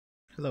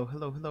Hello,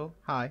 hello, hello.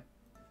 Hi.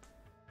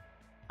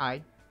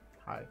 Hi.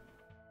 Hi.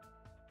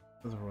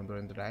 How's everyone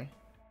doing today?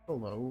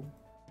 Hello.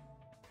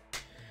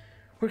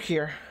 We're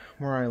here.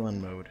 More island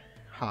mode.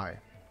 Hi.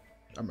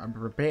 I'm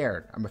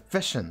prepared. I'm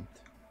efficient.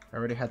 I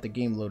already had the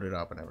game loaded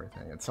up and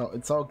everything. It's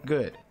all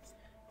good.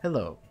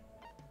 Hello.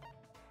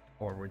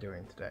 What we're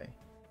doing today.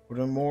 We're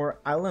doing more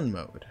island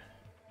mode.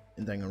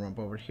 In Danganronpa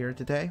over here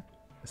today.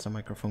 Is the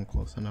microphone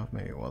close enough?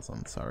 Maybe it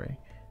wasn't. Sorry.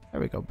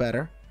 There we go.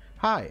 Better.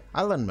 Hi.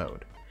 Island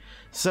mode.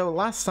 So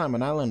last time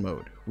on island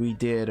mode, we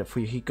did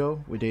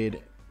Fuyuhiko, we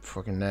did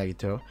fucking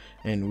Nagito,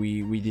 and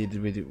we did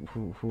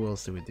who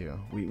else did we do?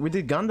 We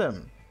did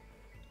Gundam.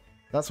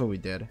 That's what we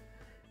did.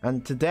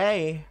 And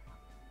today,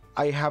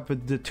 I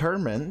have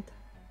determined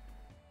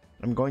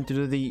I'm going to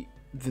do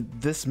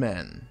this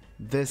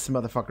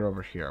motherfucker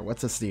over here.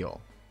 What's his deal?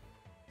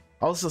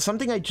 Also,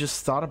 something I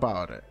just thought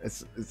about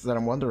is that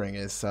I'm wondering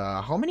is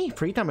how many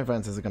free time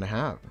events is it gonna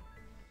have?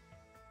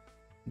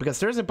 Because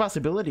there's a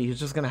possibility he's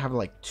just gonna have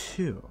like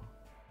 2.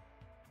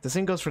 The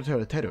same goes for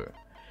Teru.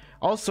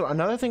 Also,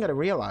 another thing that I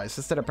realized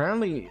is that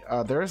apparently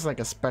there is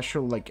like a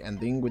special like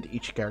ending with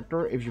each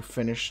character if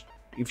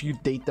you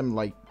date them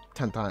like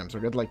 10 times or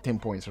get like 10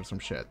 points or some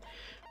shit.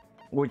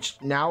 Which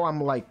now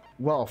I'm like,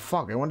 well,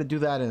 fuck, I want to do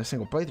that in a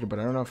single playthrough, but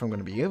I don't know if I'm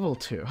gonna be able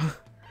to.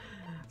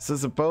 So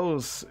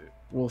suppose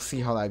we'll see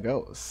how that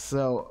goes.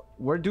 So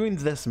we're doing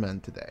this man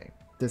today.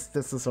 This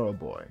is our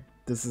boy.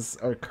 This is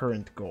our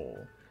current goal.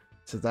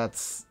 So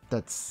that's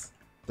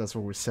what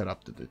we set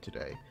up to do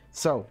today.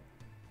 So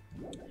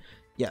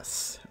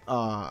yes,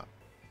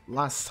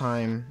 last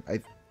time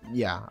I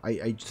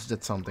just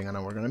did something and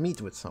now we're gonna meet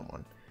with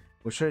someone.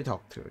 Who should I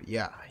talk to?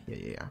 Yeah.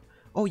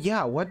 Oh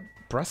yeah, what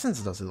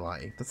presents does he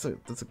like? That's a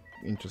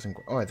interesting.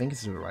 Oh, I think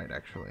it's right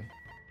actually.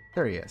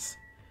 There he is.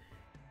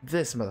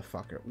 This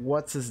motherfucker.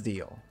 What's his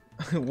deal?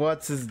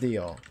 What's his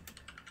deal?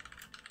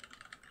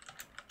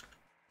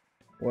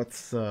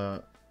 What's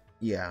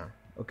yeah.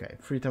 Okay,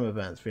 free time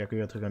events.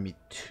 Fyakuya took on me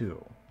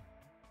 2.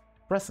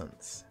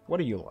 Presents. What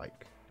do you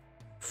like?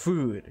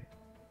 Food.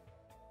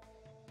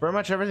 Pretty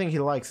much everything he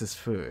likes is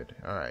food.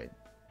 Alright.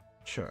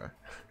 Sure.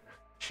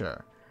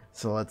 Sure.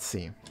 So let's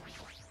see.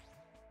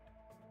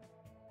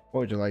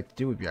 What would you like to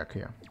do with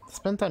Byakuya?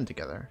 Spend time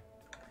together.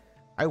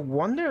 I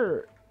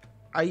wonder...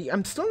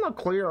 I'm still not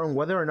clear on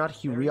whether or not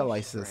he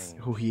realizes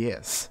who he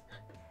is.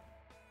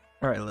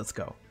 Alright, let's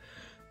go.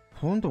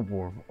 When the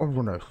war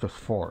organized this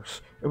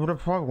farce, even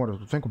if I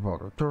wanted to think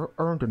about it, there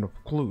aren't enough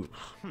clues.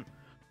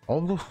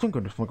 All this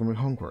thinking is making me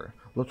hungry.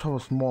 Let's have a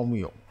small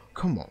meal.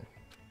 Come on.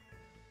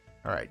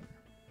 Alright.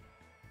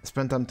 I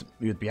spent time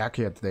with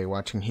Byakuya today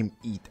watching him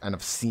eat an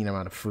obscene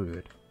amount of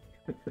food.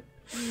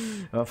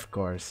 Of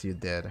course you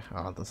did.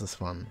 Oh, this is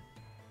fun.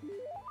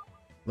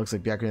 Looks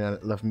like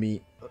Byakuya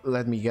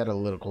let me get a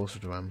little closer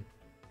to him.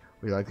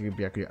 Would you like to give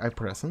Byakuya a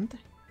present?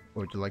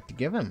 What would you like to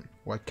give him?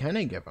 What can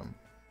I give him?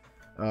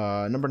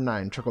 Number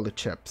 9, chocolate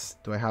chips.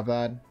 Do I have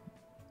that?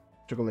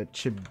 Chocolate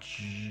chip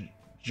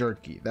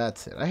jerky.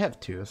 That's it. I have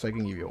 2, so I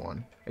can give you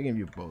 1. I can give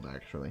you both,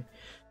 actually.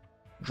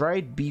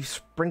 Dried beef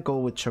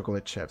sprinkled with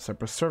chocolate chips. A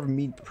preserved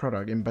meat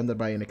product invented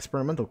by an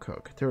experimental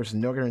cook. There is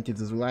no guarantee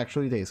this will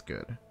actually taste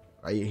good.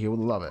 He would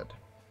love it.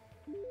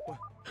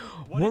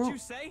 What did you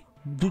say?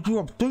 Did you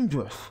obtain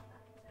this?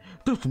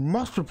 This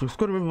masterpiece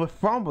could have been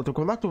found by the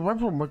collective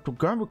effort of the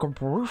Gambit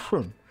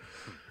Corporation.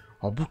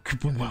 I'll be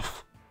keeping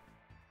this.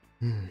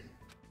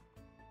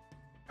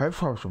 Hey,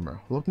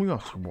 Farsima, let me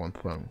ask you one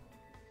thing.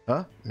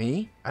 Huh?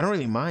 Me? I don't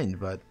really mind,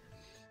 but...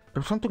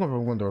 There's something I've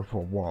been wondering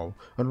for a while,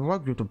 and I'd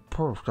like you to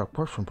purge that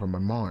question from my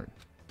mind.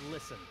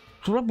 Listen.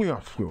 So let me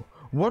ask you,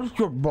 what is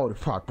your body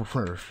fat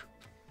percentage?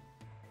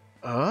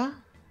 Well,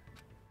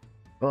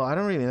 I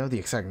don't really know the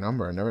exact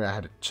number. I never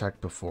had to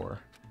check before.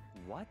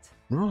 What?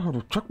 Never had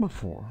to check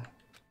before.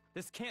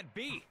 This can't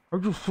be. I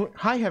just think...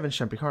 Hi, Heaven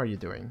Champy, how are you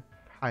doing?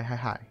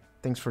 Hi.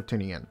 Thanks for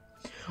tuning in.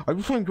 I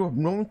just think you have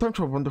no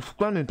intention of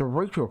understanding the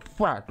ratio of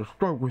fat that's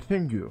stored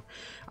within you.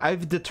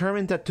 I've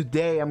determined that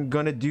today I'm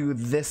gonna do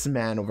this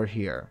man over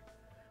here.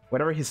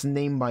 Whatever his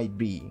name might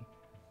be.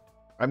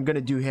 I'm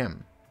gonna do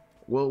him.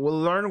 We'll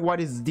learn what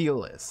his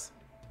deal is.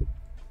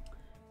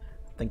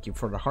 Thank you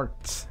for the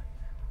hearts.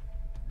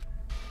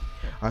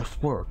 I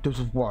swear, this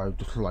is why I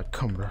dislike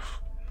commoners.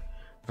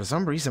 For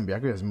some reason,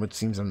 Byakuya's mood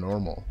seems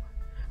abnormal.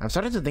 I'm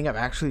starting to think I've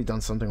actually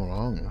done something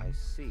wrong. I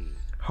see.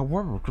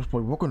 However, just by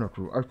looking at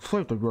you, I'd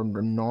say that you're a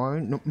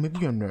 9, no,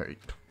 maybe an 8.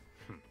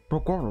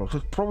 Regardless,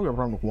 it's probably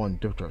around 1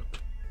 digit.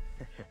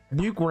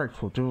 Be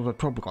grateful this is a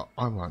tropical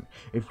island.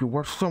 If you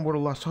were somewhere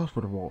less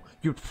hospitable,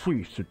 you'd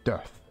freeze to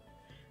death.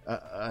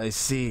 I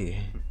see.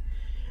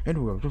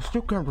 Anyway, I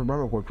still can't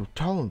remember what you're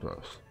telling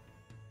us.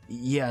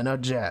 Yeah, no,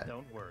 Jet.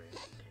 Don't worry.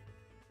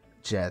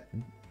 Jet.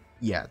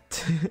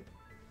 Yet.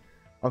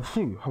 I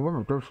see,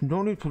 however, there's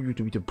no need for you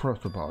to be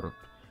depressed about it.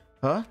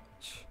 Huh?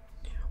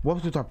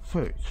 What was that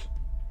face?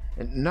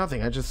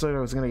 Nothing, I just thought I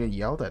was gonna get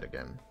yelled at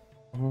again.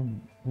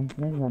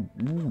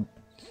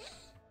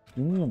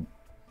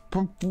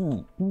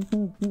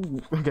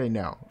 Okay,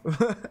 now.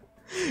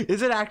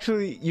 Is it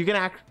actually,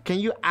 can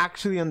you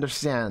actually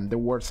understand the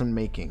words I'm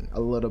making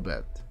a little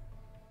bit?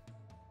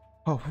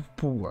 Oh,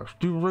 foolish.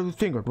 Do you really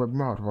think I'd get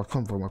mad about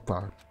something like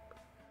that?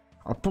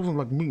 A person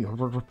like me has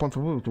a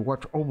responsibility to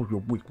watch over your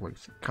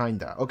weaknesses.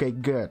 Kinda. Okay,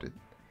 good.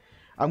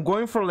 I'm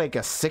going for like a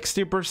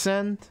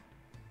 60%.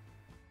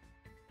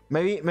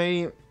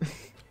 Maybe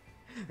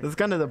that's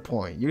kind of the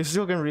point. You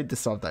still can read the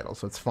subtitles,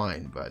 so it's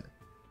fine, but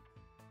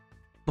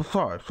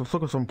Besides, as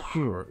long as I'm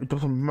here, it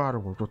doesn't matter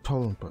what you're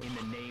telling us. In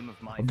the name of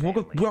my As long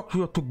as family.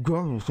 Byakuya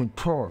together is in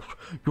charge,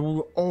 you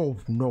will all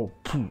know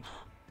peace.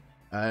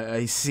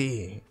 I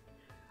see.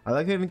 I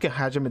like that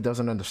Hajime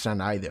doesn't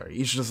understand either.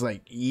 He's just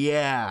like,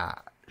 yeah,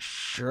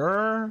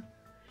 sure.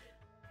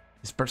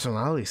 His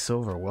personality is so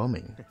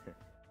overwhelming.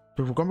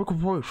 The organic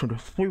operation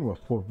is famous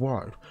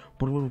worldwide,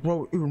 but it will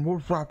grow even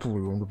more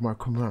rapidly under my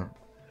command.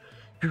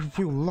 You should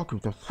feel lucky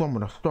that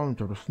someone has started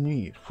to his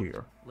knees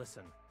here.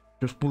 Listen,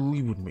 Just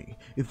believe in me.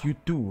 If you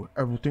do,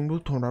 everything will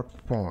turn out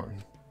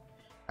fine.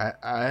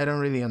 I don't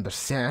really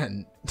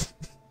understand.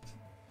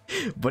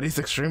 But he's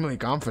extremely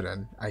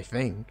confident, I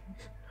think.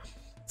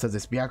 Says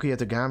it's Byakuya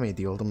Togami,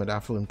 the ultimate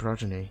affluent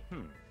progeny.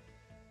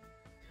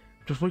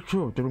 Just make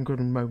sure it didn't get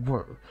in my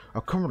way.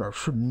 A commoner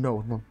should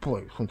know my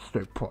place and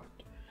stay put.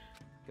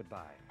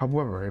 goodbye.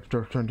 However, if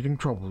there's anything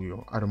trouble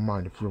you, I don't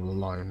mind if you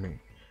rely on me.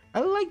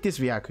 I like this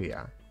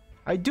Byakuya.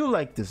 I do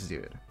like this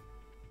dude.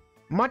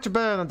 Much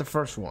better than the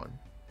first one,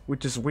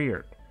 which is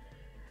weird.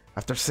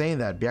 After saying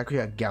that,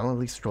 Byakuya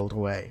gallantly strolled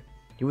away.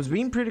 He was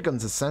being pretty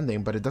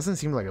condescending, but it doesn't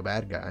seem like a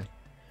bad guy.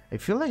 I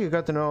feel like I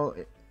got to know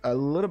a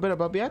little bit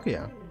about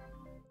Byakuya.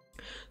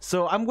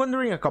 So I'm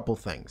wondering a couple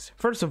things.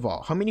 First of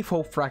all, how many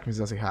full fragments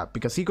does he have?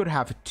 Because he could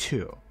have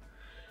 2.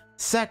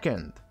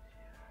 Second,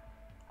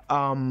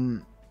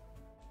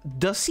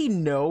 does he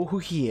know who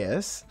he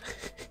is?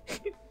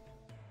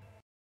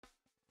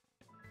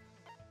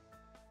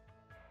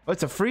 Oh,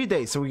 it's a free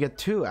day, so we get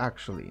 2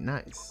 actually.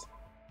 Nice.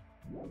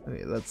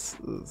 Okay,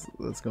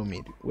 let's go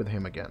meet with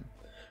him again.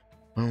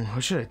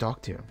 Who should I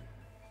talk to?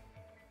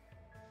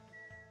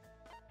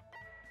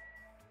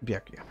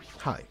 Byakuya.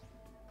 Hi.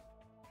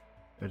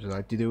 What would you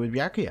like to do with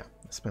Byakuya?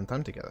 Spend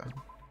time together.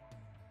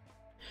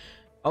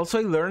 Also,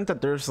 I learned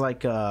that there's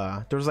like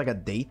a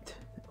date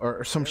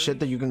or some shit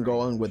that you can go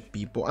on with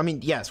people. I mean,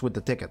 yes, with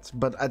the tickets,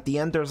 but at the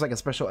end there's like a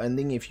special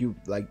ending if you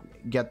like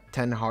get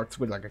 10 hearts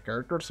with like a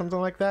character or something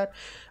like that.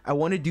 I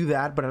want to do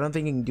that, but I don't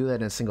think you can do that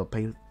in a single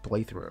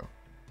playthrough,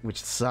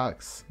 which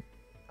sucks.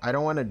 I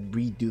don't want to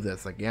redo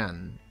this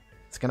again.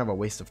 It's kind of a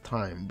waste of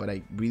time, but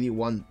I really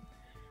want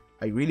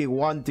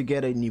to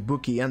get a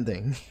Nibuki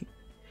ending.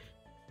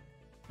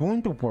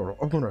 Going to world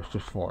organized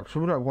this far, so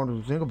what I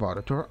wanted to think about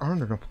it, there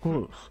aren't enough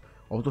clues.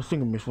 I was just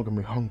thinking it's making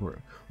me hungry.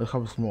 Let's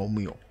have a small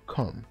meal.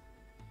 Come.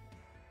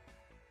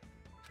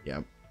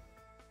 Yep.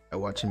 I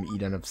watch him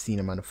eat an obscene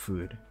amount of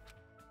food.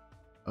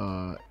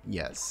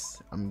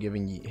 Yes. I'm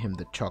giving him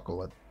the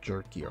chocolate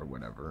jerky or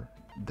whatever.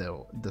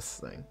 This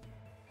thing.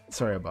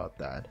 Sorry about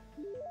that.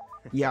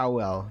 Yeah,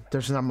 well,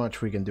 there's not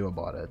much we can do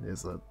about it,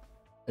 is it?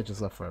 I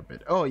just left for a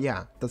bit. Oh,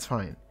 yeah, that's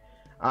fine.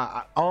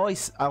 All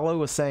I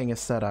was saying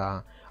is that,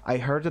 I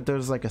heard that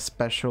there's like a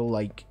special,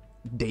 like,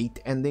 date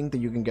ending that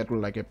you can get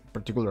with like a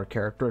particular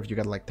character if you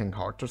get like 10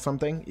 hearts or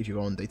something, if you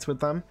go on dates with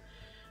them.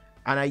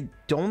 And I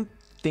don't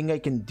think I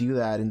can do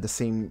that in the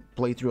same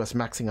playthrough as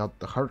maxing out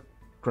the heart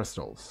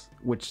crystals,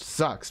 which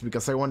sucks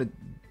because I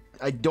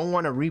don't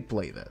want to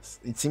replay this.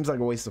 It seems like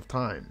a waste of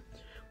time,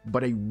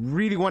 but I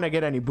really want to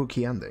get an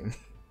Ibuki ending.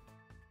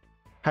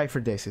 Hi for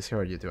Daisies, how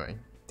are you doing?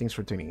 Thanks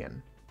for tuning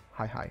in.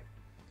 Hi.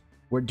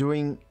 We're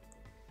doing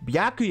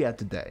Byakuya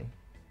today.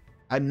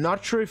 I'm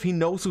not sure if he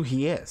knows who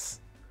he is,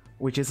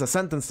 which is a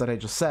sentence that I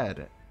just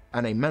said,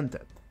 and I meant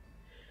it.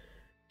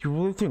 You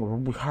really think I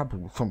would be happy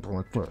with something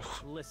like this?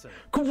 Listen.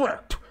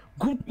 Correct!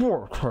 Good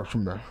work,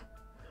 Hashime.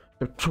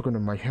 The chicken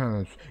in my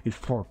hands is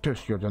far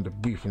tastier than the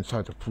beef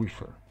inside the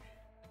freezer.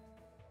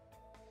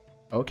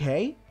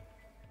 Okay.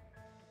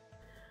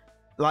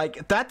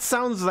 Like, that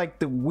sounds like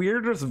the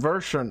weirdest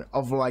version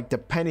of like the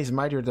pen is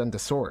mightier than the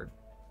sword.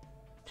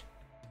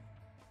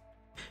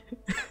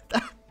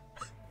 I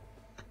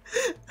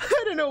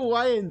don't know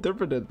why I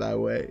interpreted it that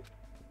way.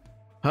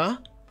 Huh?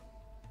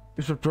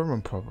 It's a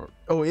German proverb.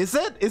 Oh, is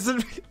it? Is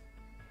it?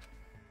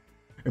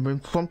 It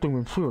means something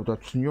in fear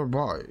that's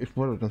nearby is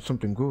better than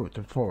something good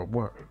that's far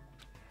away.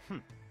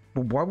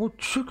 But why would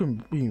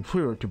chicken be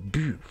inferior to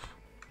beef?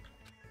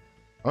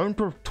 Aren't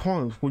there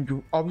times when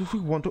you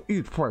obviously want to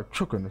eat fried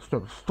chicken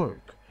instead of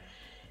steak?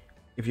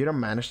 If you don't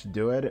manage to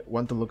do it,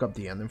 want to look up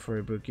the ending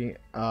for Ibuki?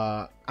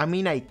 I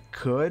mean, I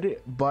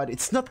could, but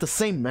it's not the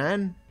same,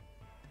 man.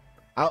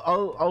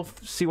 I'll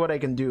see what I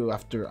can do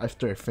after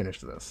I finish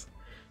this.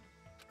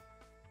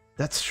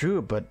 That's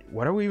true, but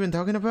what are we even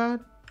talking about?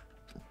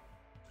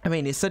 I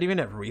mean, is that even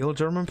a real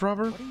German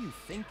proverb? What are you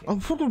thinking?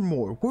 And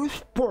furthermore, why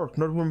is pork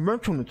not even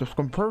mentioned in this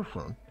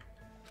comparison?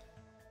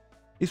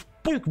 Is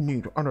pig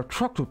meat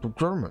unattractive to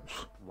Germans?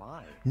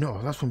 Why?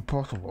 No, that's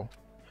impossible.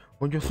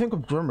 When you think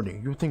of Germany,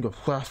 you think of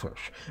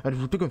sausage. And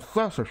if you think of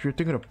sausage, you're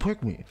thinking of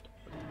pig meat.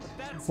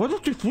 That's... What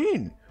does this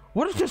mean?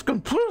 What is this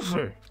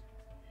complicity?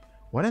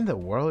 What in the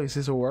world is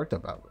he so worked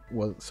about?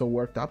 Was so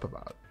worked up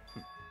about?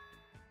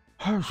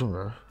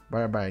 Hashime.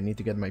 Bye, I need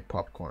to get my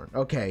popcorn.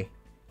 Okay.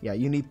 Yeah,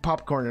 you need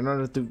popcorn in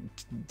order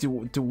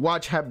to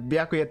watch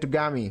Byakuya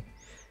Togami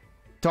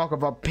talk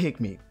about pig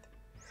meat.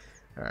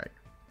 Alright.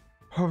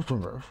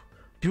 Hashime.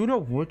 Do you know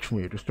which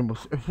meat is the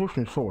most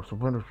efficient source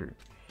of energy?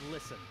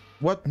 Listen.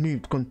 What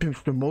meat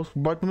contains the most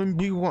vitamin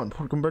B1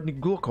 for converting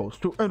glucose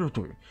to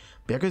energy?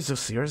 Byakuya is so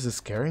serious, it's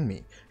scaring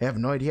me. I have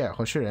no idea.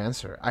 How should I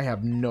answer? I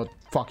have no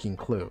fucking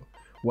clue.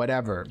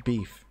 Whatever.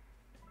 Beef.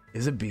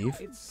 Is it beef?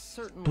 It's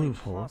certainly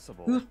Beautiful.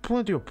 possible. There's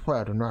plenty of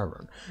fat and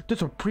iron. This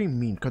supreme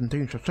meat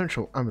contains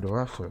essential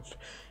amino acids.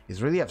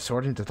 He's really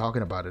absorbed into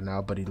talking about it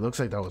now, but he looks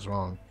like that was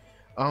wrong.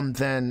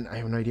 Then I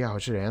have no idea. How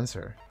should I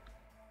answer?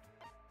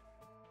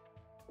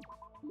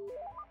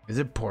 Is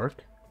it pork?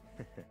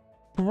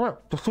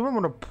 Correct. The same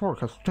amount of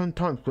pork has 10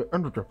 times the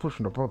energy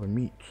efficient of other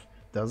meats.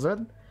 Does it?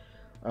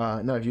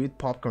 No, if you eat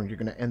popcorn, you're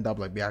gonna end up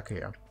like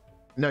Byakuya.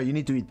 No, you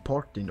need to eat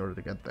pork in order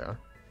to get there.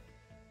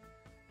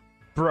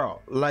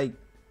 Bro, like,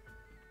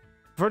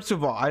 first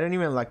of all, I don't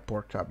even like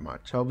pork that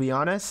much. I'll be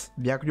honest,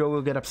 Byakuya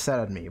will get upset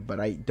at me, but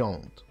I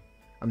don't.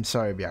 I'm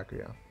sorry,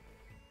 Byakuya.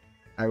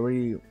 I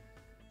mean,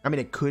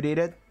 I could eat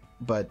it,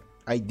 but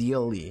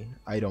ideally,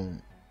 I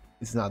don't.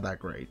 It's not that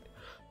great.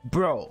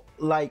 Bro,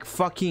 like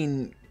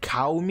fucking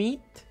cow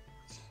meat?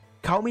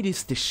 Cow meat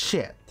is the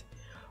shit.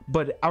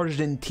 But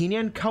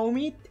Argentinian cow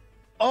meat?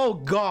 Oh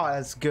god,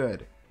 that's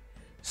good.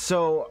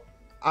 So,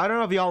 I don't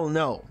know if y'all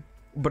know,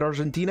 but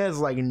Argentina is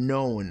like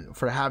known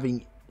for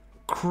having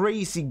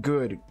crazy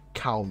good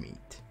cow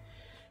meat.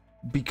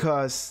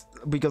 Because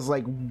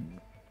like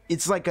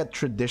it's like a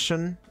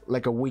tradition,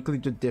 like a weekly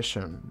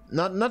tradition.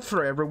 Not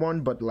for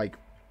everyone, but like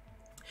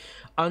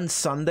on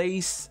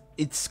Sundays,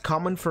 it's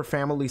common for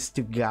families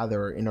to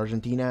gather in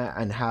Argentina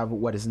and have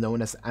what is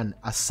known as an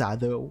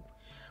asado,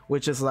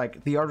 which is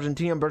like the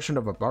Argentinian version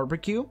of a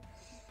barbecue,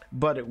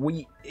 but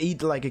we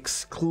eat like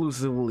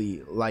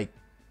exclusively like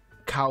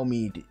cow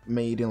meat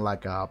made in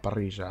like a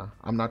parrilla.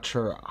 I'm not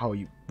sure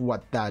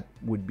what that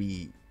would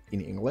be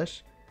in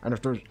English. I'm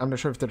not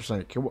sure if there's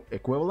an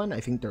equivalent.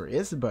 I think there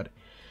is, but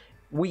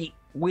we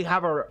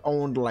have our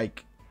own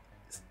like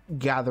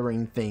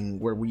gathering thing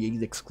where we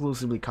eat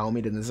exclusively cow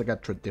meat, and it's like a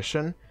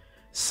tradition.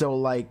 So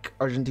like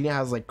Argentina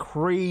has like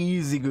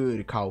crazy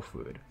good cow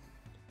food.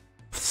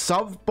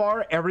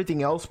 Subpar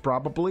everything else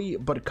probably,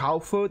 but cow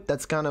food,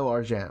 that's kind of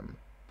our jam.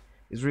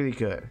 It's really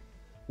good.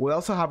 We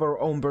also have our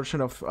own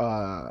version of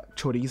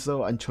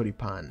chorizo and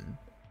choripan,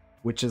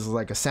 which is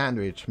like a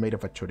sandwich made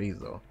of a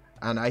chorizo.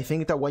 And I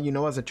think that what you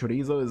know as a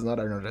chorizo is not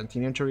an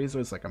Argentinian chorizo,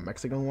 it's like a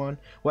Mexican one.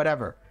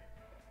 Whatever.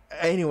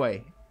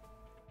 Anyway.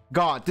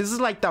 God, this is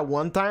like that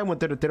one time when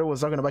Terutero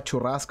was talking about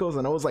churrascos,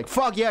 and I was like,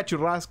 fuck yeah,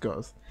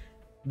 churrascos.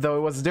 Though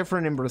it was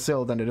different in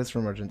Brazil than it is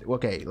from Argentina.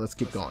 Okay, let's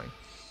keep going.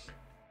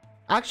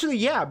 Actually,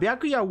 yeah,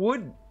 Byakuya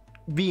would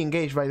be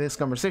engaged by this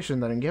conversation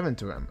that I'm giving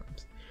to him.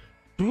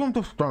 Do you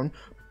understand?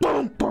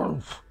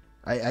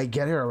 I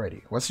get it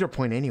already. What's your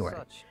point anyway?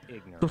 Such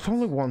ignorance. There's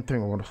only one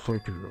thing I want to say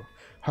to you.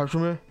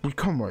 Hajime,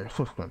 become my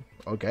assistant.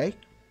 Okay.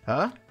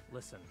 Huh?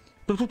 Listen.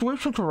 The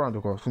situation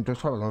surrounding us in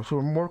this island is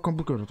more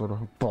complicated than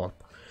I thought.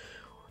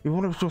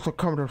 Even if just a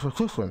commander's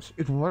assistance,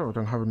 it's better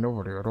than having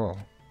nobody at all.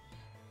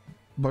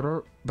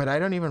 But I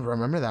don't even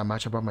remember that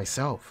much about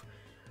myself.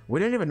 We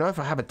don't even know if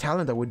I have a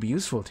talent that would be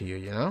useful to you,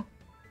 you know?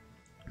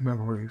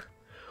 Memories.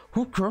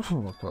 Who cares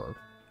about that?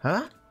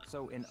 Huh?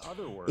 So in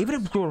other words, Even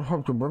if you don't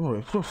have the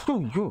memories, you're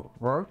still you,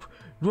 right?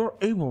 You're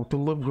able to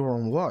live your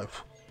own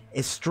life.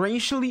 It's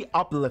strangely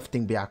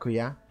uplifting,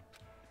 Byakuya.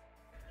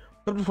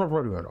 That is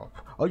already enough.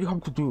 All you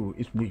have to do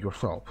is be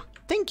yourself.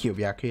 Thank you,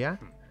 Byakuya.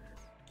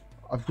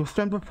 As you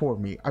stand before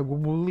me, I will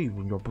believe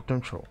in your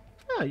potential.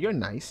 Ah, you're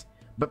nice.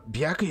 But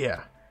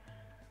Byakuya...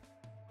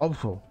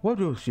 Also, what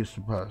is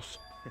the past?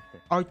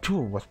 I too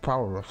was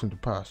powerless in the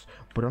past,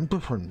 but I'm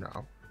different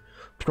now.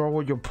 Throw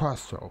away your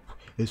past self.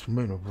 It's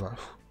meaningless.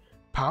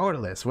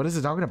 Powerless? What is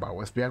it talking about?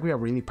 Was Byakuya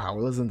really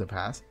powerless in the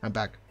past? I'm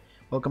back.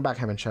 Welcome back,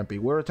 Heaven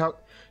Champi.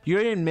 You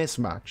didn't miss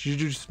much. You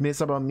just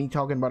missed about me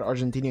talking about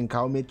Argentinian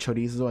cow meat,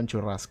 chorizo, and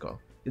churrasco.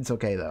 It's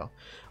okay though.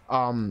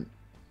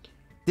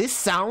 This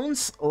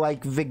sounds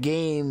like the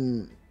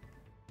game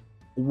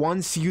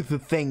wants you to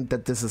think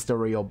that this is the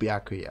real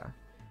Byakuya.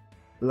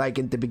 Like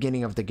in the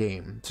beginning of the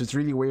game. So it's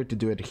really weird to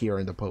do it here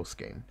in the post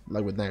game.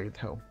 Like with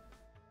Naruto.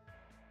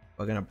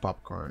 We're gonna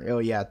popcorn. Oh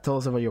yeah, tell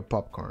us about your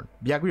popcorn.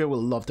 Byakuya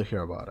will love to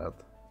hear about it.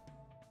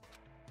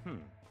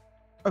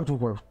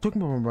 Anyway, take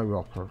me on my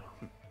offer.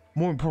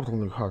 More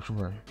importantly,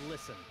 Hajime.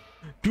 listen.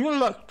 Do you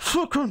like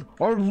chicken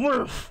or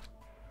beef?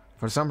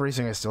 For some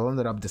reason, I still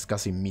ended up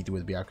discussing meat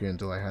with Byakuya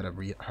until I had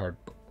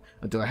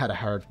a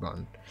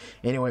heartburn.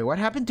 Anyway, what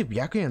happened to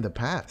Byakuya in the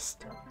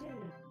past?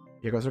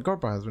 Because her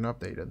corpo has been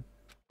updated.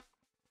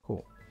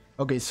 Cool.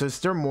 Okay, so is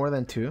there more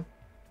than 2?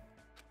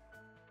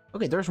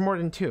 Okay, there's more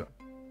than 2.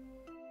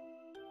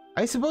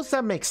 I suppose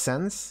that makes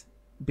sense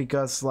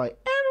because like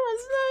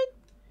everyone's like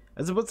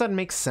I suppose that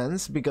makes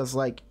sense because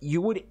like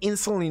you would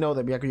instantly know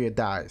that Byakuya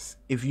dies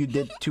if you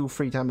did 2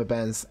 free time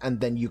events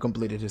and then you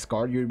completed his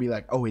card. You'd be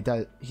like, oh, he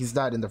died. He's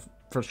died in the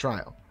first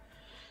trial.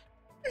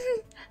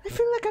 I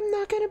feel like I'm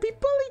not gonna be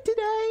bullied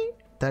today.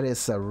 That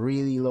is a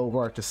really low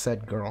bar to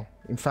set, girl.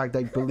 In fact,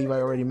 I believe I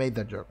already made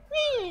that joke.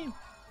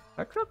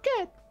 A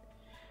croquette.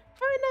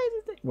 How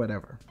nice is it?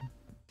 Whatever.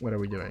 What are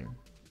we doing?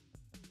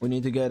 We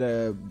need to get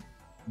a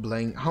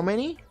blank. How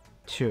many?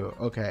 2.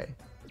 Okay.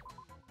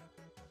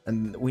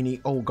 And we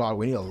need. Oh god,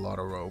 we need a lot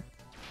of rope.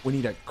 We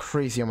need a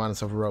crazy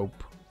amounts of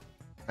rope.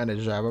 And a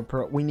Java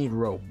Pro. We need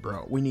rope,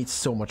 bro. We need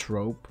so much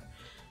rope.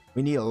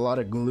 We need a lot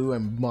of glue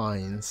and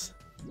mines.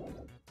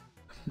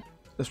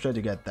 Let's try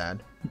to get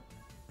that.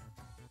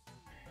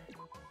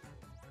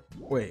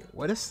 Wait,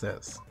 what is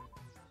this?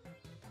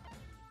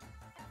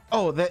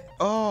 Oh,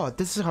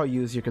 this is how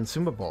you use your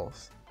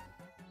consumables.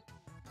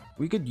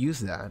 We could use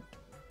that.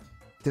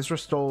 This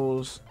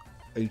restores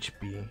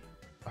HP,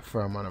 a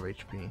fair amount of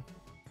HP.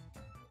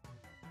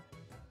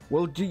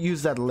 We'll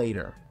use that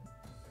later.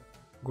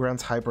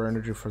 Grants hyper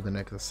energy for the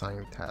next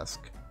assigned task.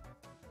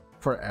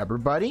 For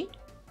everybody?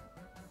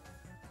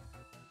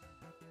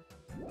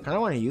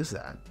 Kinda wanna use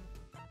that.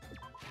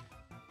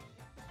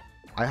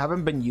 I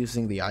haven't been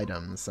using the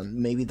items, and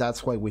maybe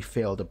that's why we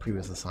failed the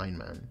previous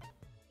assignment.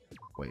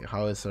 Wait,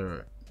 how is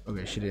her?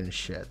 Okay, she didn't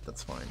shit.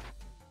 That's fine.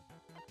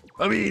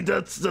 I mean,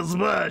 that's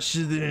bad.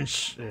 She didn't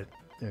shit.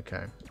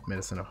 Okay,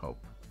 medicine of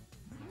hope.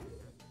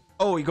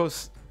 Oh, he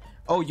goes.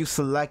 Oh, you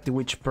select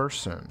which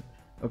person.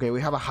 Okay,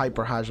 we have a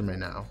hyper Hajime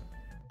now.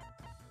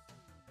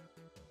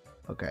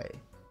 Okay,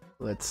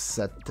 let's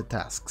set the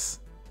tasks.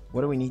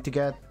 What do we need to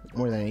get?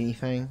 More than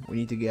anything, we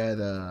need to get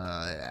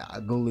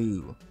a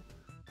glue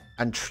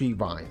and tree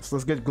vines.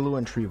 Let's get glue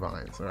and tree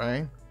vines. All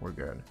right, we're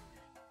good.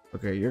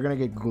 Okay, you're gonna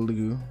get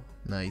glue.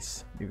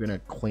 Nice. You're gonna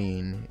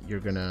clean. You're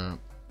gonna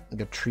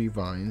get tree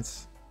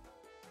vines.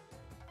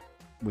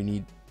 We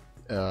need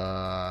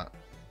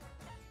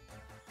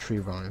tree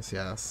vines.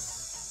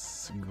 Yes.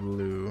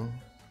 Glue.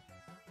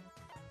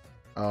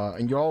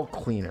 And you're all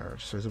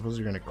cleaners, so I suppose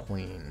you're gonna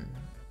clean.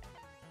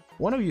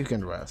 One of you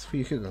can rest.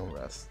 You can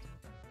rest.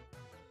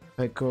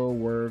 Peko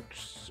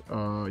works.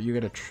 You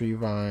get a tree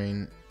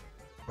vine.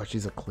 Oh,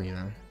 she's a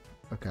cleaner.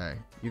 Okay,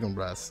 you can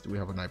rest. We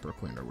have a hyper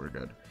cleaner. We're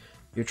good.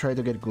 You try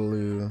to get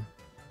glue.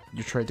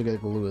 You try to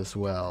get glue as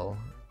well.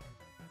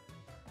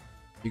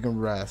 You can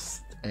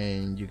rest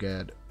and you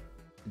get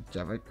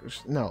Java.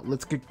 No,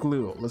 let's get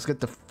glue. Let's get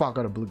the fuck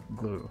out of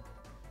glue.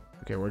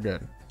 Okay, we're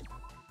good.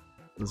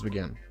 Let's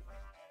begin.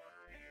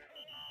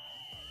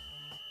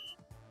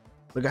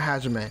 Look at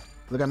Hajime.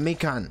 Look at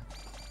Mikan.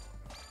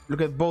 Look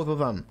at both of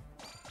them.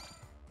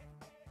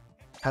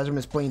 Hajime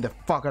is playing the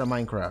fuck out of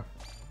Minecraft.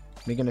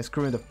 Mikan is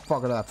screwing the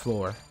fuck out of that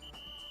floor.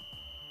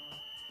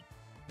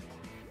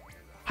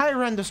 Hi,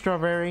 Random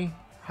Strawberry.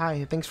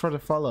 Hi, thanks for the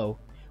follow.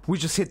 We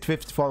just hit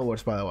 50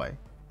 followers, by the way.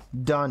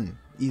 Done.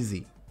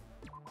 Easy.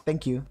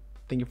 Thank you.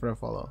 Thank you for the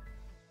follow.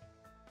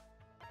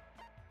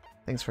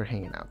 Thanks for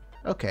hanging out.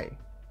 Okay.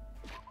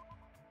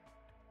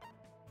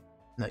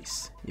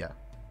 Nice. Yeah.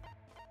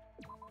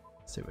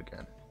 Save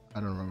again. I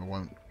don't remember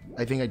one.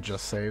 I think I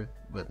just saved,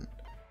 but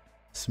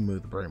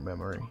smooth brain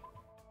memory.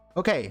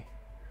 Okay.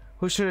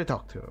 Who should I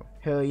talk to?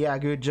 Hell yeah,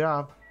 good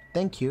job.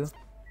 Thank you.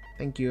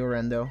 Thank you,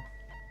 Orendo.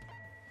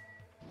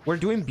 We're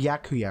doing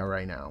Byakuya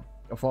right now.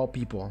 Of all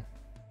people.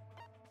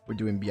 We're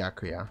doing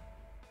Byakuya.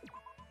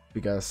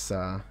 Because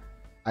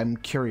I'm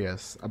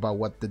curious about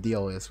what the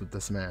deal is with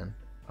this man.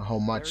 How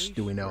much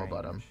do we know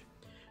about him?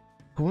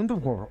 Who in the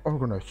world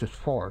organized this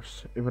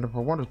farce? Even if I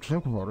wanted to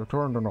think about it, there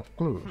aren't enough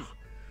clues.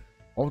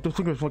 All the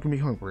thing is making me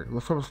hungry.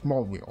 Let's have a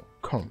small meal.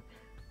 Come.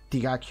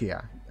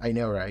 Byakuya. I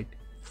know, right?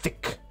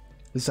 Thick.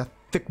 He's a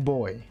thick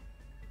boy.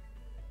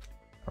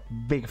 A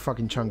big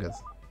fucking chungus.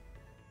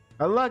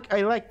 I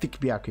like thick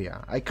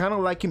Byakuya. I kind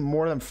of like him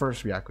more than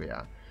first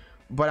Byakuya.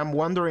 But I'm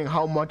wondering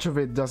how much of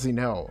it does he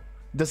know?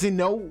 Does he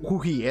know who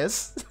he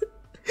is?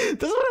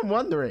 That's what I'm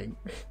wondering.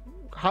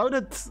 How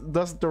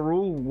does the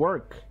rule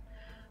work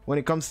when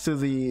it comes to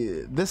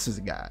this is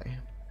guy?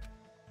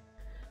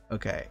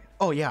 Okay.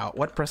 Oh yeah,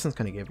 what presents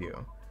can I give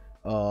you?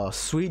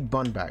 Sweet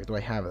bun bag. Do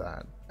I have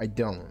that? I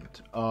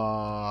don't.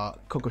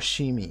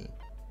 Kokoshimi.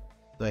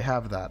 Do I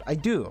have that? I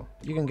do.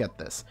 You can get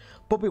this.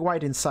 Puppy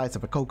white insides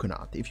of a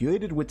coconut. If you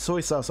eat it with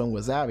soy sauce and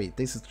wasabi, it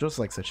tastes just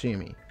like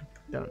sashimi.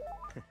 Done.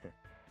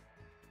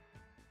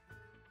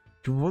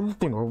 You really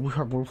think we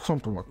have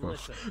something like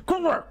this?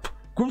 Correct!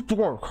 Good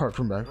work,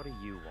 Hajime. What do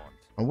you want?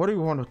 And what do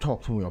you want to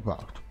talk to me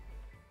about?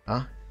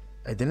 Huh?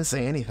 I didn't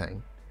say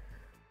anything.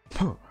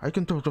 I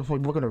can tell just by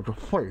looking at your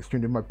face you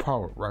need my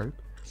power, right?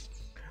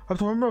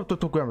 As a member of the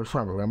Togami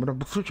family, I'm in a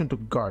position to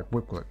guide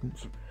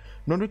weaklings.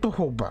 No need to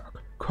hold back.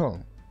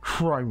 Come,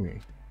 try me.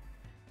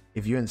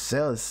 If you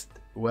insist,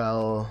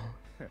 well...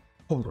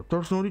 Hold it,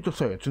 there's no need to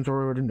say it since I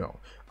already know.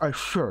 I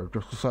share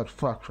just the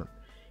satisfaction.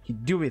 He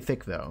do be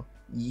thick though.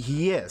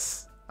 He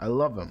is. I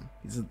love him.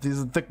 He's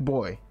a thick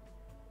boy.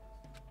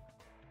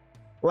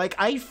 Like,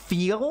 I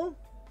feel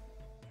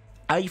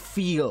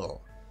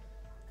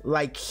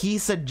like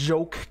he's a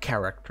joke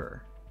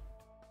character.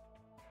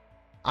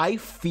 I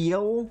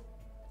feel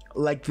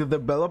like the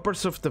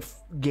developers of the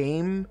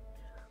game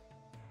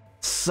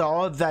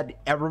saw that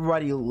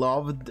everybody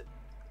loved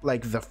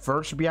like the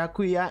first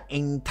Byakuya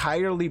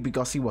entirely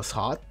because he was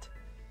hot,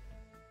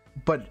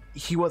 but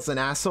he was an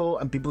asshole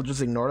and people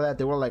just ignore that.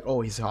 They were like, oh,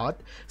 he's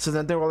hot. So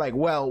then they were like,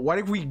 well, what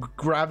if we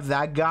grab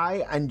that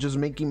guy and just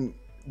make him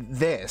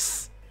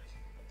this,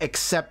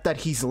 except that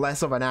he's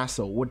less of an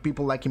asshole? Would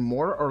people like him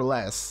more or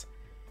less?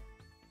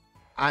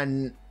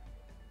 And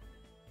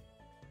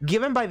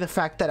given by the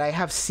fact that I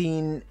have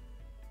seen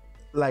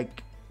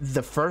like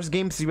the first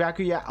game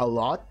Byakuya a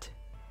lot,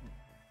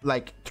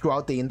 like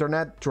throughout the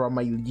internet, throughout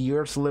my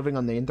years living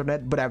on the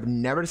internet, but I've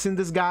never seen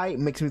this guy, it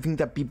makes me think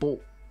that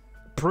people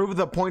prove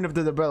the point of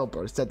the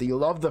developers, that they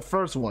love the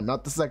first one,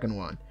 not the second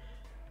one.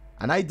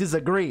 And I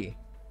disagree.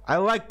 I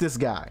like this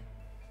guy.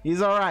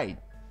 He's alright.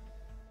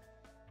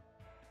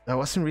 I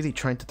wasn't really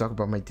trying to talk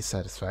about my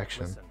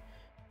dissatisfaction. Listen.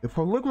 If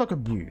I look like a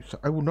beast,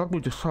 I would not be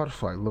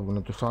dissatisfied living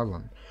on this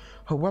island.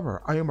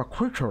 However, I am a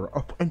creature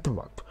of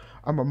intellect.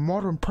 I'm a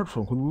modern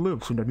person who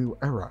lives in a new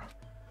era.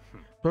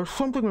 There's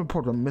something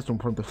important missing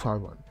from this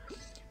island.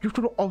 You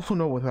should also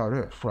know what that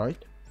is,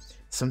 right?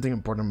 Something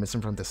important missing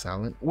from this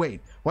island?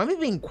 Wait, why am I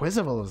being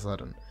inquisitive all of a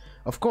sudden?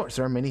 Of course,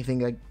 there are many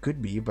things that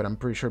could be, but I'm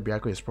pretty sure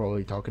Byakuya is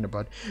probably talking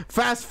about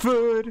fast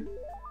food!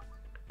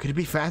 Could it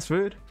be fast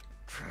food?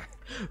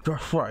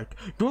 That's right.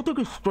 Don't think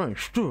it's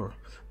strange, too.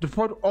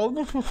 Despite all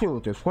these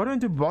facilities, why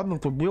don't you bother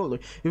to build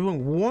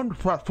even one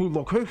fast food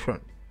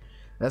location?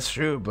 That's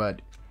true,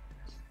 but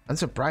I'm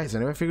surprised. I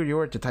never figured you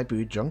were the type who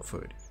eat junk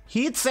food.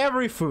 He eats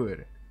every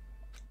food!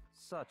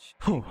 Such.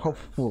 Oh, how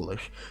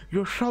foolish.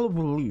 Your shallow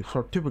beliefs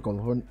are typical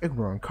of an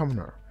ignorant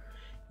commoner.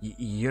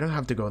 You don't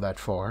have to go that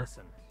far.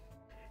 Listen.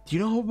 Do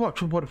you know how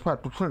much about the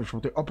fat percentage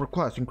of the upper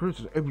class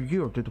increases every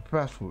year due to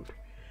fast food?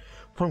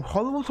 From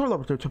Hollywood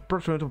celebrities to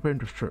president of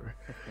industry.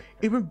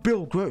 Even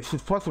Bill Gates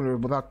is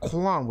fascinated with that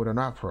clown with an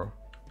afro.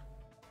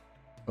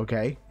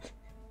 Okay.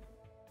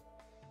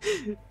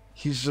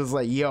 He's just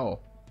like, yo,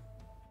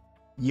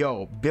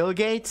 Bill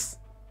Gates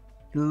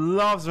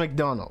loves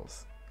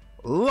McDonald's.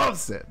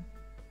 Loves it.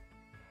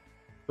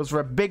 Goes for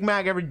a Big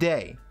Mac every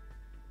day.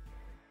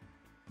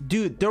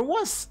 Dude,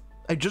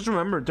 I just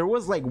remembered, there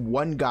was like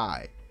one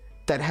guy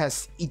that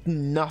has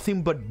eaten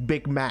nothing but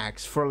Big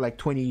Macs for like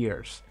 20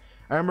 years.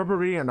 I remember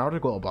reading an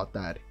article about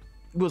that.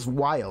 It was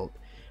wild.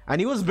 And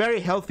he was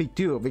very healthy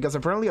too, because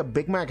apparently a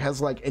Big Mac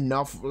has like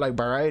enough like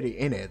variety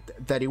in it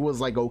that it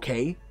was like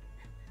okay.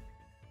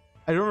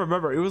 I don't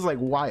remember, it was like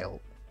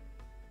wild.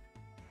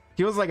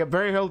 He was like a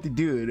very healthy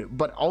dude,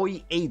 but all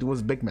he ate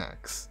was Big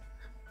Macs.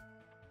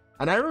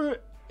 And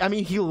I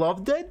mean, he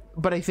loved it,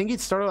 but I think it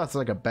started as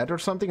like a bet or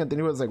something, and then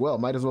he was like, well,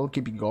 might as well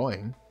keep it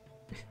going.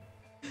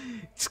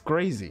 It's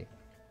crazy.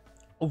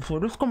 Also,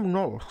 it is common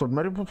knowledge that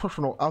many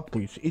professional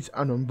athletes eat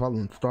an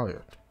unbalanced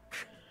diet.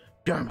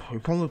 Damn,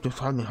 if only this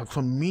island had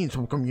some means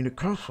of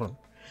communication.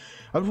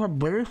 I've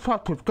had very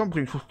fast food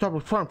companies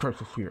establish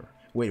franchises here.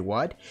 Wait,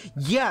 what?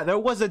 Yeah, there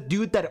was a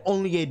dude that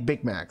only ate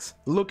Big Macs.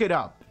 Look it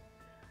up.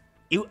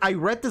 I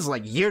read this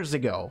like years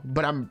ago,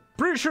 but I'm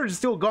pretty sure it's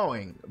still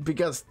going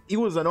because he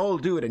was an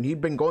old dude and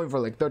he'd been going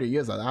for like 30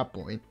 years at that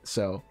point.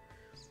 So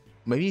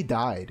maybe he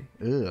died.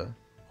 Ugh.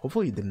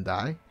 Hopefully he didn't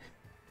die.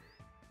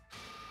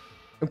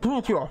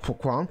 Including the awful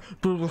clown,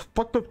 the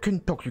respected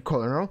Kentucky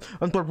colonel,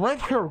 and the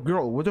red-haired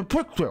girl with the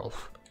pigtails.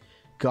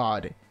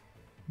 God,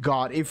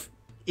 if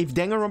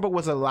Danganronpa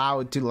was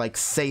allowed to like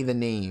say the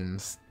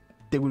names,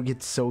 they would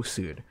get so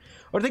sued.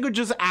 Or they could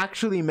just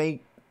actually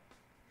make.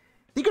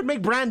 They could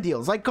make brand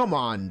deals. Like, come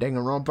on,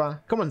 Danganronpa.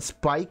 Come on,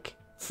 Spike.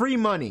 Free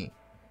money.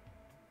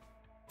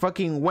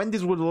 Fucking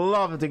Wendy's would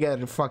love to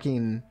get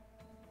fucking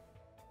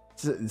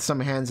some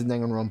hands in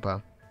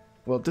Danganronpa.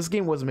 Well, this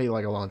game was made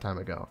like a long time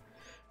ago.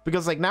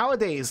 Because like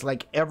nowadays,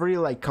 like every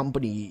like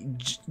company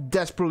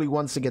desperately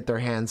wants to get their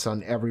hands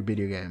on every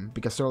video game.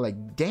 Because they're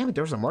like, damn it,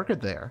 there's a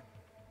market there.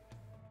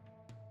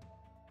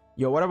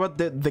 Yo, what about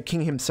the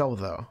king himself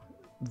though?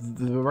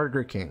 The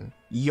Burger King.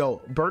 Yo,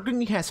 Burger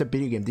King has a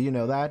video game. Do you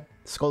know that?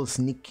 It's called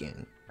Sneak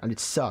King, and it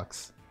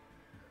sucks.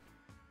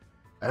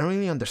 I don't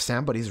really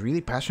understand, but he's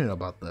really passionate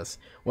about this.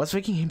 What's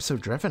making him so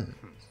driven?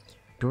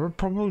 You will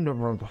probably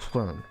never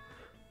understand.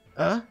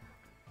 You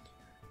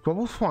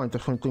always find the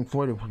same thing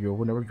waiting for you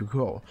whenever you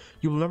go.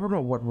 You'll never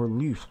know what a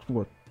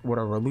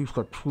release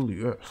that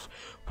truly is.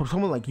 For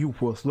someone like you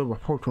who has lived a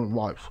fortunate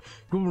life,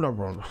 you'll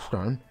never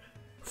understand.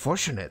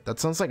 Fortunate? That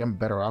sounds like I'm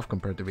better off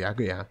compared to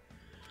Byakuya.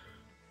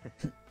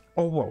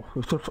 Oh well,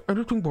 if there's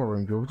anything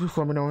bothering you, just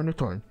let me know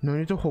anytime. No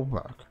need to hold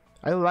back.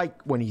 I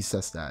like when he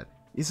says that.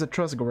 He's a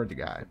trustworthy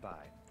guy.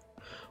 Goodbye.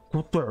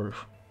 Good day.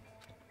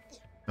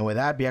 And with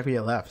that,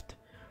 Byakuya left.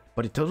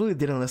 But he totally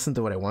didn't listen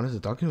to what I wanted to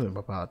talk to him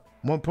about.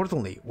 More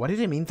importantly, what did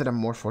it mean that I'm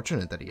more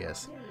fortunate than he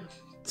is?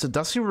 So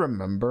does he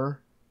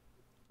remember,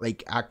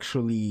 like,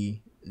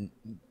 actually...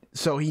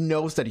 So he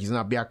knows that he's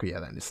not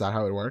Byakuya then? Is that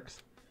how it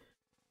works?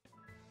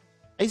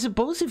 I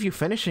suppose if you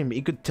finish him,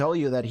 it could tell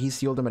you that he's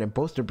the ultimate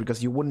imposter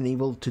because you wouldn't be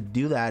able to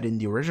do that in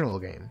the original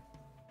game.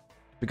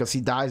 because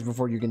he dies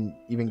before you can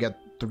even get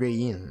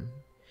 3 in.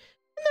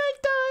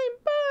 Nighttime,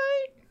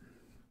 bye!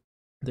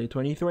 Day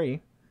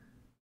 23.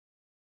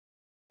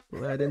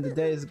 Letting the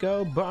days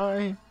go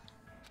by.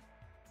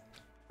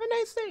 A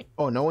nice day.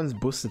 Oh, no one's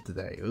boosted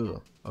today.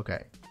 Ugh.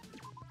 Okay.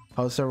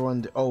 How's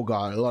everyone? Oh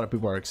god, a lot of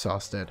people are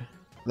exhausted.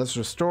 Let's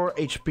restore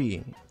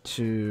HP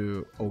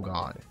to... Oh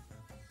god.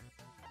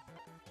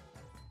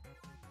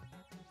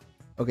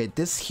 Okay,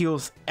 this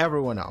heals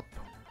everyone up.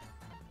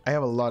 I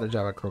have a lot of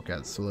Java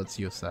croquettes, so let's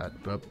use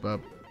that. Bup,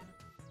 bup.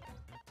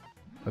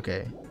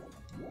 Okay.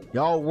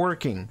 Y'all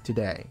working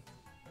today.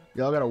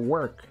 Y'all gotta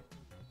work.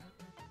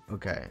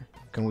 Okay.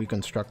 Can we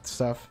construct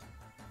stuff?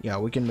 Yeah,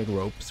 we can make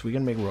ropes. We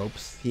can make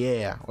ropes.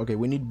 Yeah. Okay,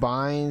 we need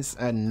binds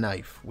and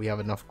knife. We have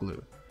enough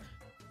glue.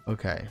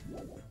 Okay.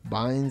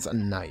 Binds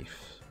and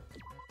knife.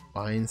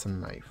 Binds and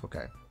knife.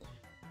 Okay.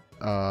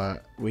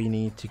 We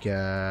need to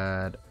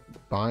get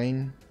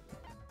bind.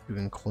 You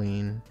can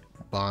clean.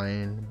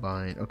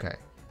 Bind. Okay.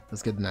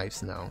 Let's get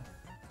knives now.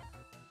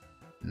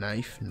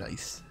 Knife.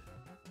 Nice.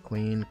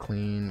 Clean.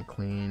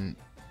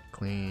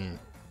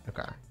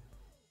 Okay.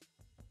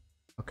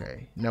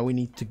 Okay. Now we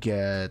need to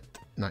get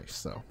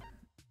knives though.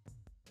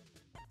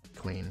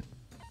 Clean.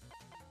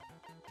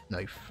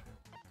 Knife.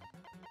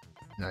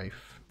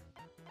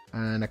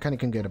 And I kind of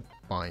can get a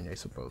bind, I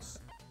suppose.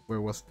 Where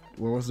was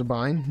the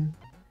bind?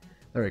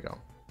 There we go.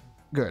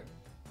 Good.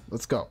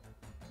 Let's go.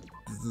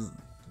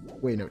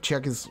 Wait, no.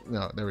 Check is...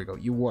 No, there we go.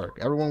 You work.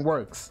 Everyone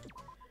works.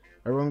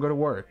 Everyone go to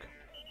work.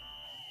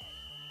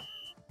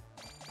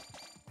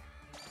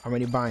 How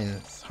many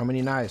binds? How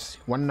many knives?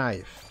 1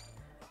 knife.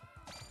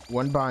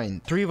 1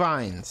 bind. 3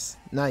 binds.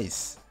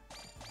 Nice.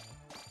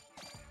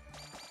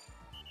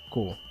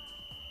 Cool.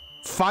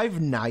 5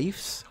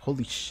 knives?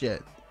 Holy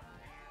shit.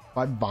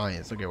 5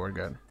 binds. Okay, we're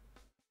good.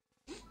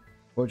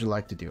 What would you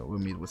like to do? We'll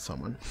meet with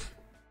someone.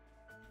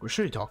 Where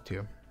should we talk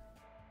to?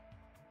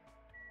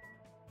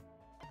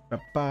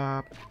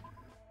 Ba-ba.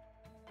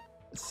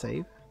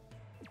 Save.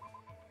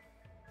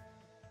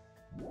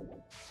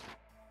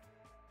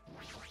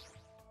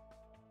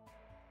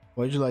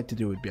 What would you like to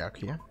do with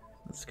Byakuya?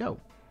 Let's go.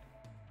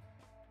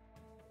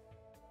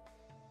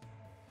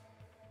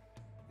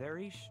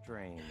 Very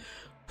strange.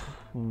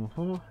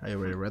 I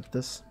already read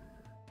this.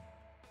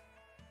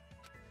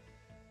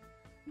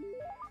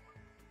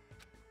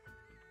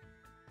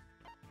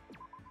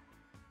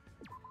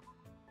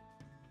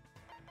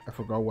 I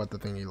forgot what the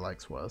thing he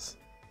likes was.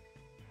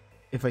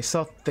 If I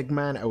saw thick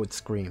man, I would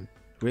scream.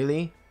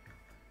 Really?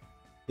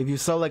 If you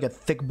saw like a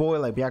thick boy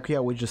like Byakuya, I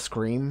would just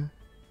scream.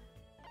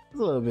 It's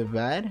a little bit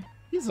bad.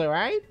 He's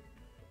alright.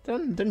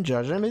 Don't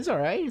judge him. He's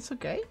alright. It's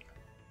okay.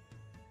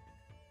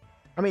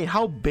 I mean,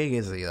 how big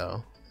is he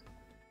though?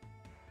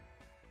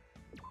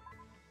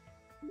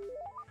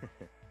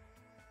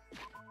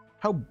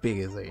 How big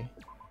is he?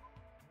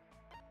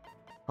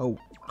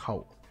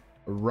 How?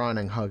 Run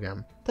and hug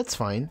him. That's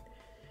fine.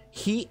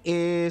 He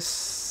is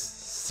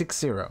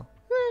 6'0".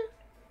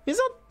 He's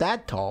not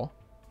that tall.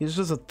 He's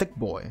just a thick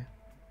boy.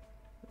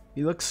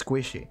 He looks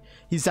squishy.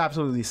 He's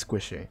absolutely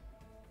squishy.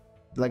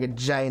 Like a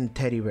giant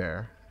teddy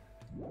bear.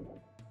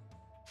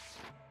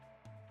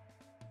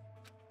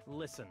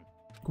 Listen.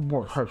 Good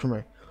boy,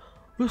 Hajime.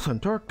 Listen,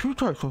 there are 2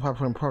 types of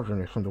African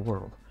progenies in the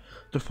world.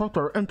 Despite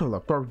their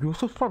intellect, their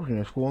useless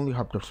progenies will only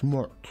have their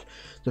smarts.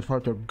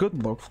 Despite their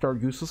good looks, their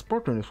useless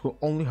progenies will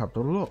only have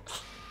their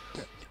looks.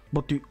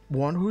 But the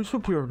one who is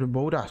superior to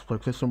both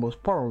aspects is the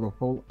most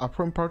powerful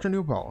African progeny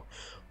of all,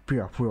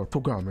 Byakuya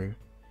Togami.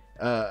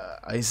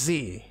 I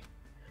see.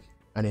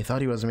 And I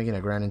thought he was making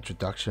a grand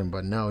introduction,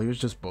 but no, he was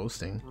just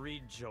boasting.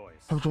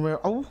 Rejoice. Hajime,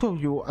 I will tell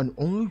you, and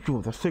only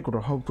you, the secret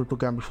of how the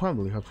Togami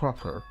family has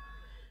prospered.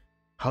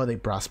 How they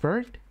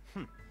prospered?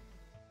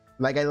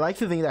 Like, I like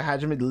to think that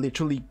Hajime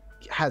literally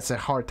has a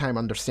hard time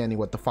understanding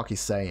what the fuck he's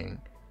saying.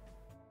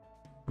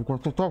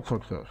 Because it talks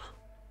like this.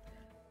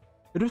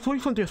 It is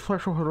recently a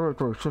special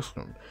hereditary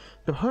system.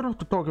 The head of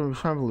the Togami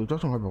family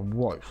doesn't have a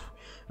wife.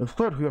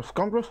 Instead, he has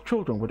countless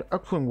children with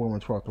excellent women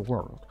throughout the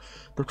world.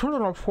 The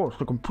children are forced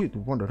to compete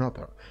with one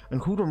another, and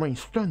who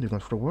remains standing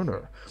as the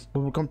winner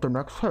will become the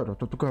next head of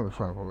the Togami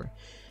family.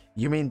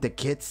 You mean the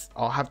kids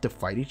all have to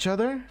fight each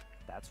other?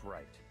 That's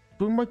right.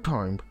 During my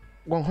time,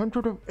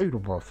 108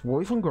 of us,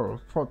 boys and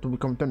girls, fought to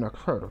become the next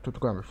head of the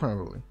Togami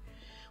family.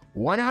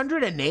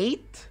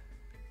 108?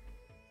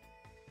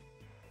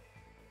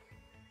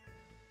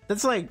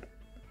 That's like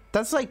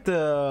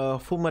the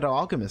Full Metal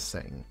Alchemist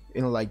thing.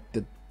 You know, like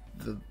the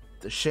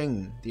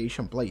Shing, the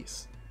Asian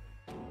place.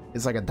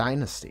 It's like a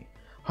dynasty.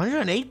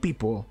 108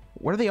 people?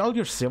 Were they all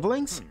your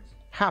siblings?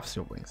 Half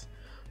siblings.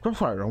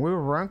 That's right, and we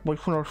were ranked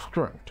based on our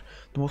strength.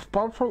 The most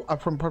powerful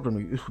African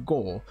progeny is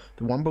gold,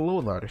 the one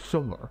below that is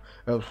silver,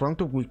 and it's ranked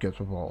the weakest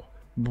of all,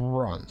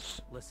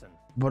 bronze. Listen.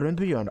 But in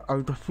the end,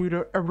 I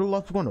defeated every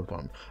last one of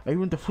them. I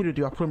even defeated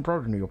the African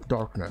progeny of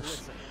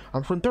darkness. Listen.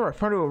 And from there I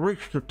finally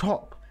reached the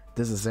top.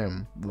 This is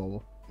him,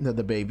 lol.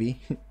 The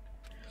baby.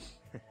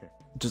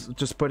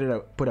 just put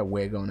a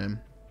wig on him.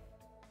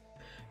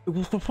 It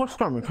was the first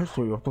time in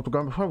history of the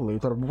Togami family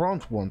that a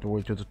bronze won the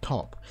way to the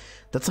top.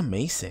 That's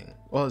amazing.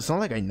 Well, it's not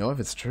like I know if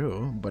it's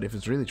true, but if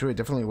it's really true, it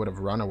definitely would have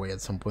run away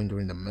at some point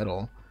during the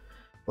middle.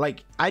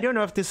 Like, I don't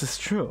know if this is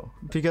true,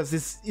 because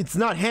it's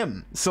not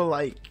him, so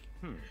like...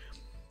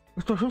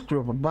 It's the history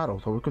of a battle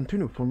that will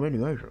continue for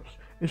many ages.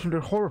 Isn't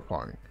it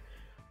horrifying?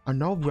 And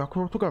now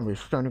Byakuya Togami is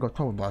standing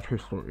atop of that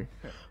history.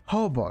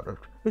 How about it?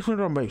 Isn't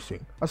it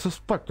amazing? I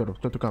suspected of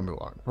the Togami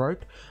line, right?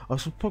 I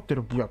suspected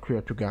of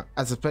Byakuya Togami.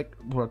 I suspect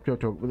Byakuya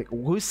Togami... Like,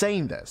 who's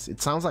saying this?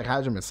 It sounds like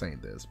Hajime's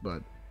saying this,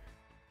 but...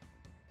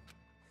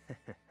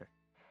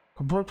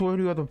 Compared to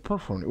any other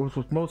person, it was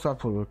the most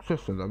absolute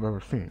existence I've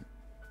ever seen.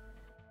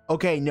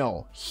 Okay,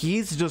 no.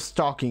 He's just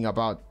talking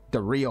about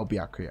the real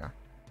Byakuya.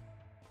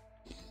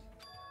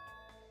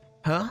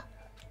 Huh?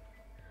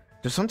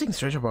 There's something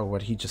strange about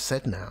what he just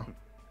said now.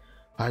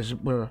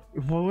 If by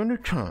any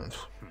chance,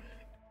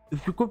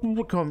 if you could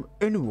become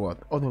anyone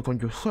other than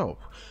yourself,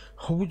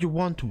 how would you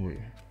want to be?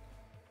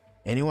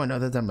 Anyone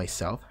other than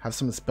myself? Have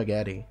some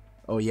spaghetti.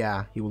 Oh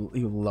yeah, he will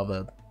love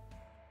it.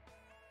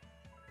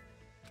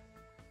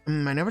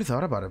 I never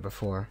thought about it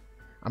before.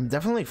 I'm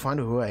definitely fine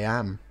with who I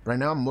am. Right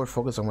now I'm more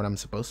focused on what I'm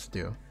supposed to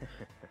do.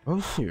 I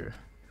see.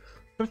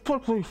 It's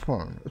totally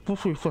fun,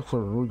 especially such a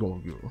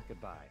real you.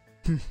 Goodbye.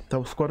 That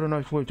was quite a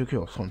nice way to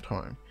kill some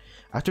time.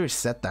 After he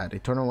said that, he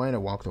turned away and I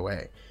walked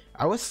away.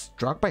 I was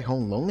struck by how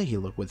lonely he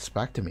looked with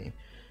respect to me.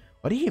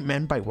 What he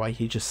meant by what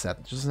he just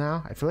said just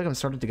now? I feel like I'm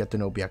starting to get to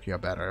know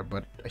Byakuya better,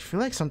 but I feel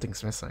like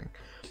something's missing.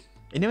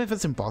 And even if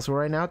it's impossible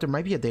right now, there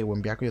might be a day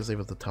when Byakuya is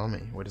able to tell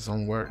me with his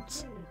own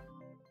words.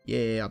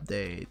 Yay,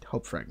 update.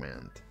 Hope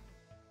fragment.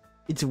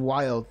 It's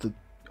wild to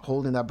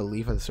hold in that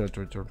belief as I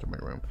return to my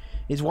room.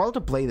 It's wild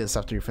to play this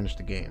after you finish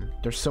the game.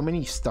 There's so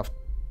many stuff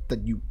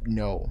that you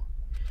know.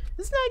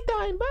 It's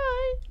nighttime,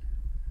 bye!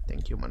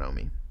 Thank you,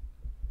 Monomi.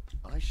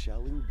 I shall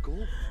engulf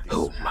this.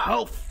 Oh,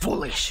 how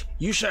foolish!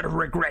 You should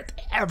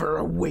regret ever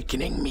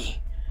awakening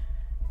me!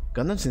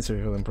 Gundam seems to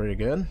be feeling pretty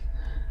good.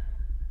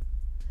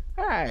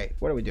 Alright,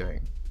 what are we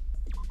doing?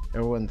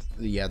 Everyone's...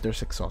 yeah,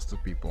 there's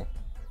exhausted people.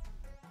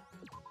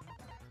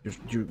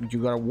 You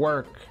gotta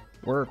work.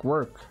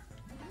 Work.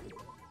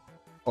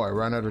 Oh, I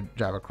ran out of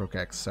Java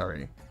Croquettes,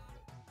 sorry.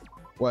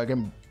 Well, I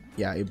can...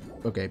 yeah,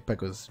 okay,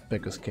 Pekko's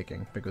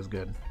kicking. Pekko's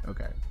good.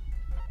 Okay.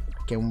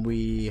 Can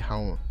we...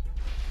 how...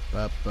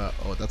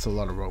 oh, that's a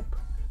lot of rope.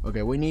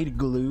 Okay, we need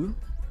glue.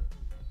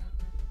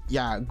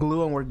 Yeah,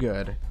 glue and we're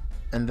good.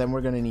 And then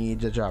we're gonna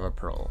need a Java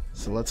Pearl.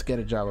 So let's get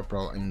a Java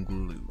Pearl and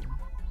glue.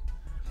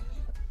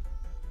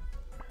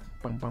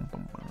 You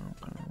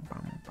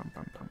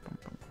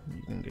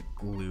can get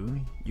glue.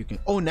 You can...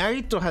 oh,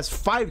 Nagito has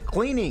 5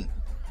 cleaning!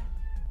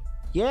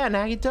 Yeah,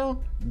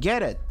 Nagito,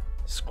 get it.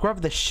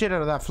 Scrub the shit out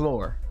of that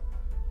floor.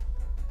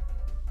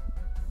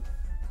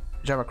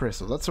 Java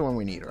Crystal, that's the one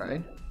we need,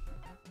 right?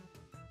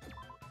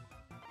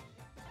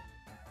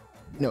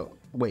 No,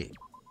 wait.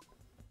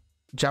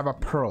 Java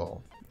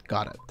Pearl,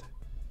 got it.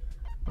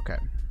 Okay.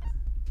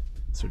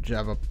 So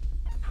Java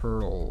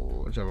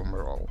Pearl, Java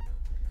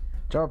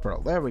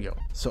Pearl, there we go.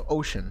 So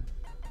Ocean.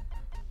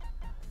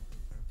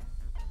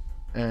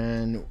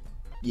 And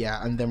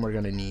yeah, and then we're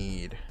gonna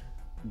need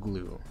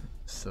glue.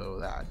 So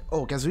that...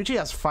 oh, Kazuchi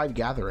has 5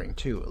 gathering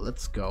too.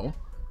 Let's go.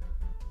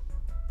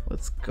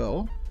 Let's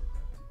go.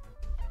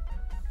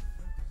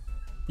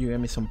 You get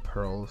me some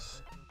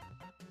pearls.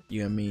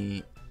 You get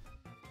me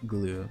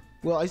glue.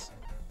 Well,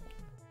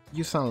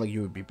 you sound like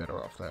you would be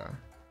better off there.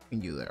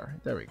 And you there.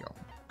 There we go.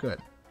 Good.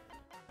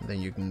 And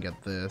then you can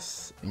get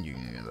this, and you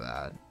can get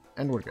that.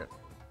 And we're good.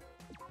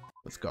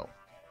 Let's go.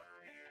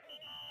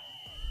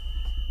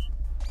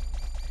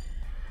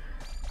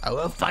 I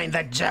will find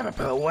that Java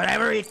Pearl,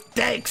 whatever it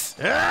takes!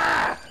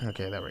 Ah!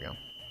 Okay, there we go.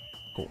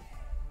 Cool.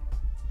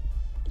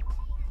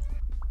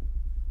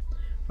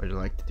 What would you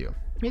like to do?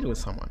 Meet with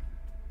someone.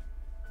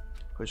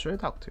 Who should I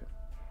talk to?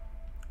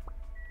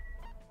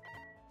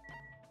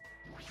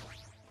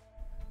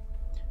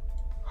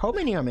 How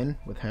many I'm in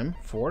with him?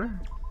 4?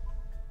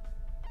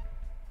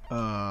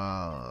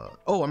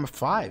 Oh, I'm a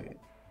 5.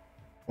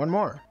 1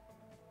 more.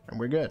 And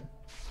we're good.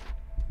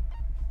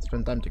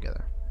 Spend time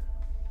together.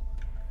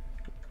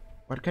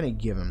 What can I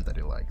give him that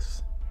he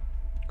likes?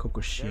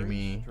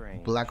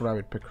 Kokoshimi, Black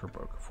Rabbit Picture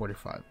Book,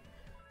 45.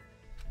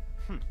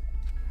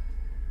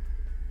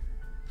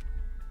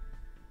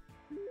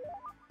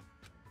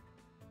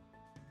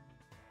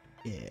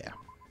 Yeah.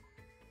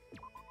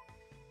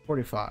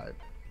 45.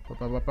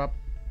 Up.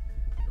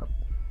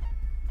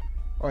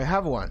 Oh, I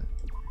have one.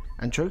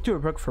 And trick to a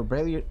book for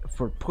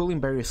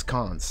pulling various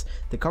cons.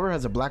 The cover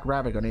has a black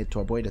rabbit on it to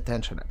avoid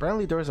attention.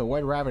 Apparently there is a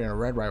white rabbit and a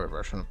red rabbit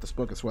version of this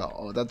book as well.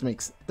 Oh, that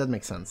makes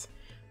sense.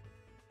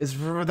 It's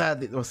for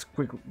that it was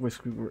quick.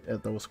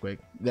 That was quick.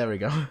 There we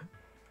go.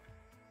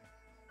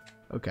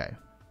 Okay.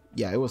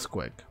 Yeah, it was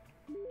quick.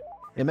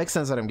 It makes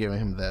sense that I'm giving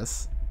him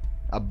this.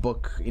 A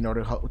book in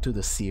order to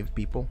deceive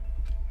people.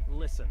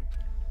 Listen.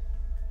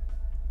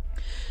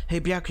 Hey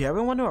Byakuya, I've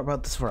been wondering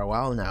about this for a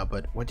while now,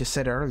 but what you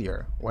said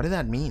earlier, what did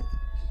that mean?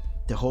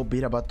 The whole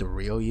bit about the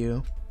real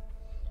you?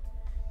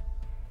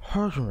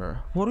 Hajime,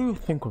 what do you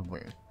think of me?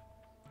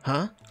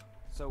 Huh?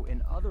 So,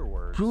 in other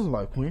words, Do you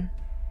like me?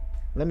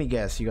 Let me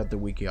guess, you got the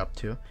wiki up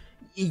too.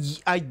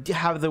 I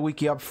have the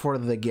wiki up for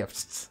the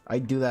gifts. I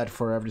do that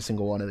for every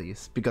single one of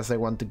these because I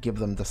want to give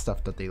them the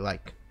stuff that they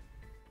like.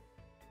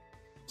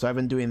 So I've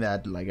been doing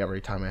that like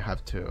every time I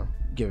have to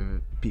give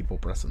people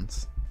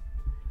presents.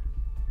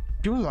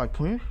 Do you like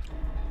me?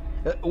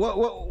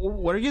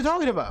 What are you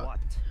talking about? what?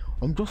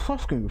 I'm just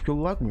asking if you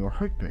like me or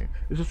hate me.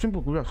 It's a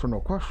simple yes or no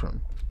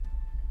question.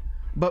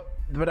 But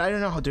I don't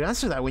know how to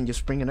answer that when you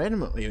spring an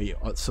item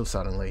so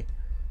suddenly.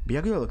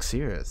 Byakuya looks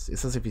serious.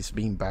 It's as if he's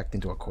being backed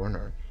into a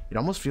corner. It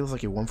almost feels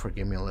like he won't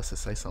forgive me unless I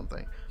say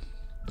something.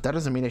 But that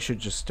doesn't mean I should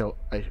just tell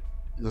him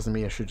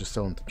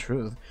the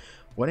truth.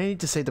 What do I need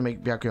to say to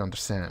make Byakuya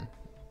understand?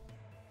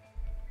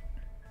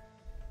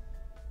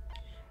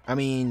 I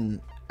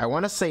mean, I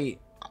want to say,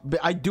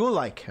 I do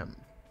like him.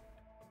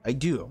 I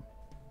do.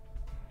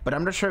 But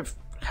I'm not sure if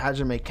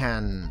Hajime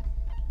can.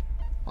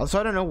 Also,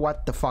 I don't know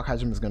what the fuck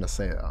Hajime is gonna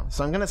say though.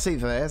 So I'm gonna say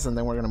this, and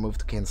then we're gonna move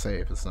to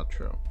Kensei if it's not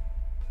true.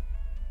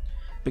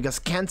 Because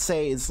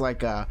Kensei is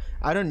like I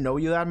don't know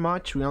you that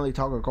much. We only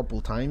talk a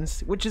couple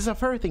times, which is a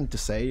fair thing to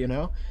say, you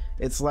know.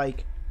 It's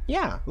like,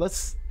 yeah,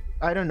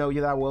 I don't know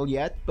you that well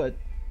yet, but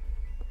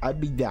I'd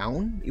be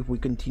down if we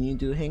continue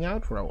to hang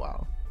out for a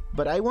while.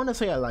 But I want to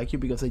say I like you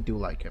because I do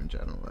like him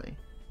generally.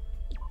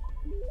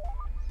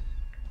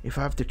 If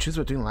I have to choose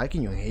between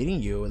liking you and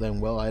hating you, then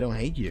well, I don't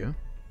hate you.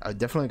 I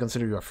definitely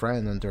consider you a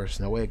friend, and there's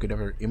no way I could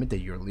ever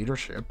imitate your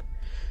leadership.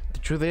 The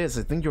truth is,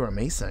 I think you're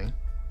amazing.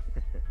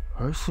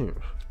 I see.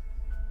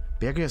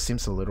 Byakuya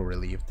seems a little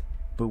relieved,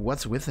 but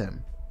what's with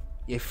him?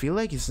 I feel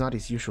like he's not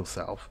his usual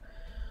self.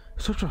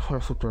 Such a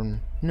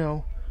hesitant,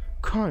 no,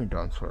 kind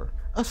answer,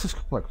 as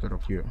expected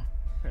of you.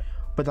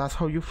 But that's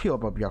how you feel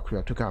about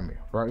Byakuya Togami,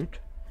 right?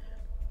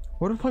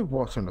 What if I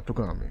wasn't a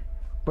Togami?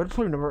 What if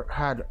I never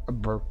had a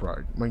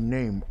birthright, my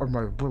name, or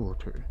my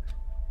ability?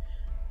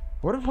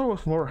 What if I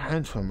was more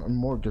handsome and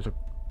more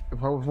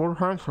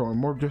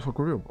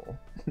disagreeable?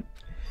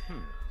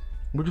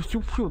 Would you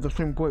still feel the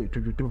same way that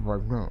you do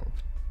right now?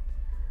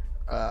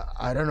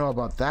 I don't know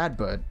about that,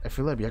 but I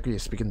feel like Byakuya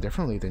is speaking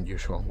differently than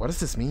usual. What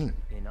does this mean?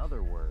 In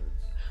other words,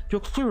 The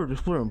exterior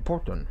is very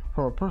important.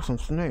 For a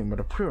person's name and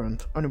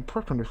appearance, an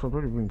impression is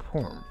already being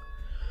formed.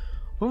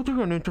 Let me tell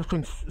you an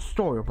interesting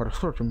story about a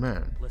certain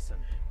man. listen.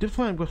 This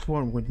man was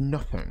born with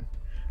nothing.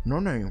 No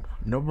name,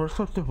 no birth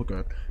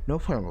certificate, no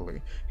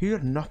family. He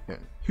had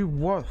nothing. He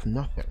was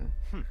nothing.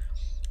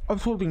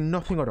 Absolutely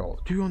nothing at all.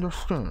 Do you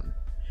understand?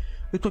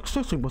 His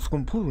existence was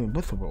completely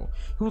invisible.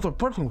 He was a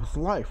person whose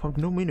life had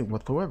no meaning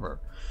whatsoever.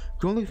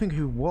 The only thing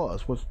he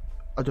was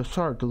a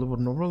desire to live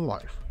a normal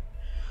life.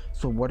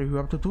 So what do you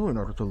have to do in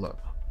order to live?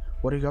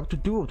 What do you have to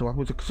do to have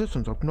his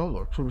existence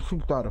acknowledged to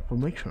receive that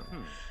information?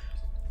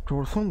 There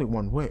was only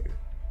one way.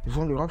 His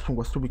only option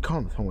was to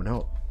become someone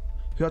else.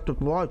 He had to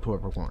lie to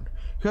everyone.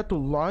 He had to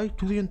lie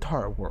to the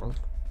entire world.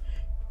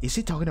 Is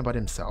he talking about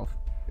himself?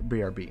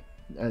 BRB.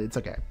 It's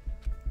okay.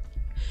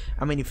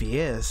 I mean, if he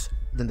is,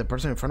 then the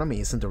person in front of me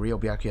isn't the real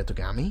Byakuya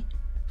Togami?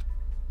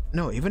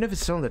 No, even if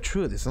it's telling the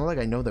truth, it's not like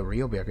I know the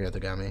real Byakuya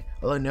Togami.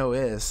 All I know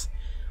is,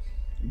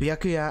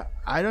 Byakuya,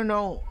 I don't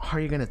know how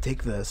you're gonna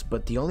take this,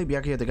 but the only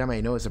Byakuya Togami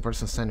I know is the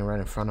person standing right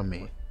in front of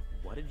me.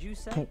 What did you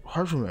say?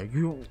 Hajime,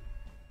 you...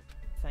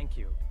 Thank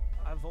you.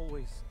 I've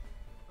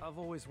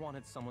always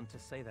wanted someone to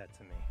say that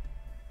to me.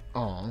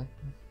 Aw.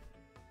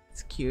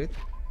 It's cute.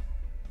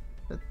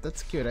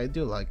 That's cute, I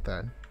do like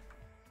that.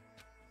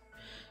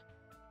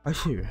 I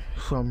see.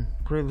 So I'm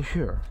really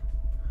here.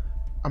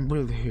 I'm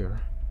really here.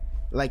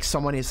 Like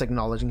someone is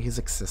acknowledging his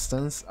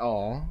existence.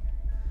 Aw.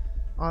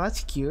 Oh,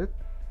 that's cute.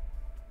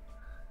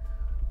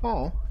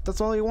 Oh,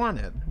 that's all he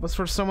wanted, was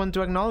for someone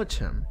to acknowledge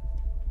him.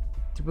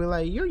 To be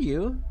like, you're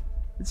you.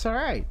 It's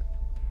alright.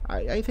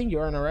 I think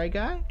you're an alright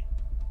guy.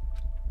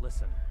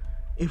 Listen.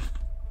 If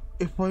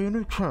by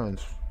any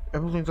chance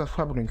everything that's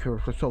happening here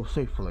is resolved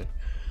safely,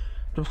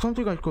 there's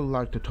something I would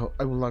like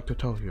to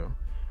tell you.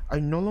 I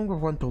no longer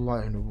want to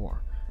lie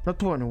anymore. Not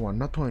to anyone,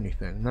 not to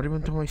anything, not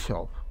even to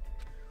myself.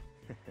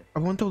 I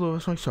want to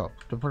live as myself,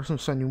 the person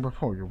standing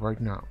before you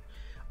right now.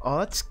 Oh,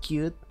 that's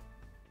cute.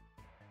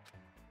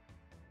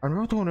 I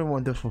never told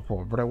anyone this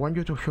before, but I want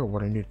you to hear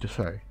what I need to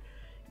say.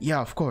 Yeah,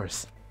 of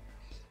course.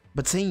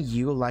 But saying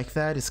you like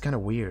that is kind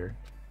of weird.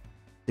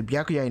 The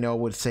Byakuya I know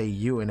would say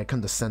you in a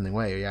condescending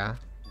way, yeah?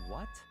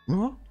 What?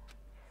 Huh?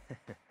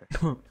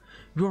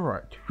 You're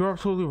right. You're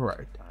absolutely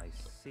right. I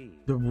see.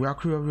 The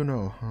Byakuya you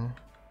know, huh?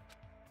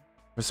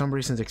 For some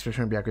reason, the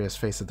expression on Byakuya's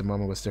face at the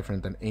moment was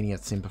different than any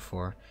I'd seen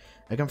before.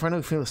 I can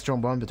finally feel a strong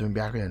bond between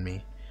Byakuya and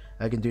me.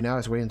 All I can do now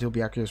is wait until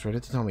Byakuya is ready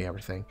to tell me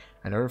everything.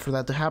 In order for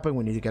that to happen,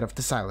 we need to get off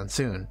this island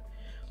soon.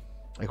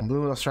 I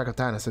completely lost track of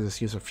time as I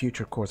discussed a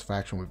future course of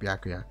action with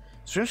Byakuya.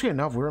 Strangely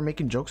enough, we were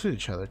making jokes with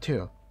each other,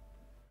 too.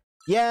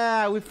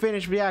 Yeah, we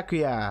finished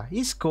Byakuya!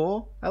 He's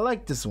cool. I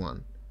like this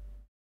one.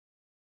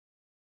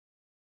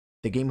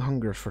 The game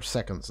hungers for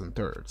seconds and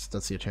thirds.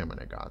 That's the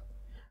achievement I got.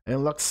 I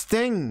unlocked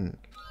Sting!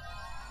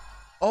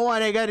 Oh,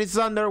 and I got his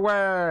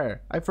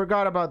underwear! I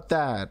forgot about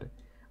that.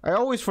 I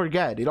always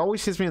forget. It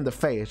always hits me in the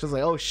face. Just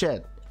like, oh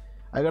shit,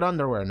 I got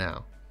underwear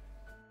now.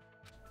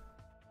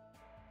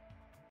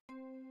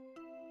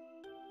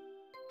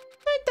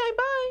 Bye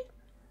bye.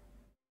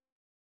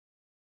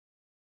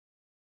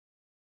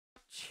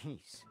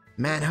 Jeez.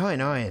 Man, how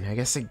annoying. I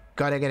guess I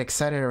gotta get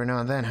excited every now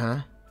and then,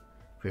 huh?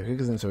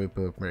 Because I'm so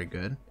very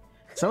good.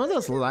 Some of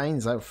those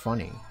lines are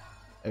funny.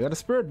 I got a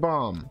spirit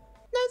bomb.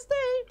 Nice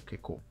day. Okay,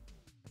 cool.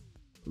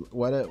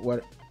 Let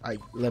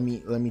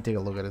me take a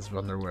look at his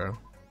underwear.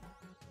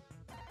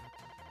 I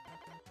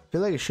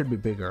feel like it should be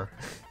bigger.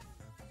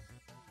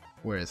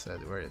 Where is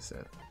it? Where is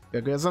it?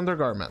 Byakuya's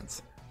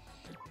undergarments.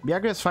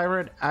 Byakuya's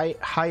favorite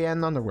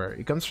high-end underwear.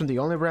 It comes from the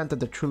only brand that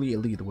the truly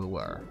elite will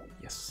wear.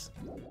 Yes.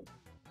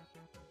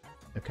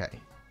 Okay.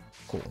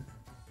 Cool.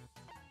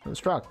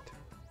 Construct.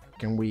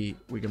 We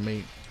can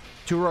make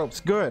 2 ropes.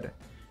 Good.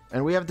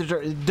 And we have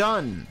the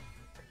done.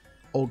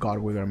 Oh god,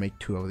 we're gonna make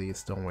 2 of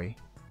these, don't we?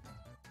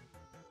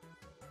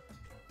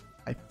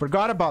 I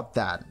forgot about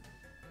that.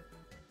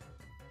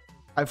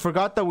 I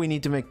forgot that we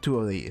need to make 2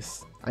 of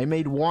these. I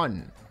made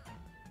 1.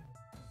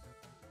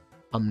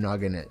 I'm not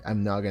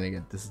gonna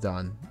get this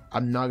done.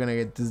 I'm not gonna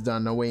get this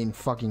done. No way in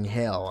fucking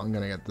hell I'm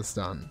gonna get this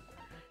done.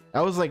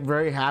 I was like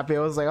very happy. I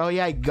was like, oh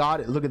yeah, I got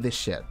it. Look at this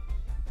shit.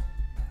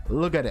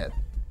 Look at it.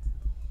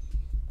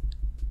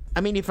 I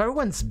mean, if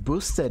everyone's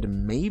boosted,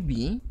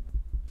 maybe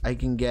I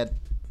can get.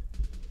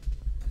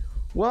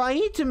 Well, I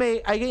need to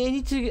make. I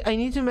need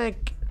to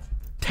make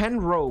 10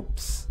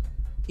 ropes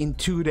in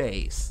 2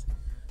 days.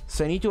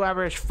 So I need to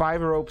average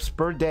 5 ropes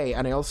per day,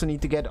 and I also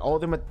need to get all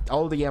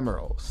the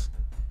emeralds.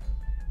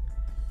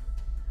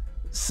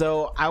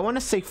 So I want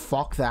to say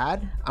fuck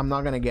that. I'm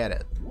not gonna get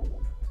it.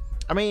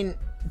 I mean,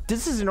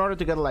 this is in order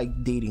to get like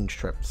dating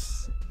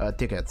trips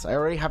tickets. I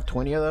already have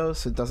 20 of those,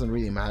 so it doesn't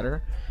really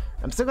matter.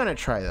 I'm still gonna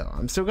try though.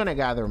 I'm still gonna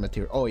gather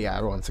material. Oh yeah,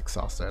 everyone's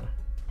exhausted.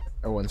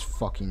 Everyone's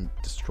fucking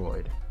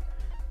destroyed.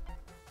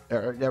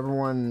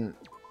 Everyone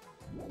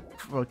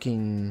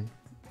fucking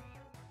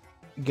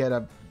get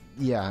up.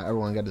 Yeah,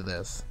 everyone get to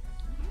this.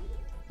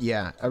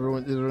 Yeah,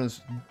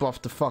 everyone's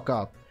buffed the fuck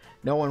up.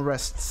 No one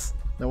rests.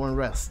 No one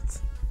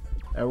rests.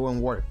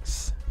 Everyone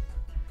works.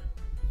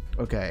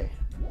 Okay.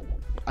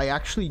 I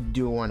actually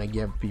do want to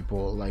give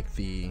people like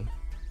the.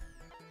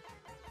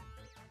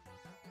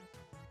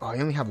 Oh, I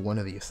only have 1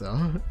 of these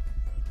though.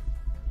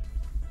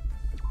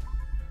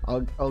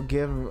 I'll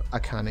give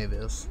Akane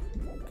this.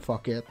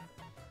 Fuck it.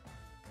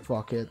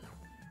 Fuck it.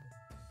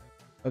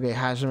 Okay,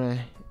 Hajime,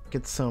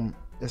 get some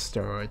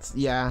steroids.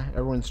 Yeah,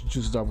 everyone's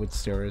juiced up with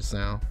steroids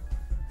now.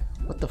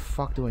 What the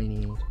fuck do I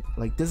need?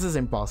 Like, this is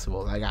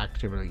impossible. Like,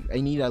 actively,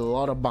 I need a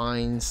lot of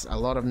binds, a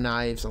lot of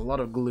knives, a lot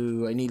of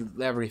glue. I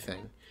need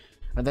everything.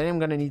 And then I'm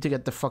gonna need to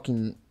get the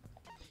fucking.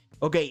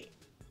 Okay,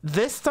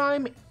 this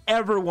time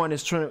everyone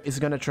is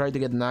gonna try to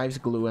get knives,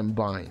 glue, and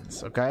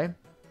binds. Okay.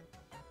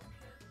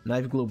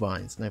 Knife, glue,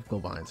 binds. Knife, glue,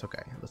 binds.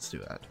 Okay, let's do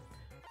that.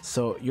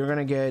 So you're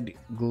gonna get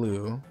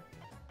glue.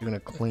 You're gonna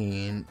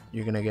clean.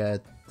 You're gonna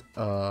get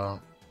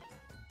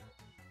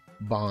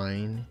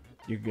bind.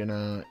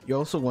 You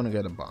also want to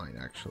get a bind.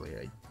 Actually,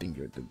 I think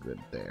you're too good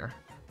there.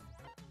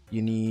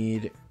 You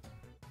need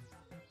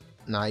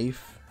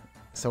knife.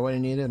 So what I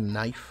needed? A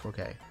knife.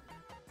 Okay,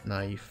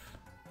 knife.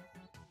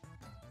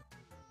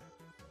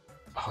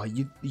 Oh,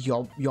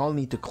 y'all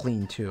need to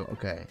clean too.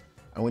 Okay,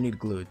 and we need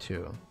glue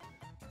too.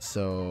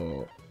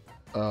 So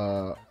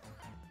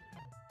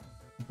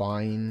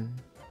bind,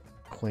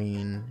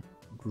 clean,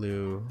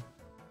 glue,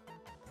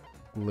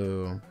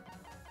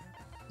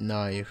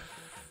 knife.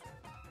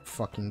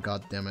 Fucking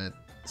goddamn it!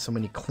 So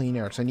many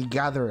cleaners. I need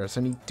gatherers.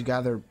 I need to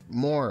gather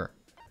more.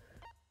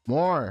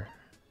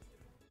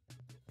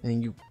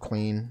 And you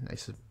clean, I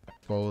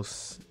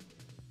suppose.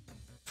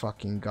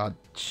 Fucking god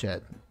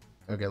shit.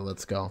 Okay,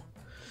 let's go.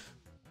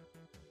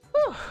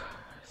 Whew.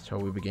 Shall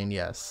we begin?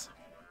 Yes.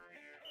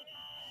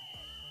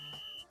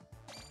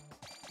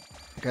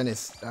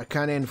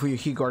 Akane and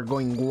Fuyuhiko are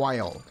going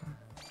wild.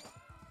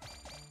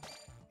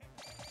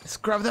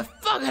 Scrub the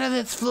fuck out of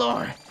this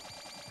floor!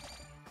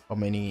 How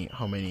many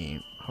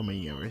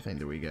everything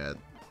do we get?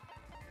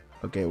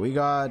 Okay, we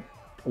got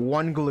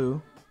 1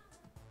 glue.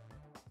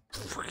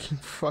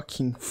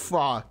 Fucking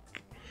fuck.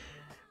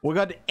 We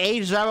got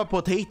 8 Java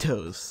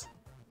potatoes.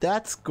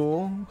 That's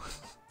cool.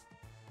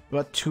 We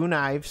got 2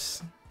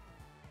 knives.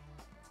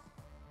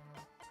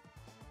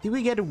 Did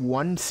we get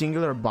 1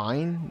 singular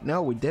bind?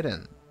 No, we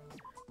didn't.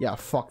 Yeah,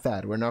 fuck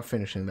that. We're not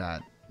finishing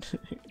that.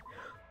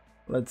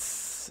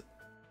 Let's.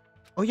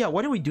 Oh yeah,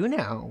 what do we do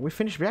now? We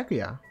finished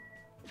Byakuya.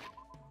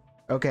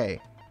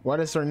 Okay, what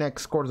is our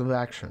next course of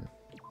action?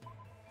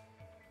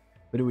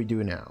 What do we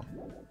do now?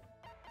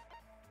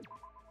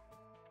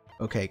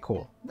 Okay,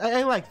 cool.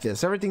 I like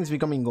this. Everything's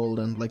becoming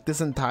golden. Like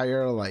this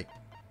entire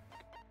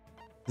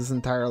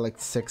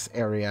 6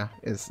 area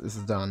is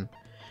done.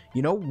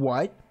 You know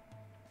what?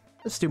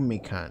 Let's do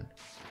Mikan.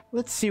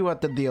 Let's see what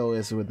the deal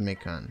is with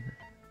Mikan.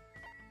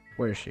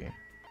 Where is she?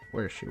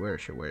 Where is she? Where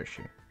is she? Where is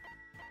she?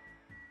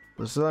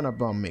 Let's learn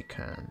about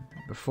Mikan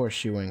before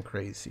she went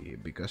crazy,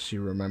 because she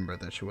remembered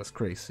that she was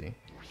crazy.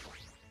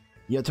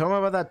 Yo, tell me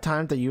about that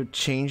time that you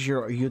changed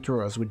your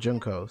uterus with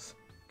Junko's.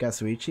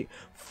 Kasuichi?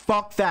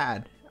 Fuck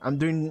that! I'm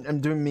doing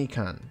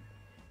Mikan.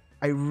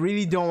 I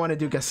really don't want to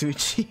do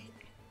Kasuichi.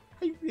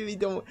 I really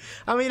don't.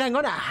 I mean, I'm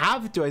gonna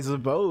have to, I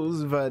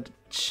suppose, but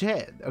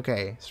shit.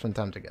 Okay, spend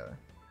time together.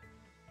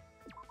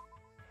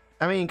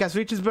 I mean,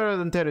 Kasuichi is better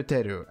than Teru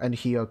Teru and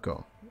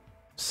Hiyoko.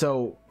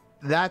 So,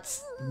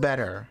 that's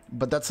better.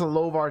 But that's a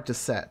low bar to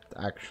set,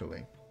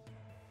 actually.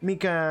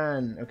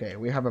 Mikan. Okay,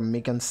 we have a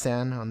Mikan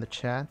stan on the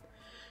chat.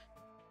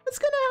 What's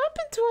gonna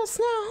happen to us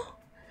now?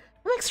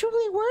 I'm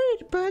extremely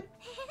worried, but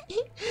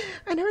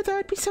I never thought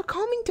it'd be so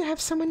calming to have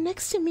someone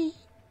next to me.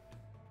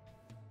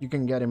 You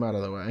can get him out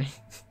of the way.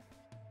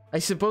 I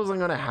suppose I'm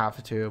gonna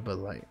have to, but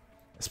like,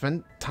 I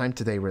spent time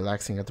today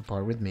relaxing at the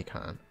park with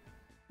Mikan.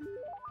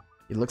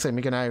 It looks like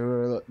Mikan and I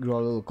grew a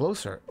little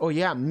closer. Oh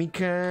yeah,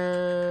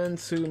 Mikan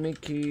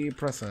Sumiki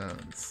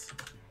presents.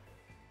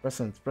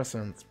 Presents.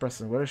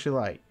 What does she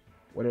like?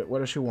 What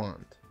does she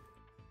want?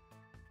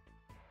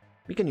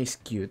 Mikan is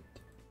cute.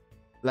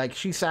 Like,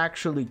 she's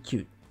actually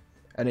cute.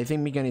 And I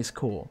think Mikan is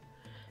cool.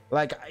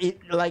 Like,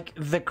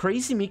 the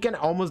crazy Mikan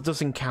almost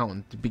doesn't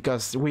count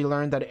because we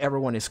learned that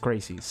everyone is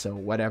crazy, so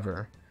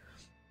whatever.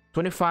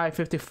 25,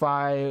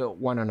 55,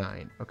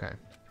 109. Okay.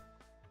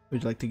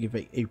 Would you like to give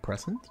a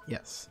present?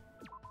 Yes.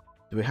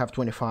 Do we have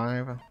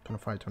 25?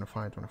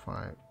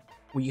 25.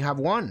 We have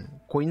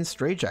one. Queen's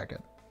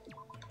straitjacket.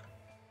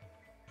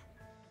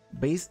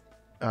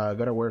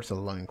 Gotta wear a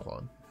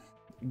loincloth.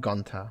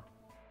 Gonta.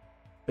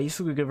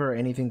 Basically give her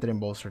anything that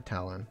involves her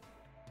talent.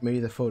 Maybe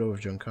the photo of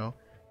Junko.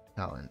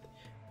 Talent.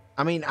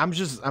 I mean, I'm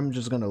just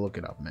gonna look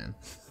it up, man.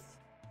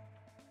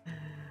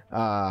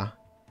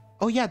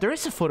 Oh yeah, there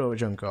is a photo of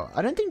Junko.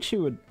 I don't think she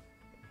would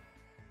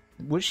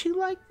she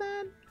like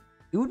that?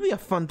 It would be a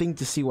fun thing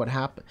to see what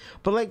happened.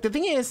 But like, the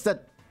thing is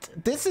that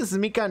this is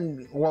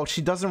Mikan, well,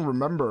 she doesn't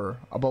remember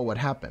about what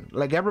happened.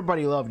 Like,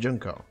 everybody loved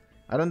Junko.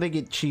 I don't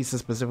think she's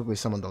specifically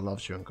someone that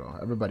loves Junko.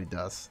 Everybody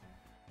does.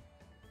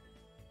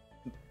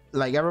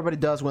 Like, everybody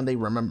does when they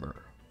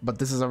remember. But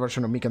this is a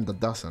version of Mikan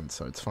that doesn't,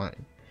 so it's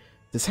fine.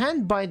 This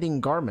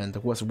hand-binding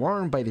garment was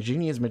worn by the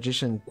genius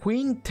magician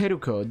Queen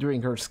Teruko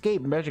during her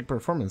escape magic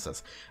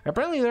performances.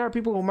 Apparently there are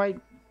people who might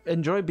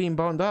enjoy being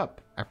bound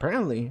up.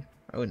 Apparently.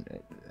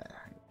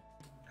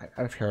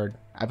 I've heard,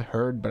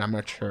 but I'm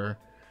not sure.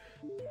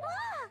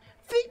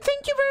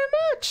 Thank you very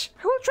much!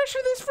 I will treasure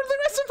this for the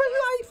rest of my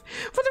life!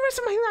 For the rest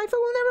of my life, I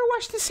will never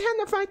wash this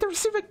hand of mine to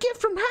receive a gift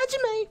from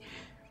Hajime!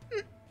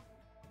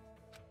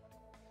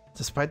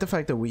 Despite the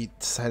fact that we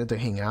decided to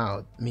hang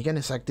out, Mikan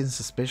is acting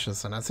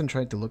suspicious and hasn't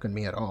tried to look at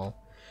me at all.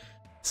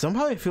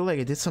 Somehow I feel like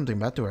I did something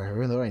bad to her,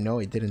 even though I know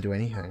I didn't do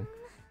anything.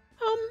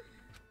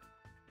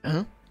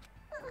 Huh?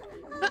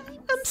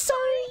 I'm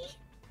sorry.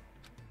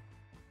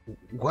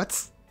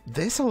 What's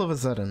this all of a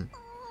sudden?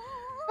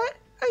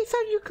 I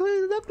thought you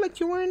clearly looked like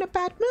you were in a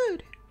bad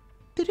mood.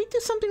 Did I do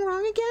something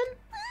wrong again?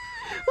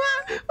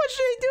 What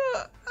should I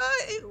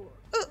do?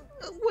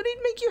 Would it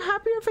make you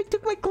happier if I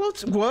took my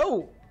clothes?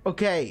 Whoa!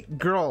 Okay,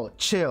 girl,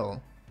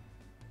 chill.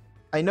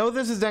 I know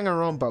this is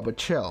Danganronpa, but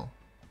chill.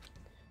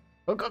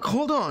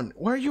 Hold on,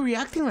 why are you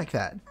reacting like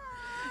that?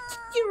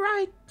 You're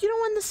right, you don't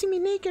want to see me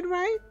naked,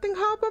 right? Then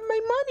how about my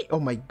money? Oh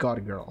my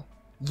god, girl.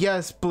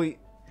 Yes, please.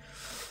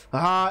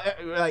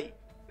 Horny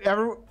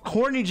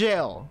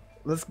jail.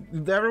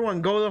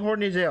 Everyone go to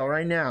horny jail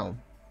right now.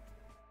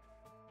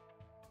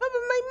 How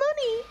about my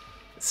money?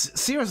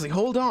 Seriously,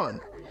 hold on.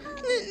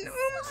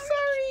 I'm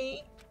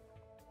sorry.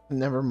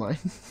 Never mind.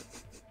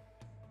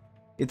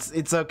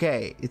 It's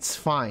okay. It's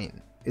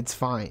fine. It's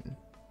fine.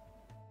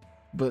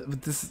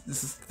 But this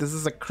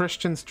is a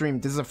Christian stream.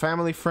 This is a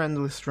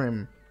family-friendly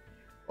stream,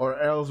 or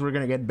else we're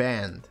gonna get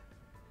banned.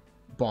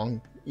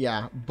 Bong.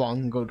 Yeah,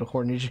 Bong. Go to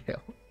horny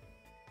jail.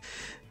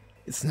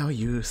 It's no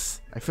use.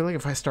 I feel like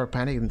if I start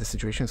panicking, the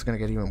situation is gonna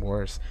get even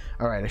worse.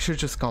 Alright, I should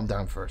just calm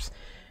down first.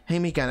 Hey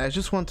Mikan, I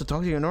just want to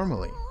talk to you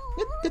normally.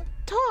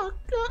 Talk?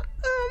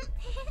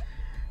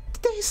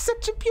 Today is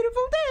such a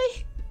beautiful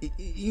day.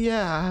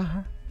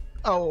 Yeah.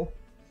 Oh.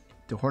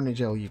 To horny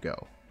jail you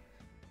go.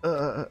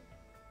 I'm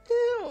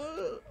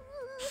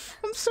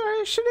sorry,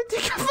 I shouldn't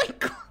take off my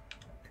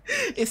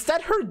clothes. Is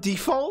that her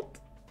default?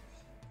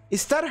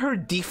 Is that her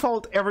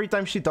default every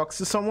time she talks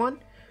to someone?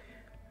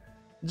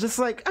 Just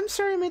like, I'm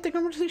sorry I made the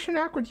conversation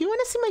awkward. You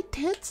want to see my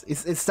tits?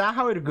 Is that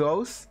how it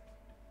goes?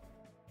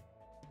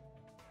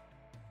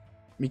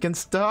 We can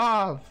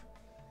stop.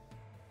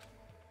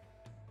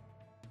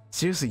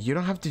 Seriously, you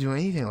don't have to do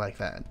anything like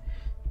that.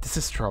 This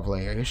is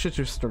troubling. I should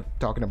just start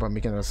talking about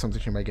making that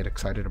something she might get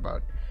excited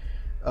about.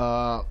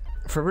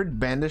 Favorite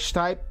bandage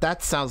type?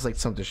 That sounds like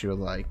something she would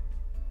like.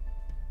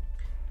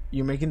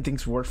 You're making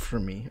things worse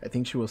for me. I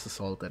think she was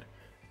assaulted.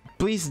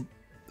 Please.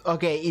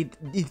 Okay,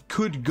 it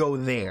could go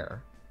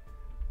there.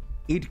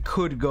 It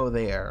could go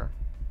there.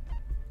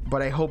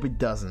 But I hope it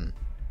doesn't.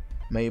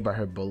 Maybe by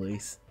her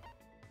bullies.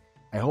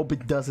 I hope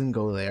it doesn't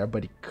go there,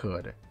 but it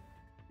could.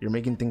 You're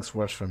making things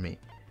worse for me.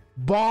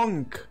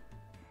 Bonk!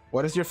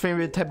 What is your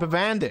favorite type of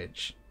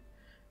bandage?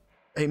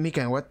 Hey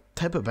Mikan, what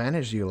type of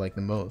bandage do you like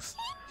the most?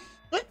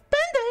 What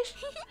bandage?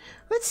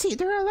 let's see.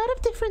 There are a lot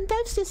of different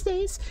types these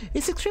days.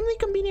 It's extremely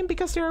convenient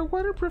because there are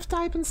waterproof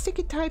type and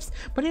sticky types,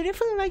 but I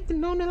definitely like the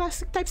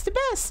non-elastic types the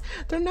best.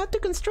 They're not too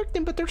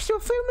constricting, but they're still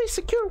firmly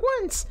secure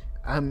ones.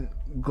 I'm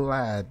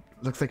glad.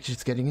 Looks like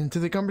she's getting into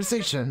the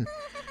conversation.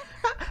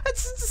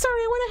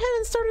 Sorry, I went ahead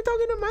and started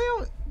talking on my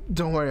own.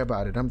 Don't worry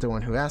about it. I'm the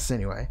one who asked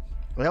anyway.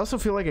 I also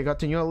feel like I got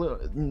to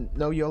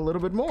know you a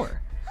little bit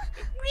more.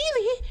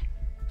 Really?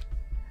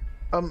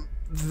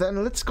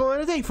 Then let's go on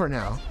a date for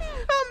now.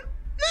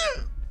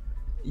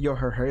 Yo,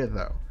 her hair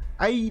though.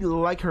 I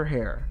like her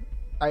hair.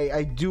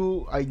 I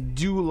do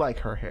like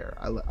her hair.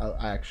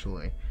 I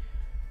actually.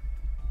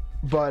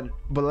 But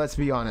let's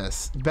be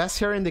honest. Best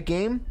hair in the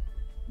game.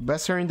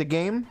 Best hair in the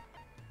game.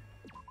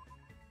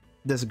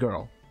 This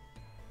girl.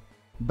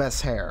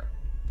 Best hair.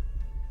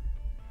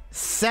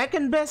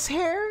 Second best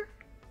hair.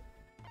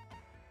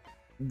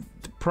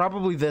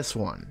 Probably this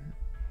one.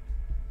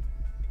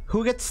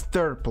 Who gets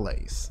third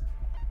place?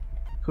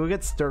 Who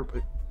gets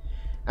third?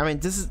 I mean,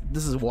 this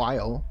is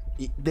wild.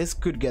 This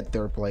could get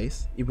third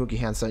place. Ibuki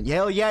Hansen.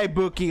 Hell yeah,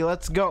 Ibuki,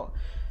 let's go.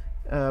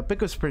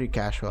 Pico's pretty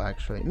casual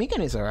actually. Mikan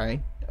is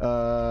alright.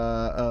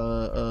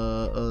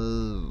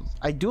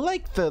 I do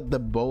like the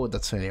bow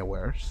that Sonia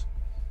wears.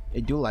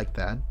 I do like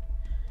that.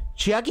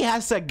 Chiaki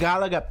has a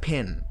Galaga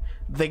pin.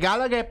 The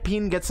Galaga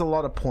pin gets a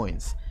lot of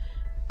points.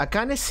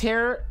 Akane's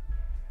hair.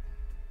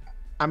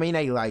 I mean,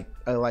 I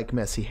like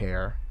messy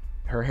hair.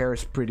 Her hair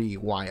is pretty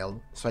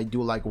wild, so I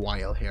do like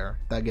wild hair.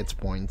 That gets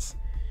points.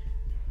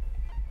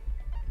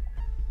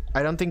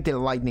 I don't think the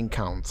lightning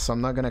counts, so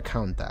I'm not gonna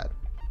count that.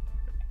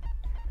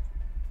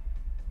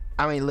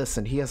 I mean,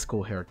 listen, he has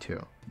cool hair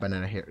too.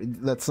 Banana hair.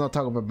 Let's not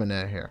talk about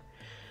banana hair.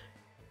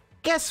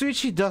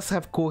 Katsuichi does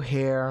have cool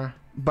hair,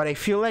 but I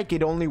feel like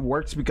it only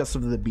works because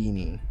of the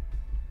beanie.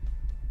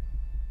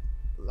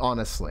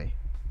 Honestly.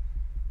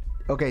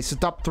 Okay, so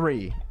top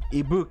 3.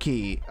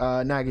 Ibuki,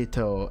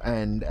 Nagito,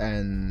 and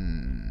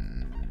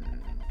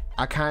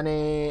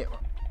Akane,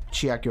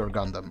 Chiaki, or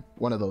Gundam.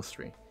 One of those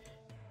 3.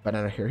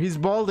 Banana hair. He's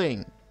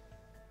balding!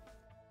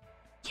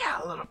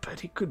 Yeah, a little bit.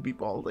 He could be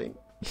balding.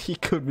 He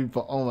could be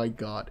oh my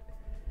god.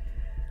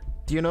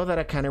 Do you know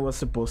that Akane was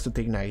supposed to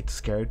take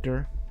Nagito's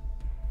character?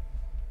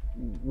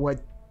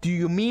 What do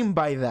you mean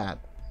by that?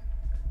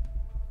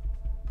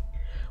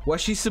 Was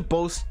she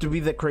supposed to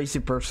be the crazy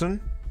person?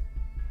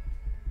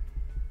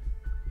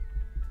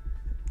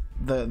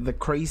 The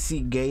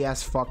crazy gay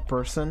as fuck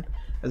person?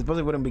 I suppose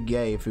it wouldn't be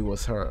gay if it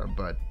was her,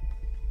 but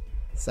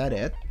is that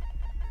it?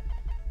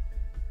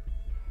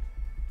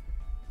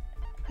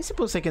 I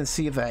suppose I can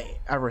see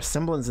a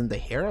resemblance in the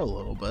hair a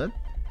little bit.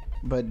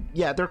 But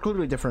yeah, they're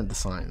clearly different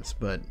designs,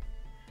 but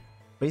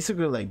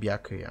basically like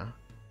Byakuya.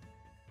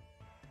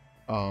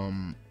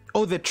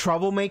 Oh, the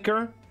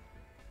troublemaker?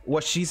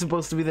 Was she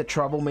supposed to be the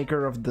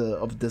troublemaker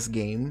of this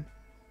game?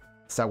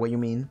 Is that what you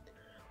mean?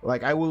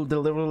 Like, I will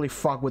deliberately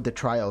fuck with the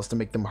trials to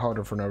make them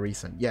harder for no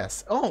reason.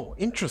 Yes. Oh,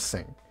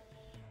 interesting.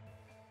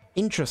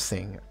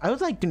 Interesting. I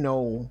would like to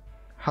know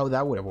how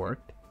that would have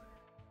worked.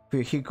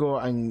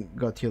 Fuyuhiko and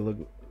Gautier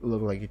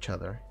look like each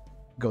other.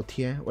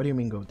 Gautier? What do you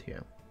mean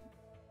Gautier?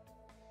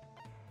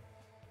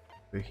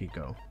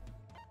 Fuyuhiko.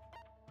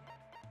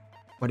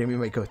 What do you mean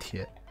by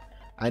Gautier?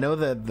 I know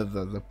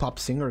the pop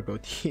singer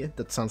Gautier.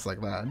 That sounds like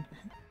that.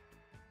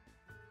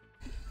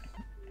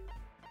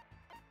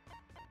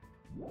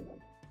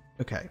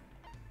 Okay,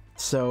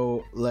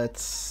 so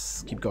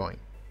let's keep going.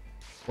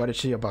 What is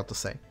she about to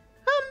say?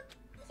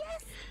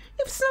 Yes.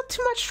 If it's not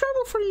too much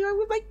trouble for you, I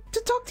would like to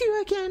talk to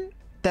you again.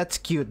 That's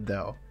cute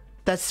though.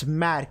 That's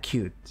mad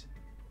cute.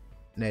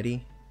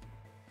 Nettie?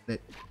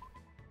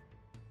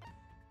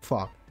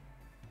 Fuck.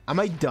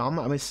 Am I dumb?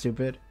 Am I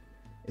stupid?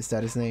 Is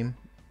that his name?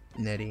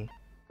 Nettie.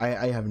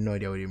 I have no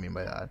idea what you mean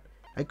by that.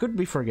 I could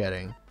be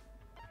forgetting.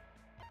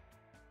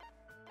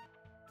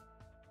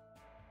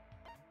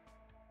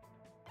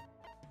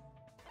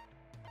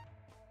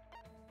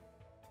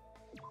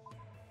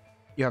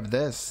 You have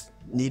this.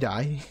 Need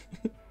I?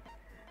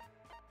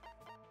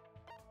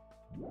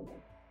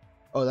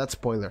 Oh, that's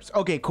spoilers.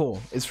 Okay,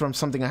 cool. It's from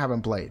something I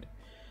haven't played.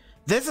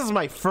 This is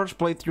my first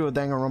playthrough of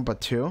Danganronpa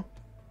 2.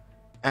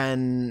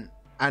 And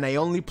I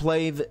only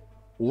played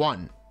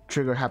one.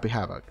 Trigger Happy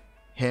Havoc.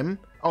 Him?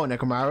 Oh,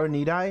 Nekomaru,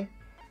 need I?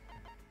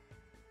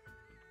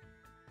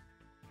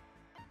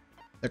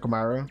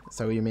 Nekomaru? Is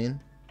that what you mean?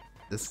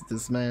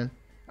 This man?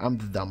 I'm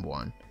the dumb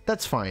one.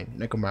 That's fine,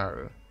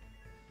 Nekomaru.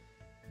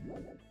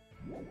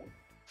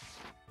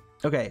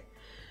 Okay.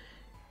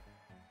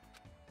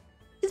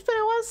 It's been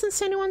a while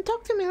since anyone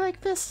talked to me like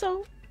this,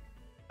 so...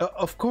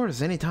 of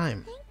course,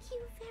 anytime. Thank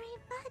you very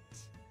much.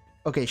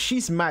 Okay,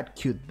 she's mad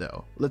cute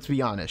though. Let's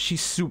be honest,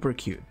 she's super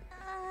cute.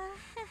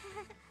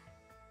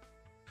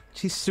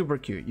 She's super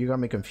cute. You got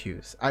me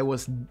confused. I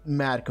was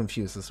mad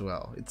confused as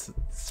well. It's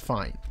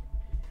fine.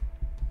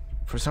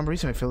 For some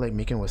reason, I feel like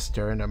Mikan was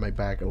staring at my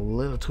back a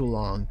little too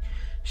long.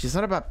 She's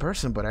not a bad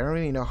person, but I don't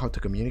really know how to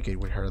communicate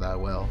with her that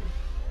well.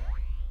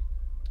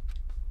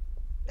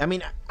 I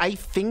mean, I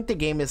think the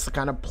game is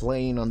kind of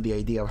playing on the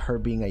idea of her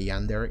being a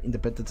yandere,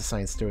 independent of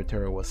science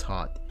territory was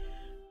hot.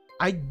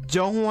 I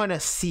don't want to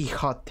see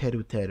hot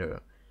Teru Teru.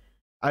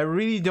 I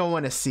really don't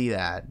want to see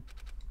that.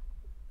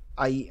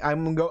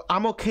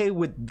 I'm okay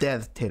with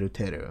dead Teru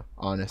Teru,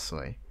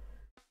 honestly.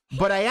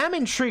 But I am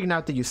intrigued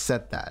now that you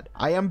said that.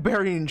 I am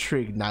very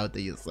intrigued now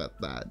that you said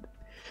that.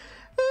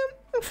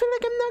 I feel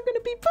like I'm not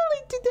gonna be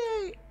bullied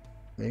today.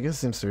 Mega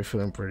seems to be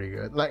feeling pretty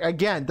good. Like,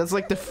 again, that's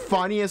like the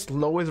funniest,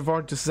 lowest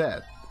bar to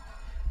set.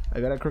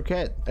 I got a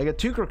croquette. I got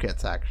 2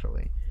 croquettes,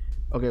 actually.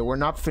 Okay, we're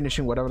not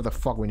finishing whatever the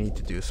fuck we need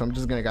to do, so I'm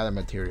just gonna gather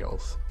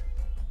materials.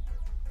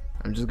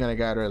 I'm just gonna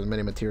gather as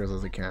many materials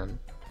as I can.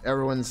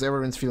 Everyone's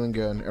feeling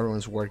good.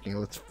 Everyone's working.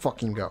 Let's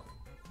fucking go.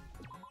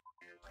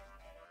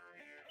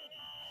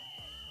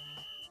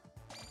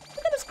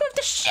 I'm gonna scrape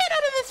the shit out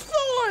of this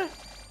floor.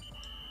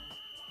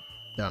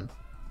 Done.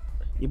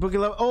 Ibuki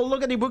love. Oh,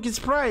 look at Ibuki's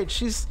sprite.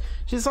 She's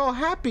all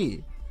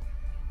happy.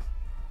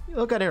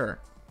 Look at her.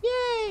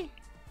 Yay!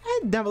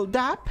 I doubled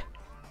up.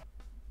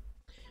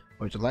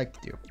 What would you like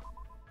to do?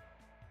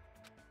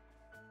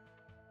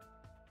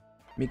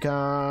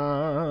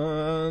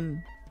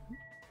 Mikan.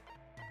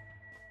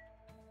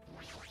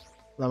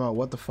 Lama,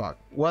 what the fuck?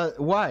 What?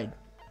 Why?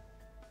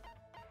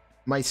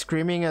 My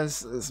screaming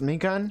as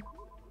Mikan?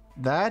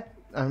 That?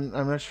 I'm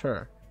not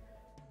sure.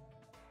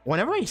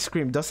 Whenever I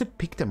scream, does it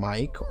pick the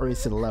mic or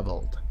is it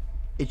leveled?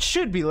 It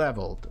should be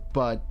leveled,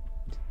 but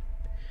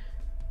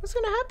what's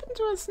gonna happen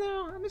to us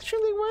now? I'm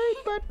extremely worried,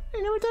 but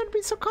I never thought it'd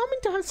be so calming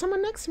to have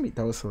someone next to me.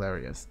 That was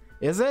hilarious.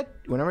 Is it?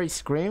 Whenever I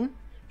scream,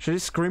 should I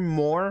scream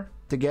more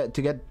to get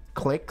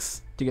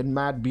clicks, to get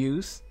mad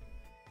views?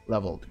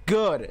 Leveled.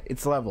 Good.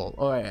 It's leveled.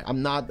 Alright,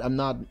 I'm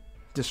not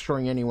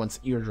destroying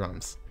anyone's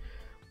eardrums.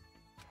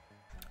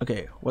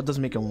 Okay, what does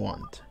Mika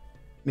want?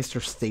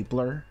 Mr.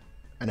 Stapler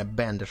and a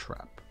bandage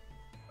wrap.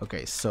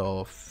 Okay,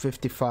 so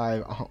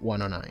 55,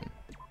 109.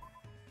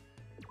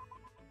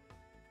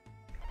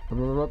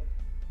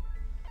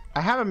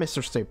 I have a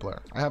Mr.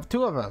 Stapler. I have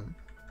 2 of them.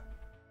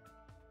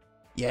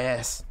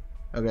 Yes.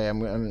 Okay, I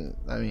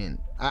mean,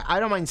 I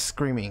don't mind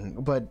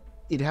screaming, but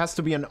it has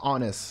to be an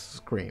honest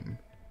scream.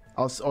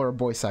 Or a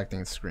voice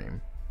acting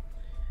scream.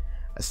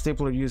 A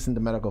stapler used in the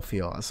medical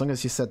field. As long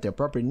as you set the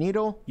appropriate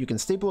needle, you can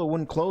staple a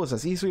wound closed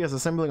as easily as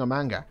assembling a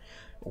manga.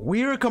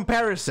 Weird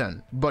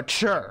comparison, but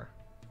sure.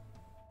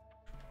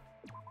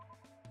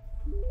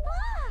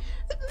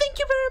 Thank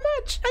you very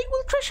much. I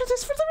will treasure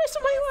this for the rest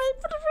of my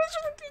life. For the rest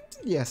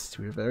of the... Yes,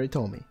 you've already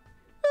told me.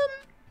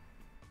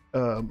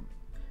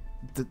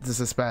 This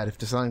is bad if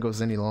the sun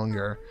goes any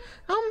longer.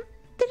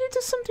 Did I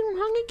do something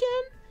wrong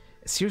again?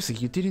 Seriously,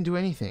 you didn't do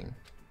anything.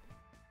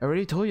 I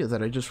already told you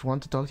that I just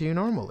want to talk to you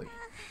normally.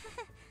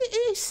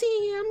 I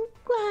see, I'm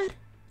glad.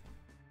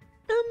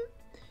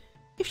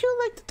 If you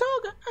would like to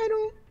talk, I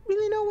don't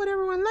really know what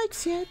everyone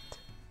likes yet.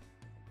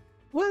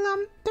 Well,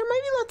 there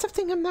might be lots of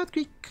things I'm not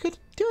good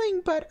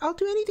doing, but I'll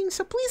do anything,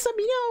 so please let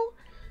me know.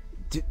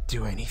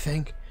 Do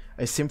anything?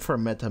 I sim for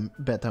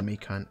beta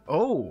Mikan.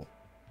 Oh!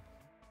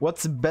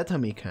 What's beta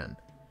Mikan?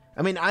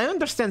 I mean, I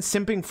understand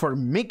simping for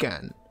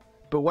Mikan,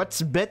 but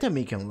what's beta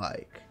Mikan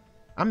like?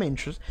 I'm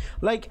interested.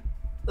 Like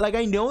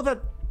I know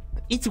that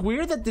it's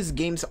weird that these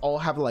games all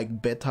have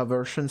like beta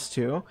versions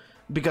too,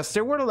 because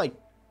they were like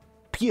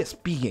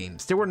PSP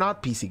games. They were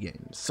not PC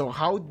games. So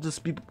how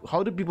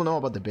do people know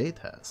about the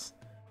betas?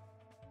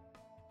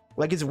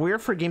 Like, it's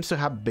weird for games to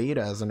have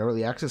betas and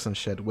early access and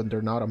shit when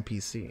they're not on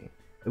PC.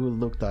 I will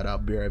look that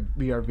up.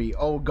 BRV.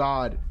 Oh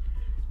god.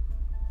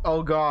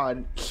 Oh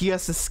god. He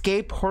has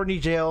escaped horny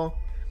jail.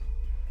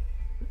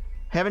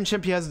 Heaven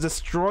Champ, he has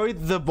destroyed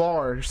the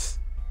bars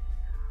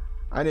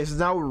and is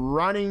now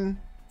running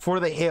for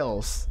the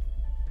hills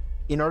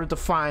in order to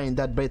find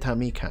that beta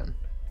Mikan.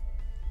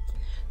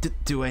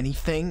 Do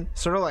anything?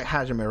 Sort of like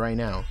Hajime right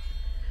now.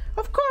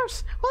 Of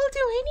course, I'll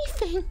do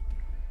anything.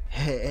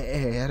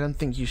 Hey, I don't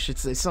think you should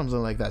say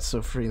something like that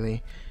so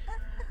freely.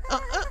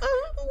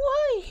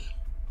 Why?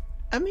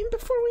 I mean,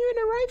 before we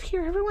even arrived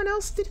here, everyone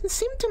else didn't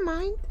seem to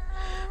mind.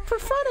 For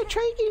fun, I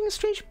tried eating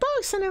strange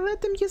bugs, and I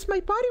let them use my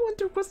body when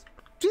there was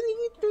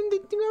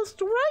anything else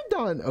to ride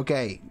on.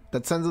 Okay,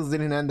 that sentence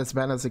didn't end as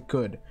bad as it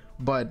could,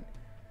 but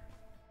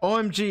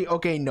OMG.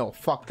 Okay, no,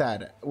 fuck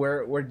that.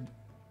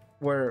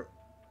 We're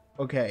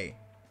okay.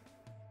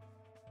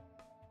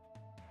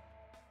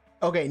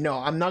 Okay, no,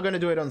 I'm not gonna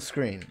do it on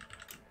screen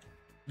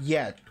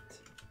yet.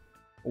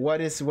 What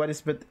is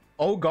but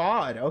oh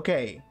god.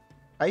 Okay,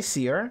 I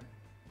see her.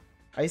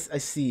 I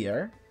see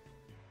her.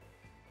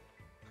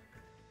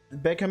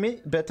 Beta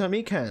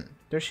Mikan.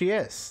 There she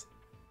is.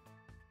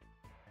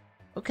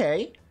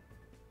 Okay.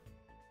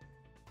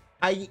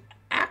 I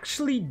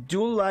actually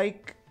do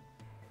like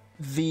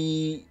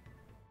the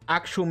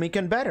actual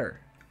Mikan better.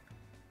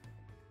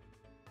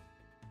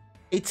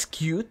 It's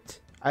cute.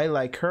 I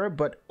like her,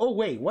 but oh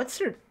wait, what's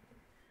her?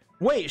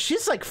 Wait,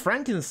 she's like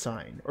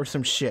Frankenstein or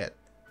some shit.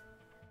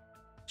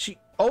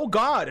 Oh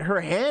god, her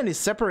hand is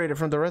separated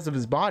from the rest of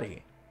his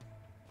body.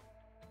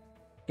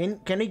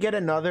 Can he get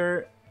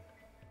another?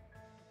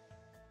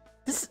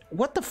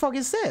 What the fuck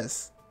is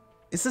this?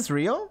 Is this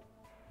real?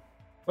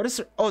 What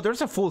is? Oh,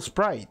 there's a full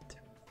sprite.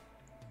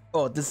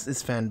 Oh, this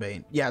is fan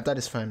made. Yeah, that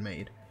is fan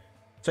made.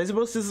 So I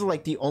suppose this is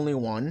like the only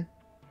one.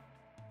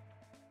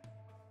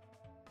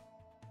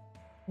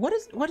 What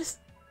is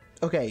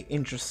okay,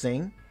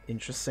 interesting.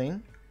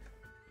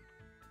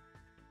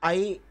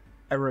 I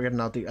regret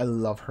nothing. I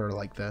love her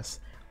like this.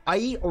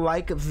 I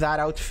like that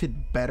outfit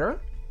better.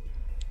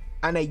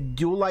 And I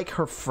do like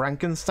her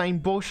Frankenstein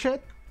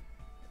bullshit.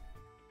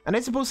 And I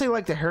suppose I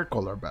like the hair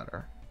color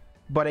better.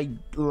 But I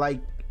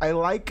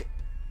like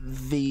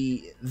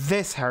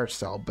this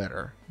hairstyle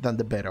better than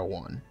the beta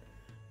one.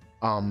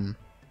 I'm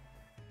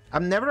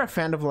never a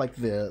fan of like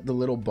the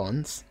little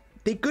buns.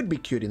 They could be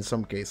cute in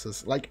some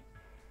cases. Like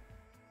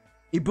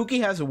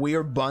Ibuki has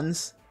weird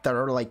buns that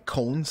are like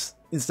cones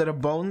instead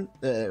of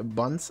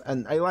buns,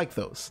 and I like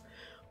those.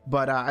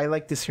 But I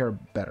like this hair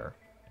better.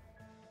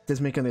 This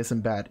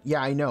mechanism bad.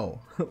 Yeah, I know.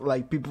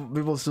 Like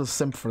people still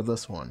simp for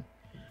this one.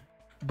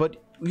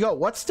 But yo,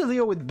 what's the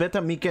deal with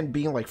Beta Mikan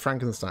being like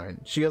Frankenstein?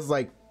 She has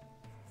like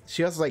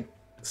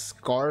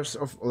scars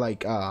of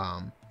like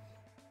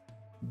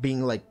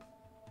being like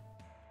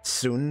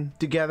sewn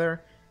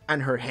together,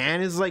 and her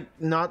hand is like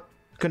not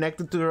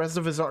connected to the rest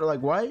of his arm.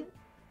 Like what?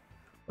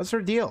 What's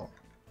her deal?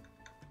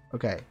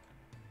 Okay.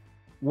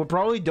 We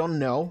probably don't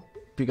know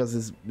because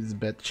it's a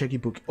bit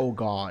checky book. Oh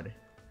god.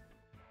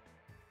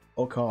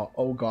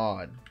 Oh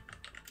god.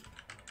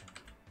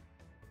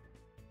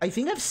 I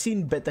think I've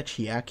seen Beta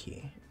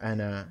Chiaki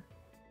and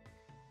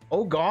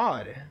oh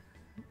god.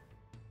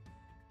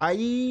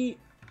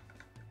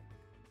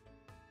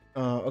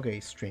 Okay,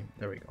 stream.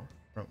 There we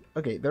go.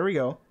 Okay, there we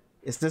go.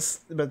 Is this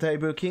Beta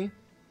Ibuki?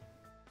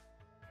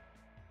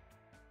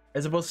 I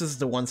suppose this is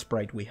the one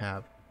sprite we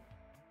have.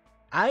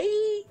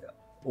 I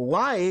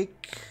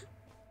like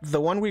the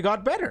one we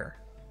got better.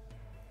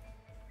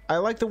 I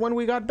like the one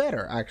we got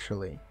better,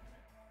 actually.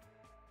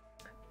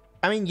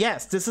 I mean,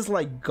 yes, this is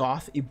like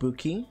goth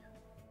Ibuki,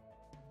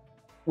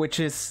 which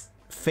is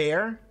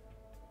fair.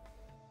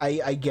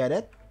 I get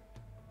it.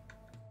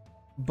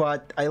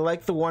 But I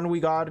like the one we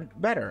got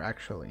better,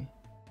 actually.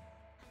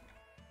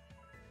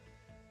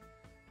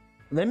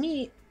 Let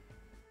me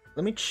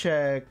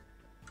check.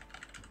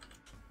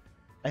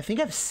 I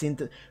think I've seen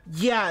the...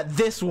 Yeah,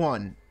 this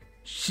one.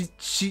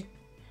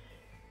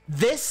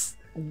 This...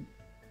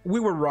 We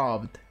were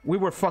robbed. We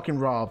were fucking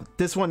robbed.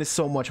 This one is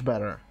so much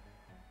better.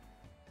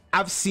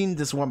 I've seen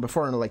this one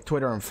before on like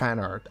Twitter and fan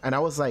art, and I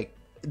was like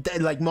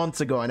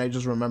months ago, and I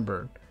just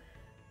remembered.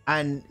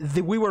 And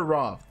we were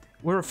robbed.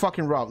 We were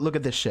fucking robbed. Look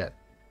at this shit.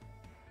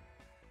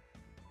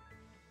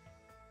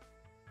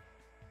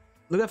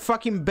 Look at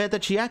fucking Beta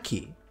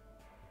Chiaki.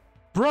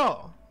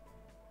 Bro.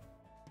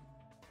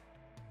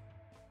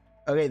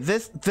 Okay,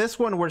 this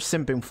one we're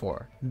simping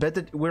for.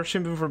 We're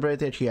simping for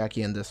Beta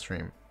Chiaki in this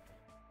stream.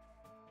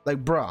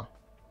 Like, bruh.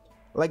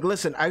 Like,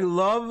 listen, I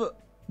love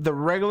the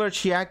regular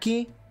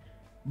Chiaki,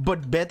 but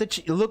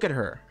look at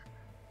her.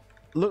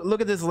 Look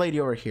at this lady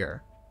over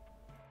here.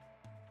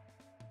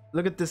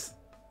 Look at this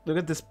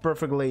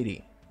perfect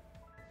lady.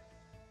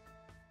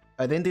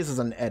 I think this is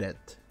an edit.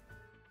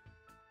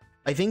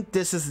 I think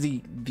this is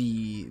the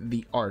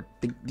art,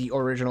 the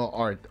original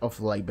art of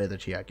like Beta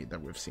Chiaki that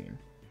we've seen.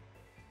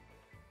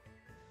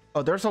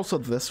 Oh, there's also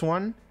this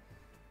one.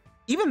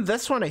 Even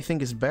this one I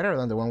think is better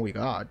than the one we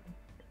got.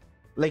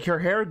 Like her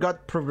hair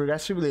got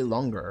progressively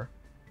longer,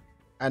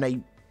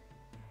 and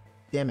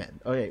damn it.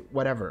 Okay,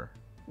 whatever.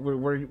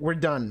 We're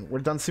done. We're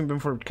done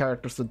simping for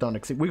characters that don't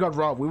exist. We got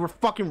robbed. We were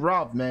fucking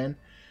robbed, man.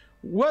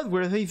 What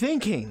were they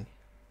thinking?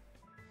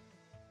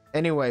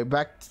 Anyway,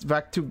 back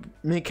to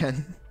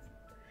Mikan.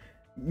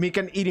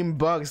 Mikan eating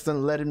bugs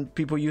and letting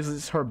people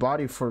use her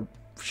body for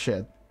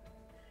shit.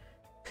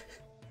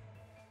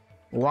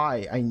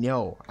 Why? I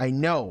know. I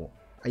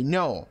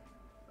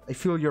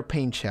feel your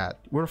pain, chat.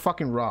 We're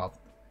fucking robbed.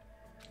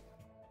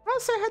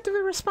 Also, I had to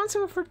be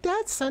responsible for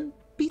deaths and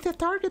be the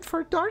target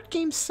for dart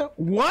games, so...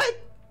 What?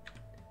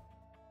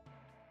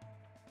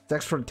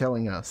 Thanks for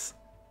telling us.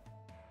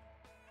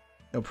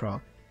 No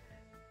problem.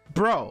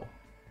 Bro.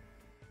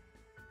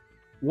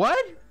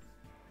 What?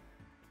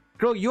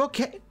 Girl, you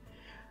okay?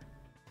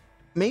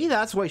 Maybe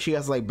that's why she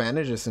has like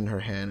bandages in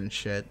her hand and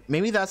shit.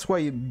 Maybe that's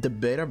why the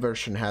beta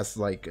version has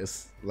like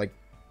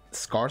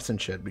scars and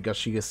shit, because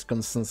she is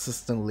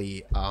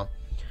consistently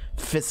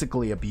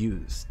physically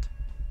abused.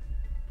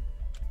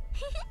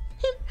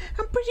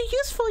 I'm pretty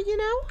useful, you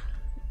know?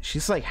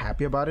 She's like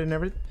happy about it and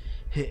everything.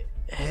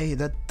 Hey,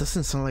 that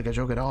doesn't sound like a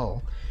joke at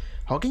all.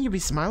 How can you be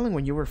smiling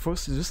when you were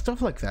forced to do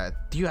stuff like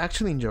that? Do you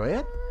actually enjoy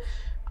it?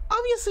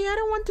 Obviously, I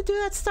don't want to do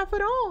that stuff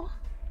at all.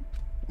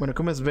 When it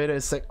comes to beta,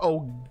 it's like,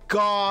 oh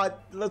god,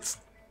 let's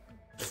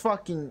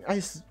fucking...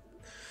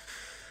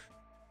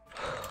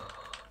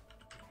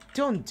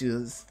 Don't do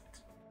this.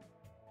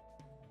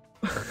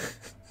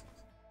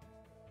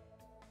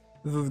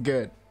 This is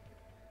good.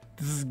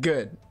 This is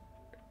good.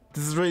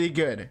 This is really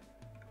good.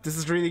 This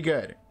is really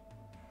good.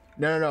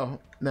 No,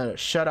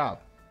 shut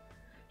up.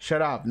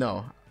 Shut up,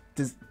 no.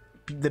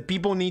 The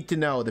people need to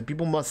know. The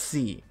people must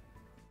see.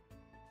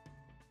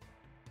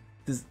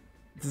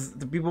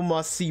 The people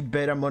must see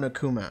Beta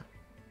Monokuma.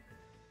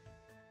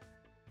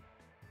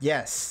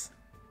 Yes.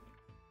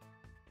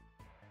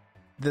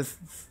 This...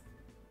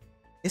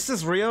 Is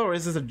this real or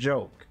is this a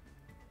joke?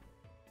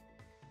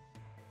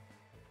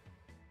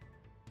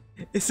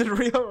 Is it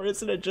real or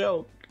is it a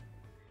joke?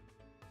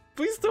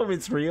 Please tell me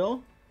it's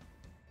real.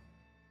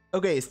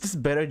 Okay, is this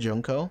better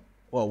Junko?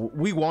 Well,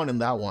 we won in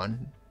that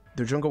one.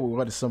 The Junko we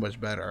got is so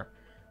much better.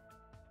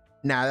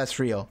 Nah, that's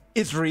real.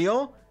 It's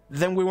real?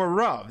 Then we were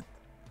robbed.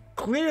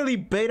 Clearly,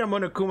 Beta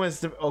Monokuma is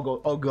the...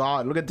 Oh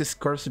god, look at this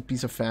cursed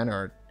piece of fan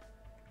art.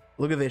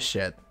 Look at this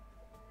shit.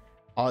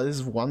 Oh, this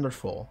is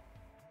wonderful.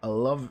 I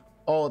love...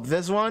 Oh,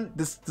 this one?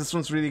 This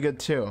one's really good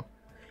too.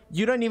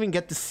 You don't even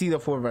get to see the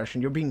full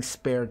version. You're being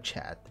spared,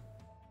 chat.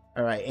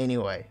 Alright,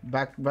 anyway.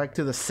 Back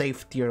to the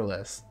safe tier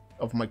list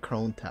of my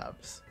Chrome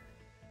tabs.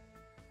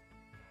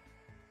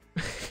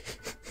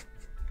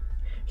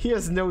 He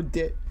has no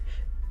dick.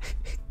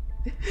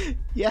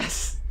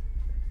 Yes.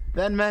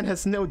 That man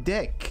has no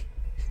dick.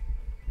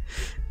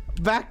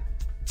 Back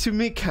to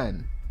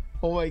Mikan.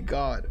 Oh my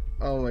god.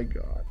 Oh my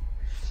god.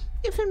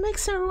 If it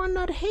makes everyone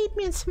not hate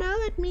me and smile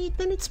at me,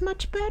 then it's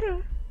much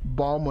better.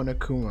 Ball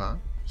Monokuma.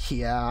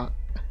 Yeah.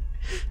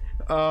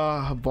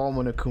 Ball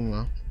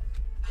Monokuma.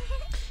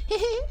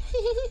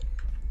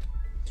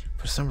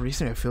 For some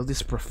reason, I feel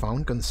this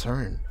profound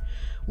concern.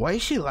 Why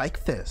is she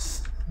like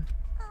this?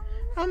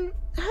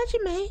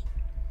 Hajime,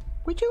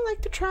 would you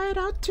like to try it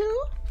out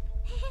too?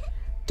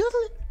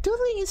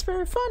 Doodling is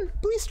very fun.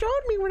 Please draw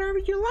me whenever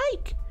you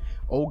like.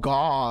 Oh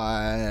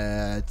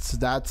god,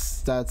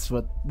 that's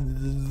what.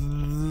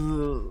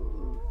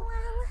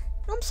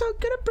 I'm so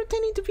good at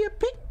pretending to be a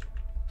pig.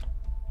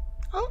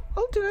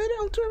 I'll do it.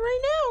 I'll do it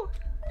right now.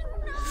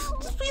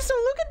 Just please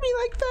don't look at me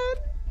like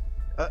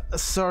that.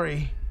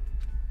 Sorry.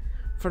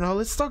 For now,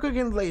 let's talk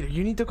again later.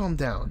 You need to calm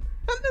down.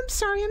 I'm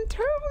sorry. I'm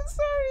terribly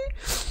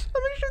sorry.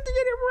 I'll make sure to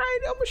get it right.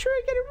 I'll make sure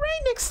I get it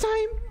right next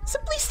time. So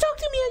please talk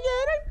to me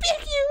again. I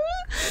beg you.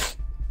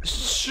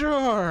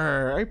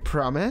 Sure, I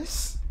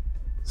promise.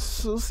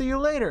 So see you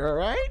later,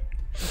 alright?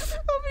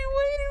 I'll be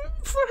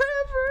waiting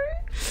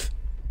forever.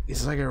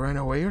 It's like I ran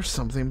away or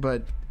something,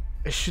 but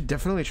I should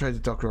definitely try to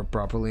talk to her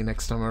properly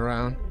next time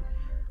around.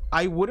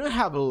 I wouldn't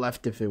have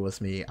left if it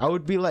was me. I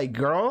would be like,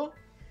 girl,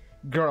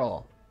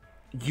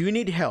 you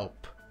need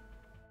help.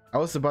 I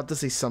was about to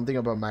say something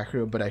about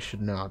Mahiro, but I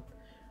should not.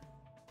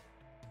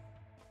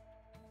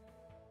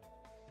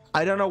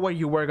 I don't know what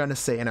you were gonna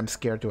say, and I'm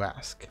scared to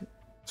ask.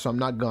 So I'm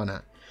not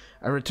gonna.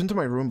 I returned to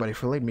my room, but I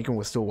feel like Mikan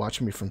was still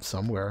watching me from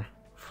somewhere.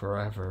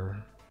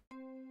 Forever.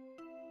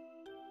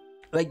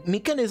 Like,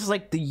 Mikan is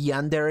like the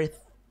yandere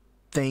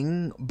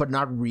thing, but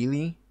not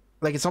really.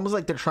 Like, it's almost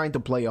like they're trying to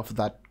play off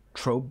that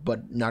trope,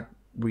 but not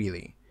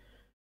really.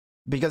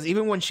 Because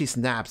even when she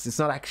snaps, it's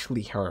not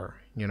actually her,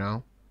 you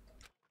know?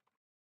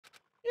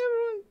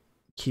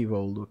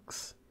 Kivo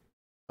looks...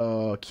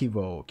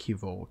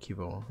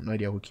 Kivo. No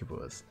idea who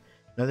Kivo is.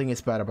 Nothing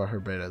is bad about her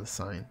beta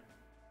design.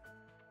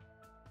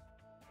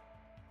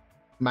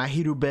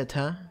 Mahiru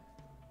Beta?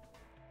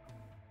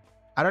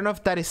 I don't know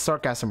if that is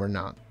sarcasm or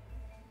not.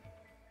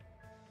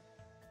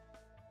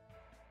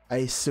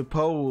 I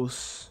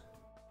suppose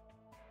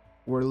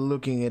we're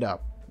looking it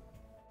up.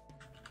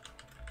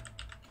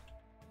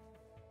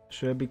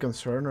 Should I be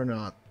concerned or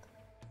not?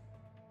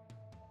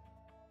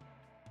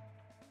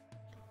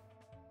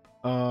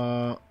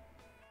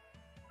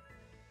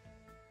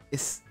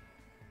 Is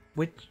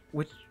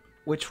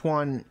which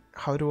one?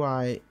 How do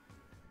I?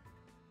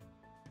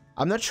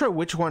 I'm not sure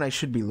which one I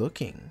should be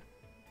looking.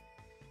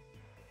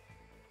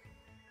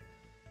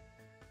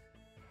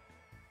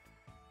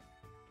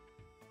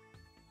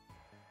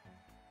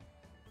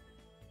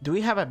 Do we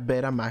have a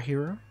beta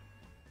Mahiro?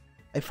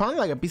 I found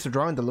like a piece of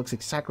drawing that looks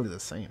exactly the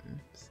same,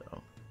 so.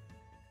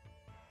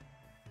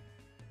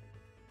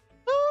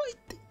 Oh,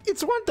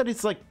 it's one that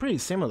is like pretty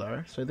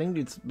similar, so I think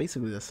it's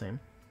basically the same.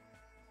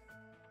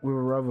 We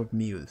were robbed of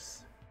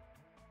Muse.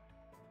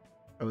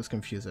 I was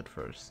confused at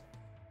first.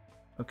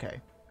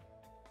 Okay.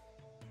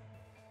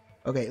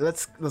 Okay,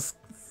 let's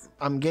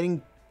I'm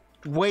getting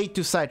way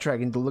too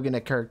sidetracked into looking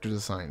at character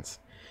designs.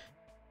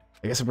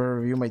 I guess I better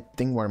review my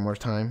thing one more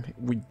time.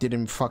 We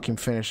didn't fucking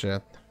finish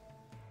it.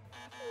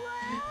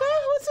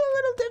 Oh, it's a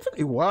little difficult.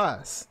 It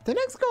was. The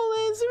next goal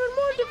is even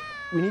more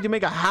difficult. We need to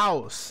make a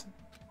house.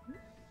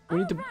 We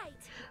need to...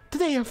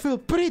 Today I feel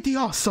pretty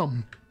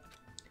awesome.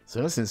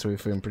 So since we're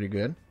feeling pretty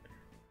good.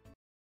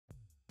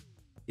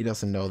 He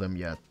doesn't know them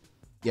yet.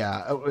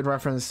 Yeah, with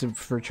reference to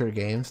future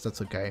games,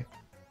 that's okay.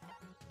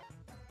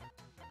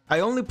 I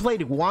only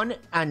played 1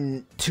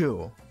 and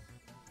 2.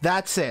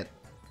 That's it.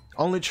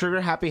 Only Trigger,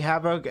 Happy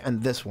Havoc,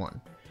 and this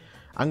one.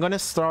 I'm gonna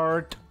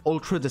start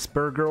Ultra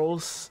Despair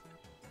Girls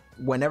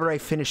whenever I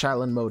finish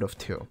Island Mode of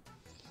 2.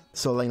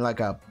 So in like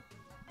a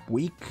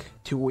week,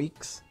 2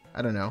 weeks?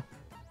 I don't know.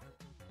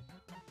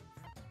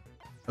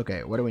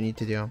 Okay, what do we need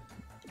to do?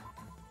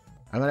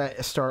 I'm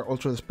gonna start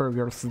Ultra Despair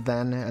Girls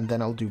then, and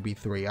then I'll do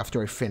B3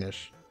 after I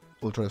finish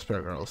Ultra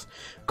Despair Girls.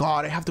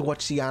 God, I have to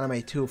watch the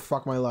anime too.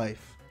 Fuck my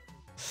life.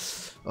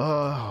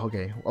 Oh,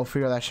 okay. I'll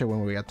figure that shit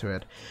when we get to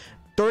it.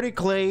 30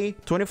 clay,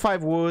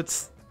 25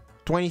 woods,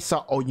 20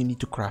 saw. Oh, you need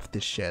to craft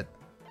this shit.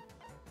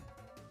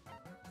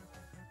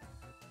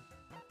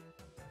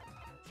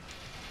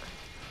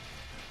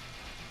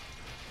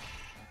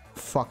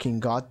 fucking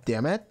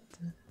goddamn it.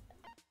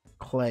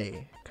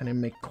 Clay. Can I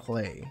make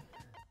clay?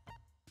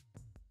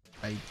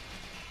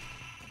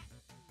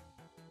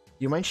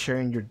 You mind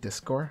sharing your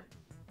Discord?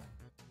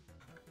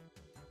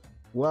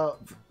 Well,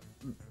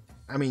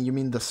 I mean, you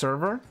mean the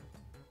server?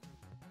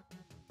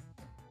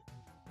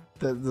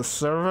 The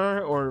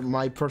server or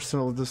my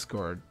personal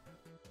Discord?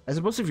 I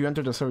suppose if you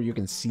enter the server, you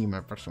can see my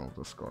personal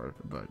Discord,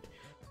 but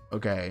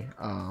okay.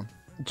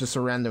 Just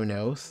so Rando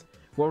knows.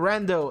 Well,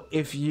 Rando,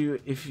 if you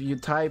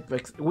type,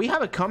 we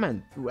have a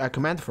command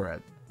for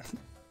it.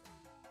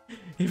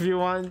 If you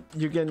want,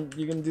 you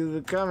can do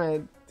the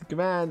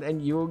command,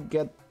 and you'll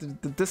get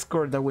the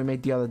Discord that we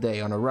made the other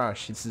day on a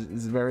rush. It's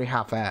very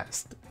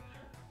half-assed.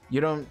 You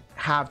don't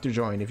have to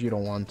join if you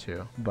don't want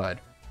to, but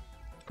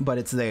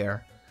it's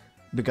there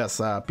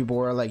because people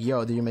were like,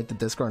 "Yo, did you make the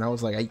Discord?" And I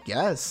was like, "I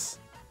guess."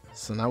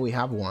 So now we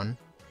have one.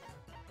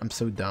 I'm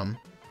so dumb.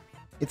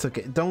 It's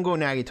okay. Don't go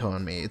Nagito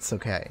on me. It's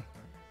okay.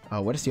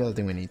 What is the other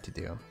thing we need to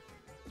do?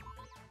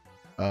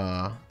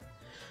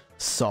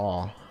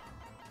 Saw.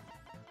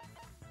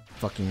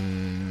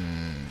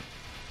 Fucking...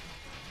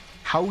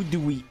 How do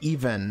we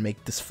even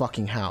make this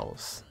fucking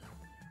house?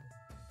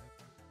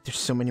 There's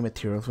so many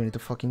materials we need to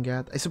fucking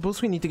get. I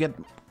suppose we need to get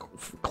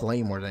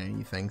clay more than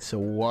anything. So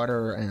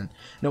water and...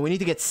 No, we need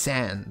to get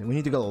sand. We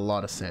need to get a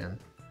lot of sand.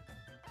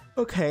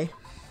 Okay.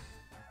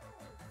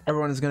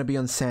 Everyone is gonna be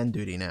on sand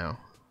duty now.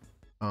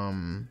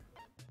 Where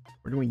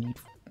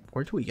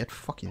do we get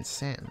fucking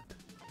sand?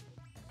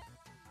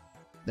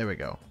 There we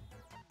go.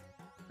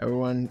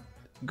 Everyone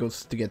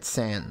goes to get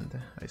sand,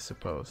 I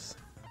suppose.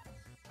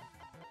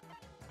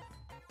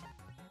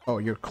 Oh,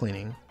 you're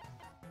cleaning.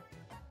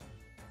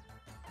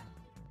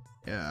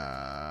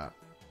 Yeah.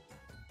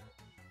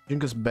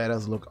 Junko's bed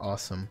does look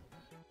awesome.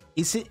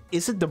 Is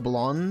it the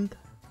blonde?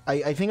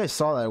 I think I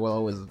saw that while I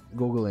was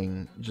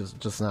googling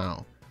just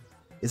now.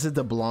 Is it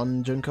the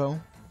blonde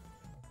Junko?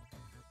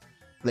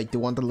 Like the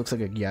one that looks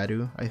like a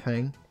Gyaru, I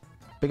think.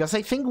 Because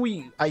I think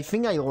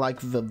I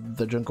like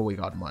the Junko we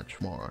got much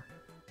more.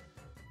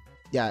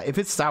 Yeah, if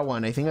it's that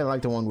one, I think I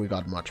like the one we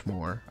got much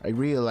more. I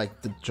really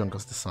like the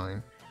Junko's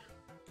design.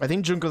 I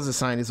think Junko's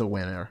design is a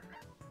winner.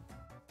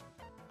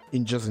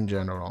 In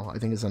general, I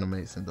think it's an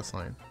amazing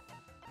design.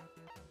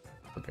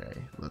 Okay,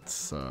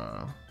 let's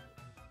okay,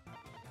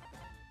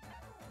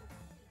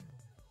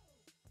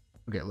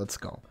 let's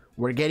go.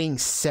 We're getting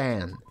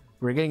sand.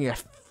 We're getting a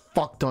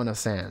fuck ton of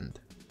sand.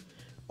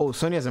 Oh,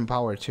 Sonia's in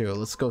power too.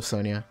 Let's go,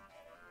 Sonia.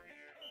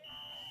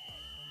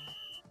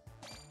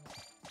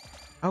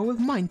 I will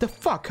mine the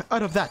fuck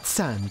out of that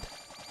sand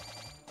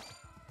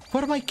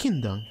for my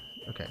kingdom.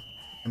 Okay,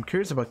 I'm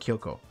curious about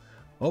Kyoko.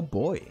 Oh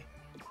boy,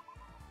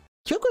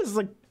 Kyoko is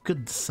like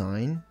good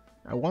design.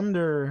 I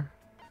wonder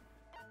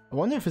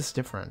if it's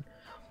different.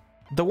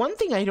 The one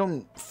thing I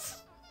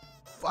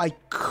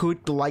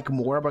could like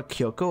more about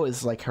Kyoko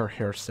is like her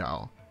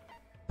hairstyle,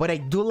 but I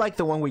do like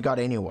the one we got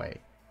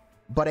anyway.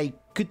 But I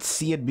could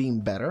see it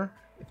being better,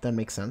 if that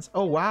makes sense.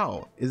 Oh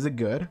wow, is it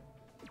good?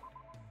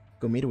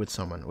 Go meet with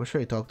someone. What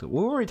should I talk to?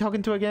 What were we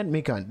talking to again?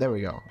 Mikan. There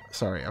we go.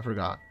 Sorry, I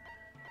forgot.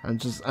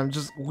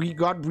 We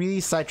got really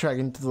sidetracked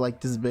into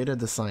like this beta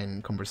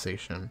design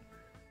conversation.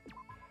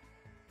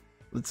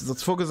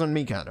 Let's focus on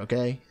Mikan,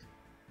 okay?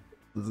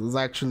 Let's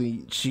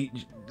actually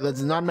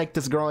let's not make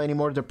this girl any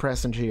more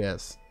depressed than she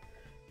is,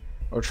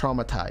 or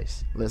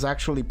traumatized. Let's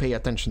actually pay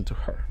attention to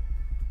her.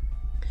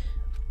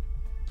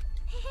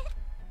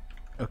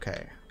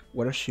 Okay,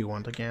 what does she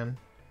want again?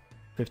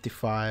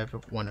 55,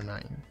 1 to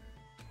 9.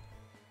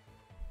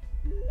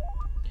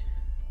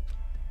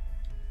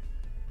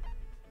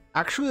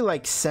 Actually,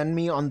 like, send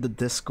me on the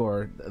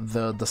Discord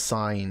the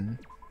sign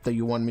that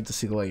you want me to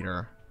see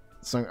later.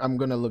 So I'm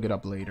gonna look it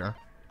up later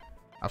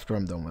after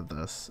I'm done with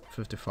this.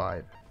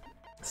 55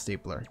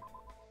 stapler.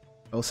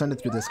 I'll send it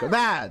through Discord.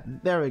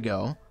 That! There we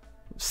go.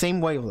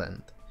 Same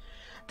wavelength.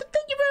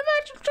 Thank you very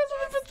much.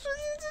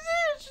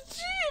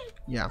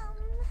 Yeah.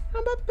 How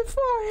about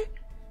before?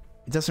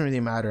 It doesn't really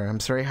matter. I'm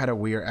sorry I had a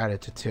weird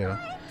attitude too. You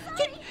didn't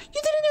do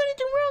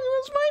anything wrong. It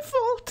was my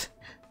fault.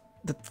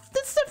 That's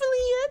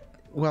definitely it.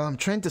 Well, I'm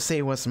trying to say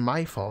it was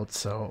my fault,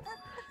 so...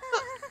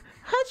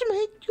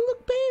 Hajime, you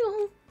look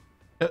pale.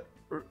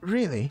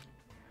 Really?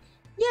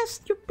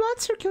 Yes, your blood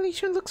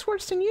circulation looks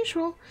worse than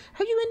usual.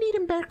 Have you been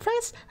eating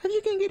breakfast? Have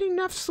you been getting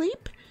enough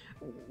sleep?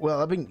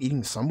 Well, I've been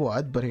eating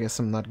somewhat, but I guess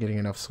I'm not getting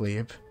enough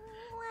sleep.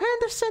 I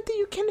understand that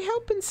you can't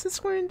help it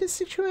since we're in this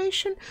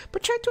situation,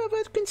 but try to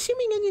avoid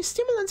consuming any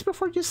stimulants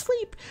before you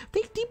sleep.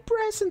 Take deep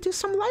breaths and do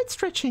some light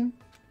stretching.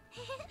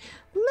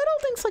 Little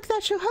things like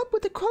that should help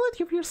with the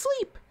quality of your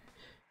sleep.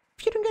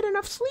 If you don't get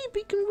enough sleep,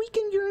 it can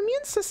weaken your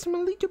immune system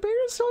and lead to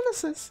various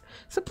illnesses,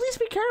 so please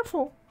be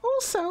careful.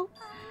 Also,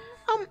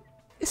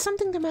 is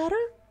something the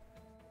matter?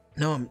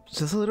 No, I'm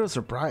just a little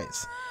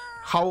surprised.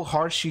 How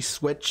hard she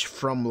switched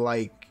from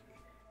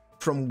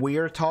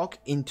weird talk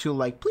into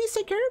like, please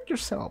take care of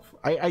yourself.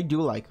 I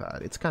do like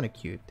that. It's kind of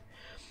cute.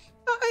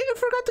 I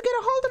forgot to get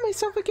a hold of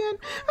myself again.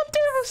 I'm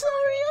terribly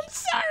sorry. I'm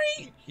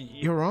sorry.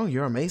 You're wrong.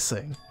 You're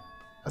amazing.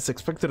 As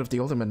expected of the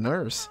ultimate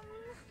nurse.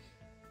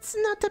 It's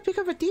not that big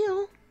of a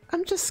deal.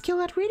 I'm just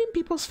skilled at reading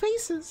people's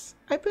faces.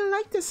 I've been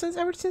like this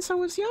ever since I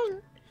was young.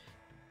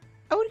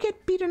 I would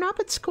get beaten up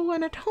at school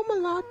and at home a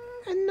lot,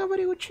 and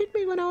nobody would treat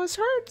me when I was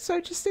hurt, so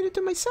I just did it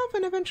to myself,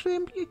 and eventually I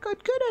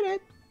got good at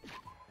it.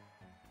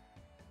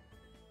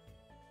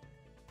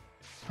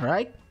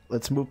 Alright,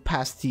 let's move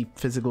past the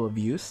physical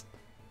abuse.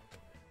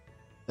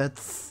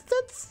 That's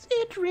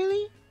it,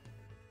 really.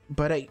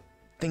 But I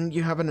think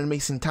you have an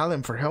amazing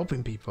talent for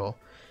helping people.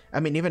 I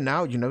mean, even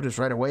now, you noticed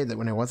right away that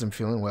when I wasn't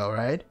feeling well,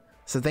 right?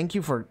 So thank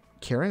you for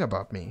caring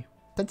about me.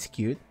 That's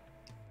cute.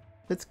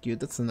 That's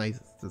cute. That's a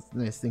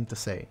nice thing to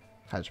say,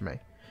 Hajime.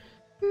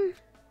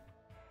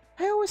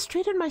 I always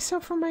treated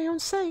myself for my own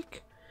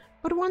sake.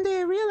 But one day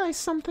I realized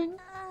something.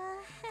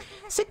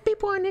 Sick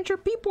people and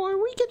injured people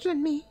are weaker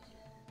than me.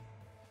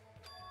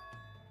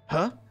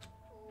 Huh?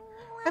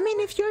 I mean,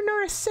 if you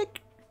ignore a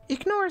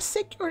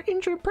sick or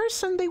injured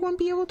person, they won't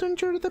be able to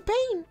endure the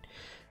pain.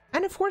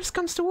 And if worse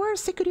comes to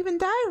worse, they could even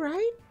die,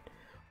 right?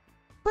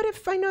 But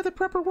if I know the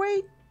proper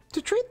way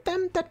to treat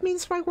them, that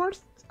means my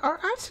words are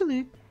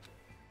absolute.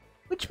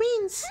 Which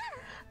means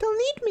they'll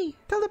need me.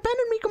 They'll depend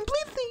on me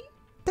completely.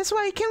 That's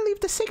why I can't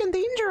leave the sick and the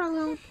injured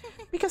alone.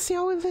 Because they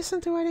always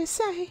listen to what I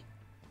say.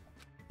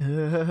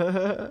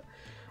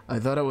 I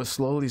thought I was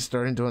slowly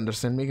starting to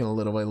understand Megan a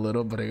little by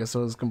little, but I guess I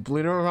was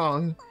completely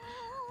wrong.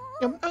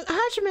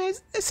 Hajime,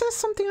 it says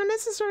something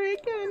unnecessary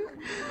again.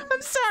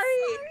 I'm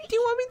sorry. Do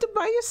you want me to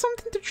buy you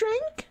something to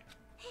drink?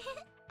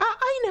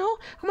 I know.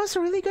 I'm also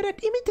really good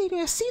at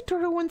imitating a sea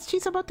turtle when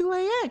she's about to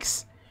lay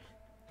eggs.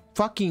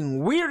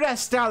 Fucking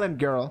weird-ass talent,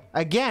 girl.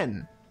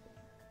 Again.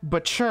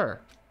 But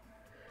sure.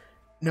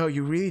 No,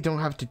 you really don't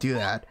have to do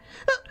that.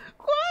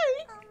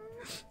 Why?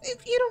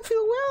 If you don't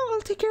feel well,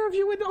 I'll take care of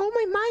you with all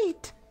my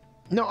might.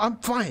 No, I'm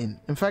fine.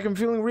 In fact, I'm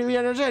feeling really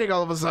energetic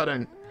all of a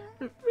sudden.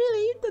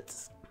 Really?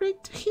 That's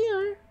great to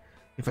hear.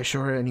 If I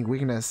show her any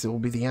weakness, it will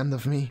be the end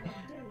of me.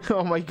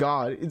 Oh my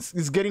god.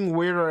 It's getting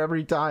weirder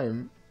every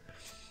time.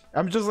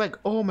 I'm just like,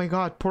 oh my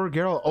god, poor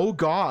girl. Oh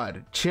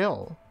god,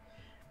 chill.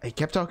 I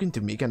kept talking to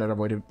Mika and I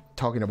avoided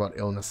talking about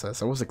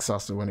illnesses. I was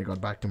exhausted when I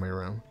got back to my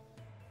room.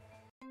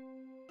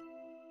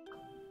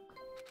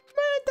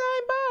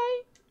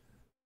 Bye.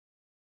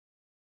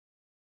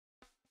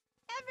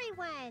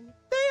 Everyone!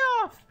 Day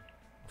off!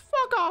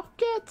 Fuck off,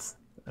 kids!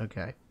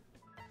 Okay.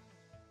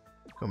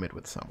 Go meet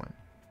with someone.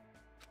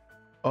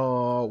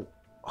 Oh,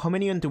 how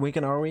many into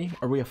weekend are we?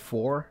 Are we at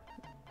 4?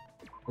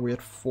 Are we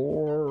at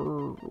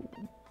 4?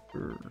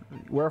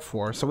 We're at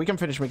 4, so we can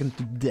finish making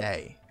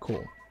today.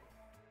 Cool.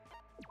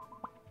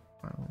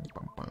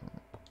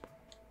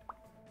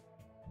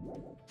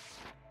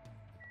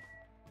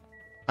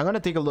 I'm gonna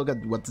take a look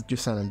at what you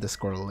sent in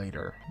Discord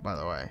later, by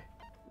the way.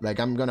 Like,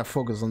 I'm gonna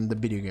focus on the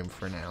video game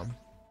for now.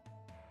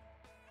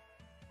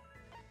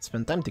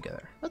 Spend time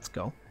together. Let's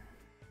go.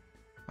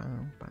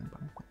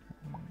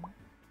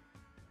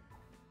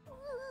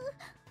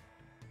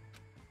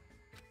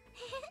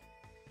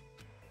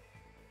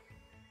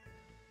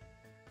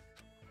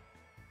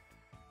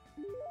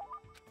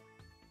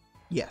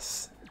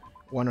 Yes.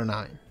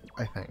 109,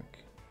 I think.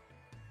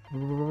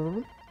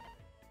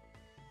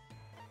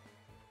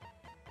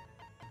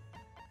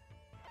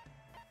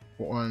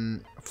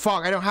 One.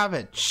 Fuck, I don't have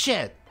it.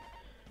 Shit.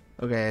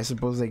 Okay, I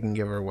suppose they can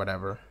give her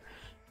whatever.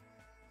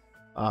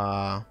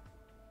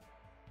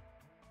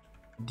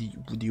 Do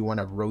you want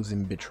a rose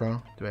in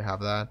vitro? Do I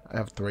have that? I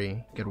have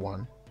 3. Get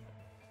 1.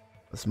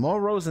 A small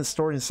rose is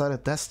stored inside a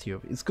test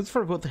tube. It's good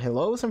for both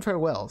hellos and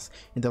farewells.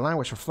 In the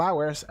language of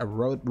flowers, a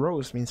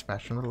rose means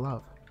passionate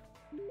love.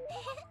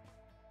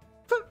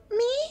 For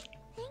me?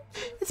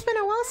 It's been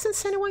a while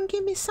since anyone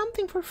gave me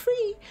something for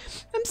free.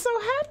 I'm so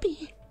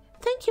happy.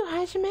 Thank you,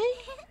 Hajime.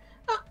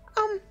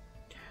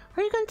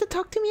 Are you going to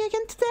talk to me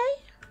again today?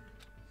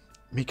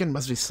 Mikan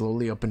must be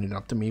slowly opening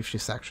up to me if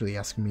she's actually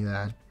asking me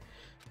that.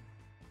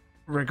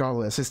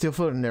 Regardless, I still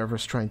feel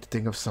nervous trying to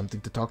think of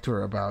something to talk to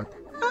her about.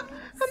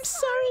 I'm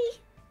sorry.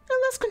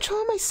 I lost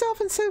control of myself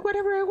and said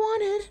whatever I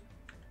wanted.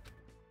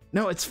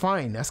 No, it's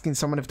fine. Asking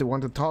someone if they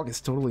want to talk is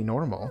totally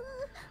normal.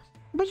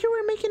 But you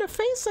were making a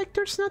face like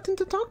there's nothing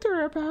to talk to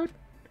her about.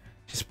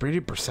 She's pretty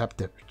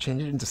perceptive.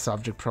 Changing the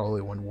subject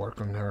probably won't work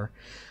on her.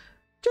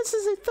 Just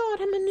as I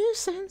thought, I'm a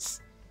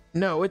nuisance.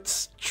 No,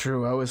 it's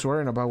true. I was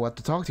worrying about what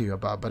to talk to you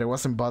about, but I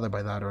wasn't bothered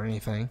by that or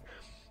anything.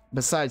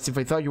 Besides, if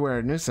I thought you were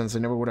a nuisance, I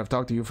never would have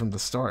talked to you from the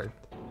start.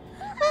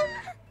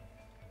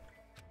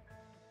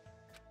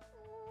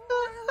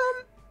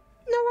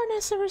 No one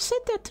has ever said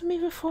that to me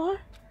before.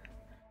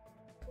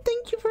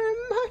 Thank you very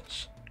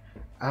much.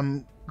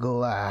 I'm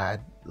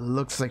glad.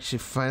 Looks like she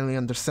finally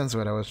understands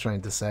what I was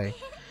trying to say.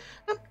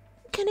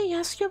 Can I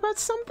ask you about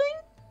something?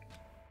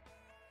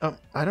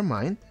 I don't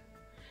mind.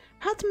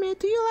 Hajime,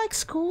 do you like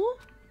school?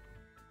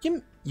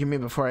 You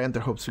mean before I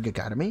entered Hope Sugi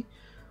Academy?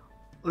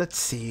 Let's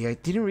see, I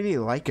didn't really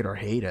like it or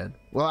hate it.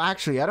 Well,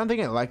 actually, I don't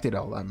think I liked it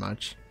all that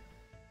much.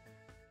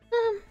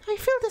 I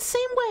feel the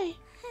same way.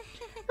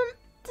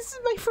 This is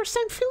my first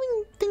time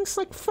feeling things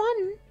like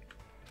fun.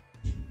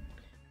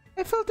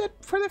 I felt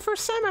that for the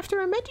first time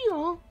after I met you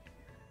all.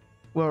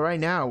 Well, right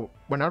now,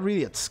 we're not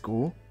really at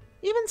school.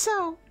 Even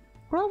so,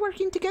 we're all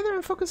working together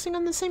and focusing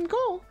on the same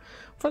goal.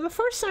 For the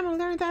first time, I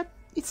learned that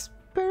it's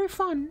very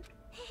fun.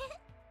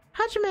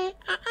 Hajime,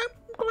 I'm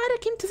glad I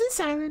came to this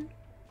island.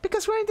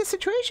 Because we're in this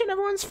situation,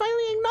 everyone's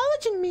finally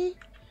acknowledging me.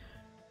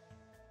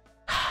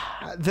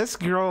 This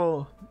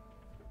girl...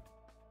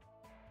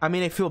 I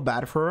mean, I feel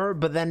bad for her,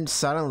 but then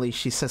suddenly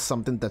she says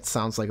something that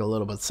sounds like a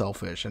little bit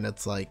selfish, and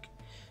it's like...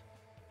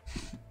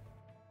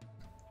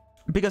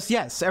 Because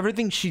yes,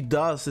 everything she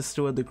does is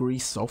to a degree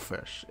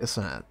selfish,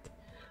 isn't it?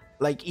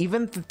 Like,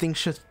 even the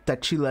things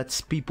that she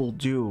lets people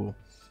do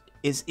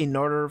is in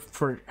order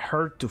for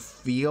her to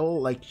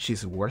feel like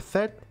she's worth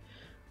it,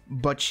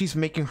 but she's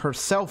making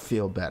herself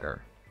feel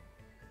better.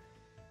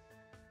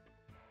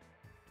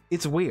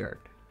 It's weird.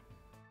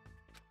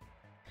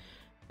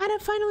 And I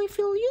finally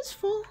feel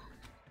useful.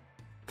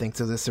 Thanks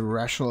to this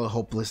irrational,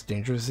 hopeless,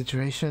 dangerous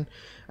situation,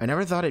 I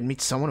never thought I'd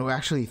meet someone who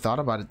actually thought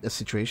about a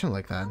situation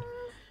like that.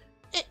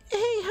 Hey,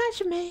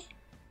 Hajime,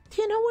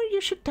 do you know where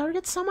you should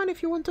target someone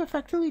if you want to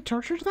effectively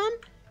torture them?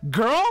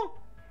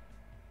 Girl?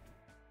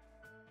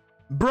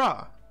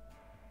 Bruh.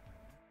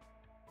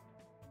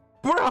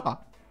 Bruh.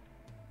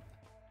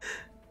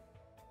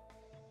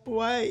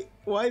 Why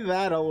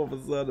that all of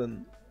a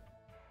sudden?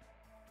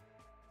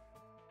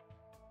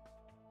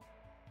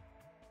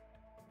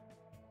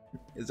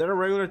 Is that a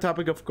regular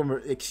topic of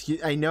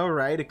excuse? I know,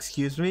 right?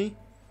 Excuse me?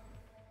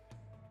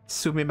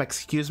 Sumim,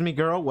 excuse me,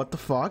 girl? What the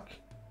fuck?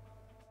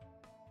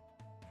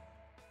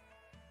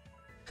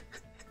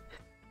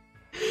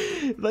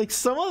 Like,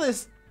 some of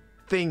these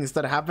things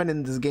that happen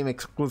in this game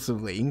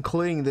exclusively,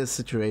 including this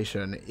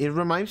situation, it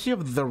reminds me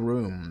of The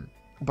Room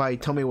by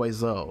Tommy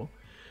Wiseau.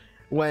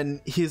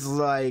 When he's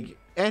like,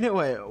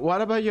 anyway,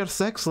 what about your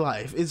sex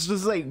life? It's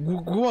just like,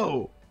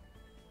 whoa.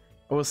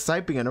 I was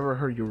typing, I never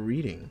heard you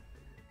reading.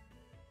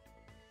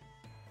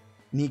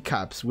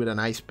 Kneecaps with an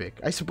ice pick.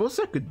 I suppose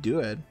I could do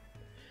it.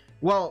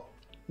 Well,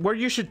 where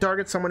you should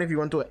target someone if you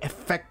want to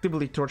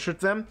effectively torture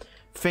them,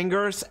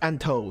 fingers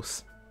and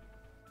toes.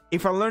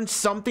 If I learned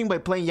something by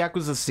playing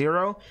Yakuza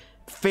 0,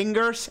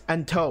 fingers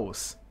and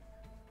toes.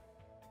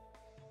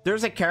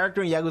 There's a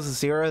character in Yakuza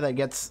 0 that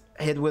gets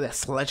hit with a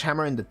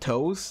sledgehammer in the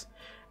toes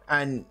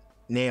and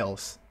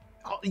nails.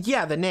 Oh,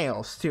 yeah, the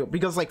nails too,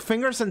 because like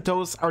fingers and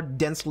toes are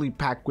densely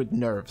packed with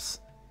nerves.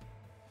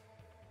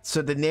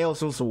 So the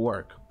nails also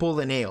work. Pull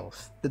the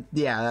nails. But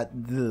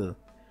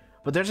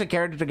there's a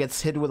character that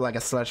gets hit with like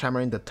a sledgehammer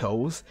in the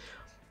toes.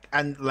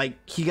 And like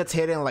he gets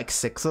hit in like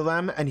 6 of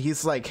them. And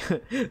he's like,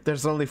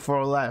 there's only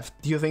 4 left.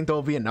 Do you think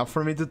that'll be enough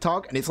for me to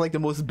talk? And it's like the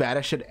most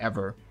badass shit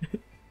ever.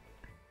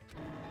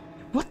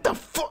 What the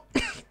fuck?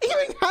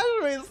 Even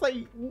Hajime is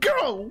like,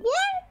 girl,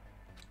 what?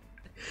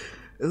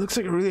 It looks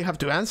like I really have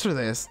to answer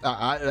this.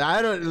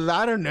 I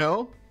don't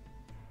know.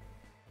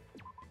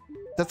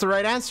 That's the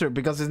right answer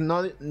because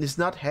it's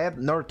not head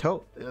nor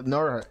toe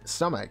nor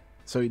stomach,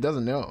 so he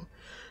doesn't know.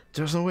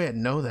 There's no way I'd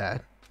know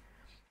that.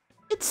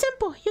 It's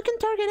simple. You can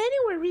target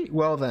anywhere, really.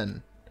 Well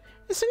then,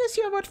 as soon as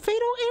you have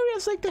fatal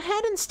areas like the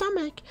head and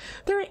stomach,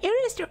 there are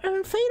areas that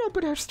aren't fatal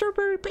but are still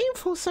very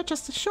painful, such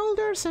as the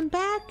shoulders and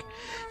back.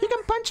 You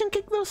can punch and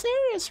kick those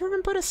areas, or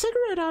even put a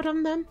cigarette out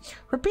on them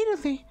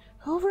repeatedly,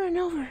 over and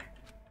over.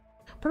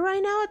 But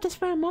right now, at this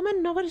very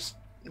moment, nobody's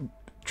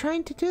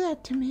trying to do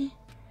that to me.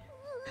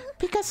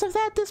 Because of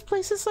that, this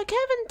place is like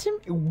heaven to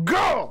me.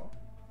 Go!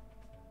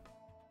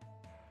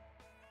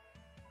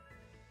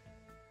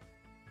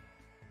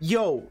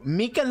 Yo,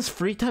 Mikan's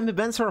free time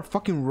events are a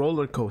fucking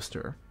roller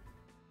coaster.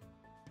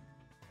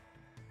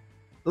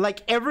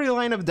 Like every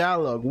line of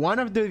dialogue, one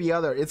after the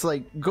other, it's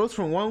like goes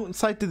from one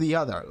side to the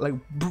other. Like,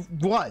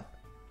 what?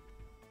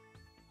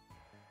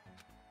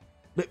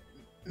 But,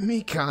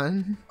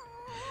 Mikan.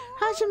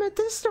 Hajime,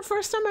 this is the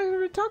first time I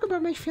ever talk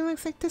about my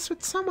feelings like this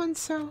with someone,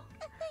 so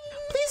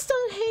please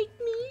don't hate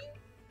me.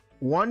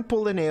 1,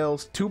 pull the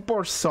nails. 2,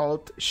 pour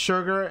salt,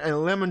 sugar,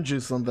 and lemon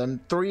juice on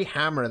them. 3,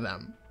 hammer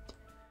them.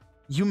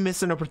 You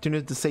missed an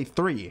opportunity to say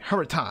 3.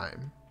 Hurry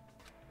time.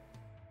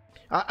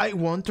 I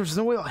won't. There's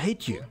no way I'll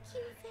hate you. Thank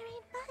you very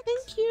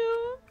much. Thank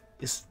you.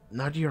 It's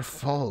not your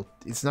fault.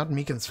 It's not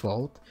Mikan's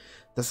fault.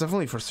 That's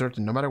definitely for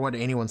certain. No matter what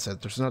anyone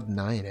said, there's no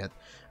denying it.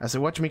 As I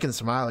watch Mikan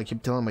smile, I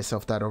keep telling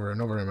myself that over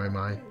and over in my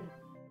mind.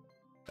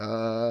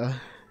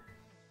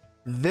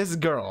 This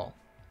girl.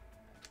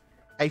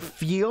 I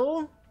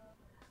feel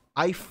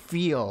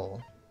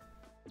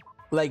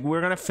like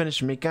we're gonna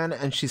finish Mikan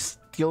and she's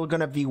still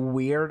gonna be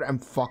weird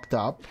and fucked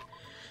up.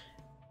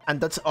 And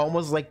that's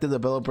almost like the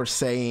developer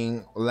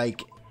saying,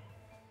 like,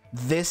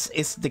 this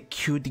is the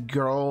cute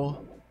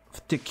girl,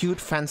 the cute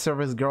fan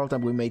service girl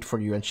that we made for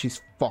you, and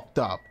she's fucked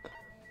up.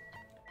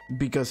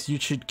 Because you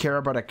should care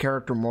about a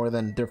character more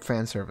than their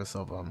fan service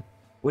of them.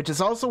 Which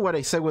is also what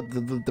I said with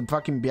the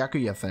fucking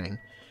Byakuya thing.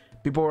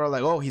 People were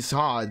like, oh, he's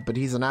hot, but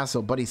he's an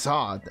asshole, but he's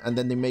hot. And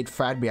then they made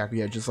fat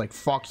Byakuya just like,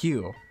 fuck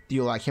you. Do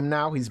you like him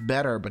now? He's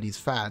better, but he's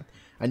fat.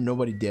 And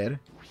nobody did.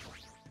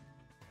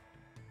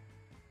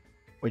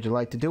 What'd you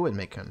like to do with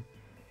Mikan?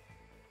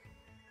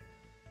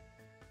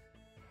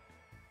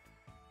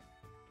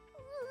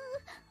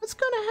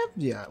 What's gonna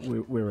happen? Yeah,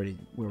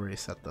 we already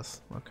set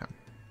this. Okay.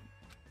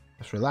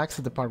 Just relax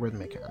at the part with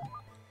Mikan.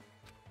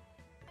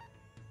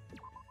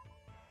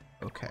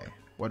 Okay,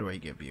 what do I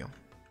give you?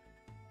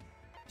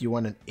 Do you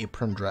want an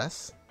apron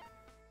dress?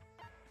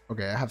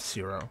 Okay, I have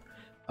 0.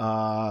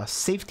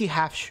 Safety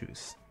half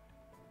shoes.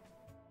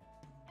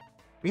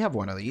 We have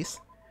one of these.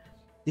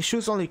 These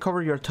shoes only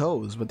cover your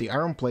toes, but the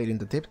iron plate in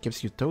the tip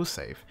keeps your toes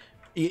safe.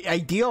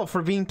 Ideal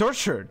for being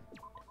tortured.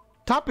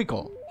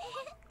 Topical.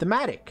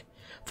 Thematic.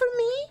 For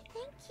me?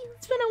 Thank you.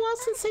 It's been a while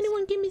since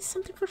anyone gave me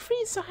something for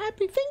free. So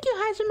happy. Thank you,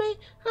 Hajime.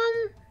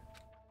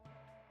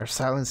 Her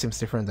silence seems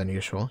different than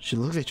usual. She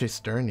looks like she's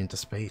staring into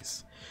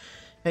space.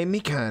 Hey,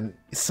 Mikan,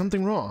 is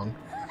something wrong?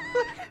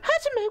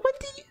 Hajime, what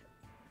do you...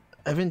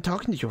 I've been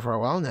talking to you for a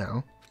while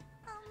now.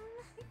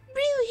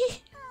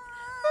 Really?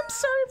 I'm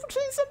sorry for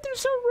saying something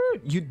so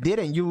rude. You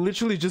didn't. You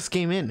literally just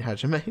came in,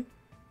 Hajime.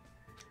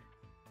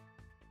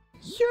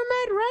 You're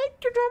mad, right?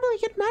 You normally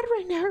get mad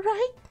right now,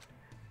 right?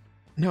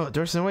 No,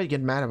 there's no way to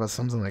get mad about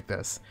something like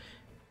this.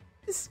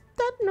 Is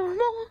that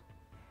normal?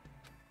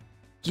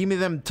 Give me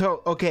them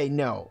toe. Okay,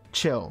 no.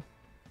 Chill.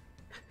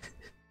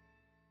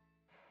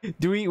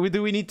 Do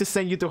we need to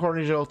send you to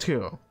Hornagel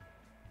too?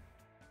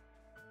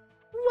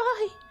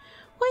 Why?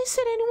 Why is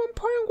it anyone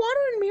pouring water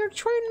on me or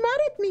trying mad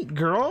at me?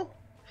 Girl,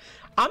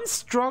 I'm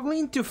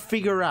struggling to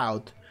figure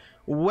out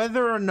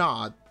whether or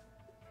not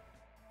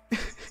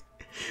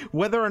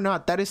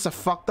that is a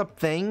fucked up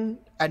thing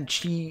and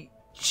she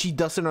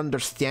doesn't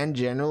understand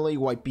generally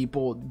why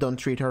people don't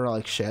treat her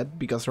like shit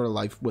because her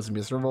life was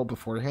miserable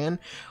beforehand,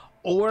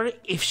 or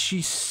if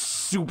she's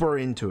super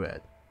into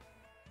it.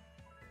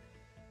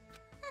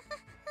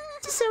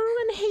 Does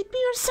everyone hate me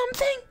or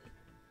something?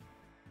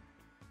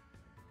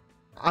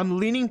 I'm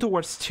leaning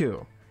towards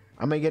 2.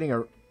 Am I getting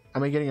a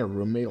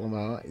roommate?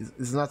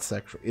 It's not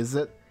sexual, is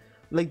it?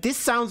 Like, this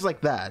sounds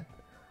like that.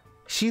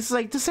 She's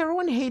like, does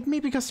everyone hate me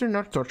because they're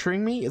not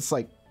torturing me? It's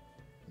like,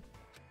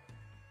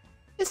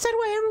 is that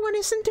why everyone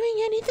isn't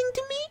doing anything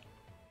to me?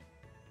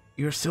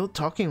 You're still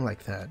talking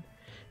like that.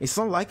 It's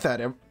not like that.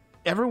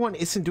 Everyone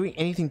isn't doing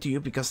anything to you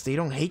because they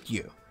don't hate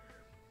you.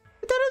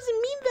 But that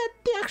doesn't mean that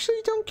they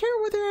actually don't care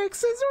whether I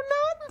exist or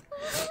not.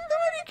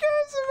 Nobody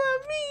cares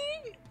about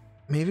me.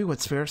 Maybe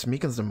what scares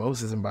Mikan the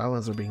most isn't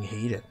violence or being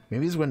hated.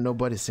 Maybe it's when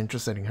nobody's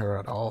interested in her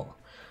at all.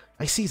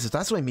 I see, so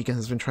that's why Mikan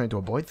has been trying to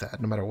avoid that,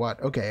 no matter what.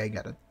 Okay, I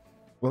get it.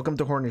 Welcome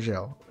to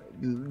Hornagel.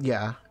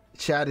 Yeah,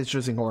 Chad is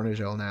choosing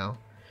Hornagel now.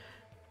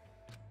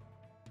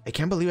 I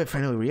can't believe I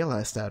finally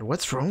realized that.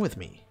 What's wrong with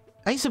me?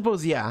 I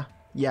suppose, yeah.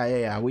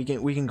 Yeah. We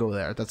can go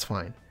there. That's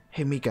fine.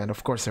 Hey, Mikan,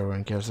 of course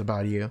everyone cares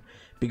about you.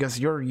 Because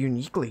you're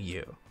uniquely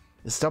you.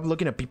 Stop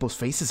looking at people's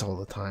faces all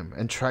the time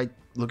and try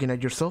looking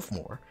at yourself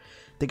more.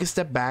 Take a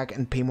step back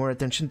and pay more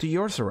attention to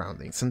your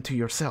surroundings and to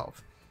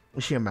yourself.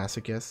 Is she a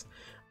masochist?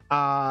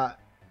 I'm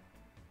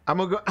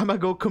gonna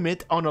go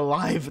commit on a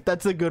live.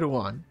 That's a good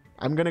one.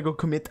 I'm gonna go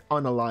commit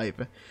on a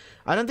live.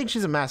 I don't think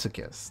she's a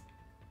masochist.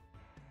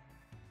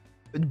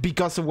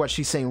 Because of what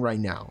she's saying right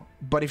now.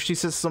 But if she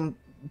says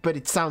but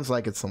it sounds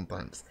like it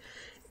sometimes.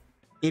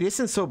 It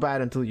isn't so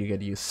bad until you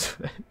get used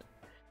to it.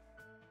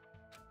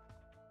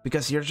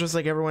 Because you're just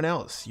like everyone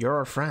else. You're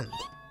our friend.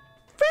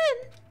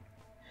 Friend?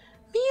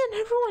 Me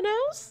and everyone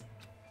else?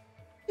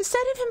 Is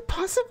that even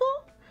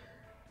possible?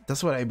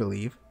 That's what I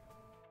believe.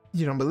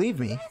 You don't believe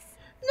me? Yes.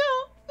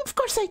 No, of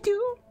course I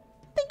do.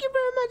 Thank you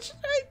very much.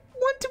 I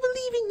want to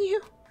believe in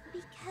you.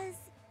 Because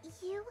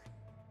you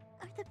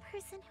are the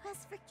person who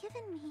has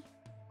forgiven me.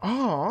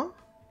 Aww.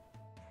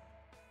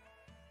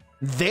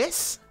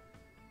 This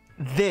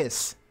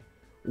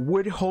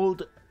would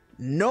hold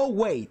no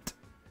weight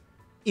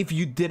if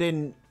you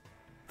didn't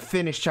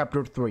finish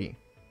chapter 3.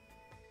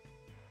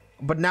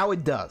 But now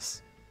it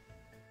does.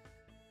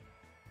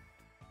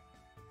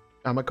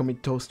 I'm gonna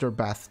commit toaster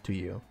bath to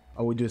you.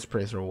 All we do is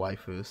praise our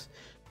waifus.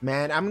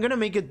 Man, I'm gonna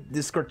make a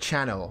Discord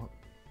channel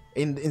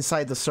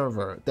inside the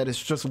server that is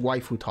just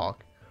waifu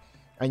talk.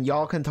 And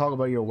y'all can talk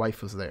about your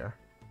waifus there.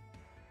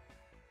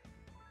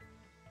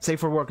 Safe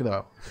for work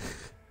though.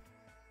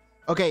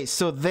 Okay,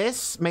 so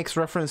this makes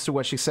reference to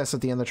what she says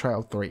at the end of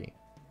Trial 3.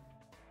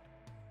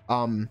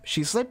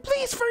 She's like,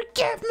 please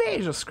forgive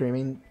me! Just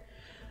screaming.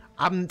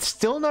 I'm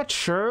still not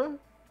sure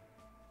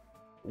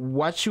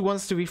what she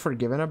wants to be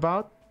forgiven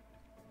about.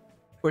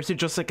 Or is it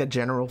just like a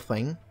general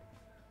thing?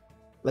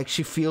 Like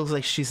she feels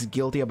like she's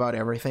guilty about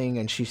everything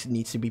and she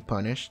needs to be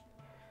punished.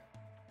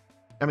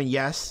 I mean,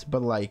 yes,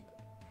 but like,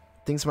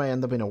 things might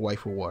end up in a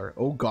waifu war.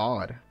 Oh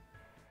god.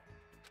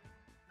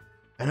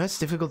 I know it's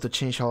difficult to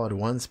change all at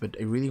once, but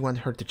I really want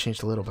her to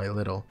change little by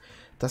little.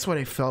 That's what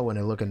I felt when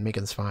I look at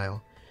Mikan's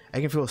file.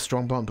 I can feel a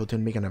strong bond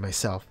between Mikan and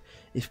myself.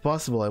 If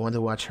possible, I want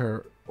to watch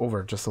her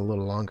over just a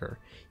little longer,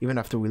 even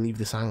after we leave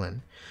this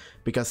island.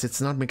 Because it's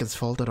not Mikan's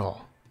fault at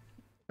all.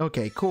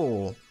 Okay,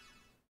 cool.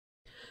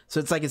 So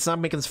it's like it's not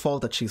Mikan's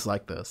fault that she's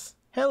like this.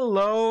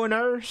 Hello,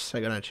 nurse! I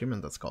got an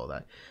achievement that's called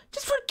that.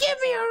 Just forgive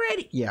me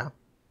already! Yeah.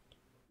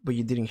 But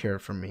you didn't hear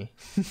it from me.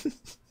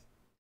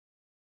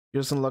 You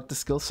just unlocked the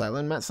skill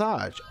silent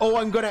massage. Oh,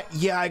 I'm gonna...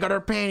 Yeah, I got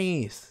her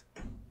panties!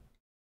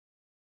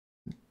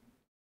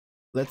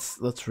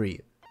 Let's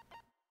read.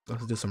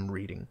 Let's do some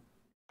reading.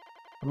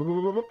 There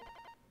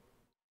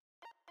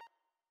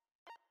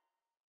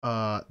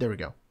we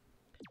go.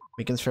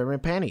 Mikan's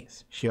favorite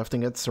panties. She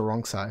often gets the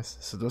wrong size,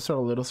 so those are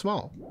a little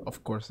small.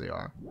 Of course they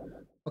are.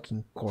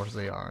 Fucking course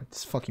they are.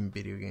 It's fucking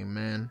video game,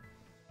 man.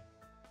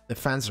 The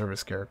fan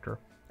service character.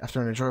 After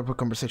an enjoyable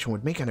conversation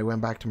with Mikan, I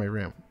went back to my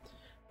room.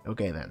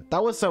 Okay then.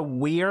 That was a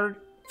weird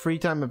free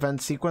time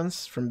event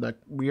sequence from the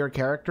weird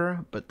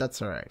character, but that's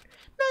alright.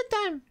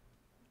 Nighttime!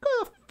 Go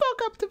the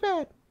fuck up to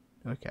bed!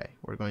 Okay,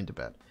 we're going to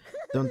bed.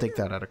 Don't take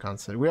that out of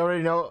context. We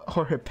already know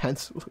how her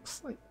pencil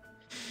looks like.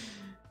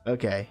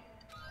 Okay.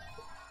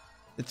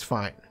 It's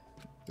fine.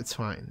 It's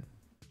fine.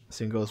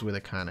 Same goes with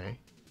Akane.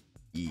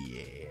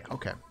 Yeah,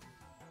 okay.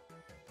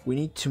 We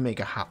need to make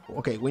a house.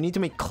 Okay, we need to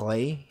make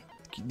clay.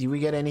 Did we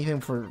get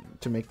anything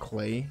to make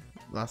clay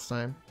last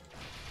time?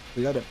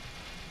 We got it.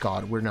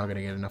 God, we're not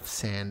gonna get enough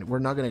sand. We're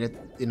not gonna get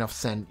enough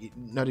sand.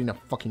 Not in a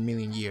fucking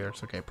million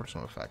years. Okay,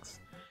 personal effects.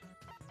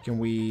 Can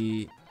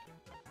we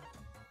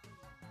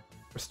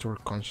restore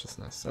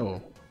consciousness?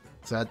 Oh,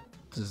 so that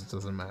just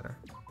doesn't matter.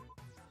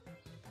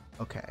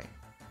 Okay,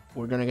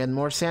 we're gonna get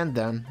more sand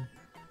then.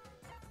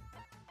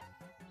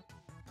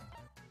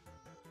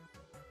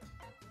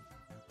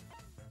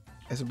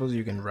 I suppose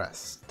you can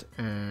rest,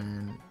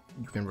 and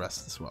you can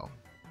rest as well,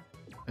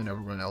 and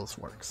everyone else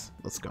works.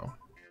 Let's go.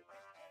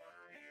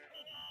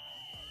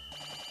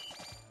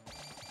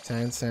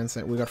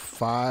 Sand. We got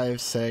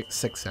 5, 6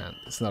 sand.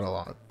 It's not a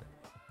lot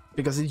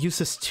because it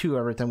uses 2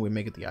 every time we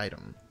make it the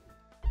item.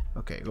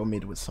 Okay, go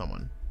meet with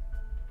someone.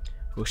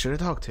 Who should I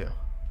talk to?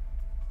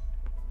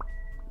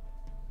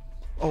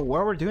 Oh, what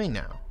are we doing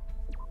now?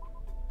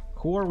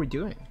 Who are we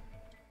doing?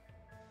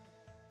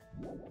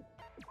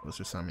 What's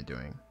Usami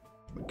doing?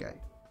 Okay.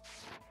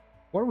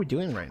 What are we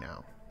doing right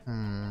now?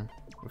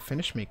 We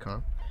finished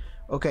Mikan.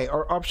 Okay,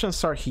 our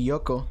options are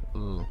Hiyoko.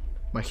 Ooh.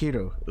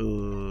 Mahiro.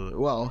 Ooh.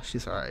 Well,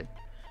 she's alright.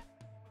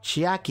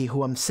 Chiaki,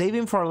 who I'm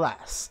saving for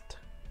last.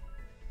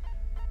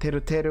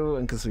 Teru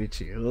and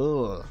Kazuichi.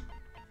 Ugh.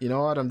 You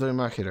know what? I'm doing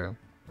Mahiro.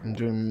 I'm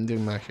doing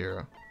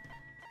Mahiro.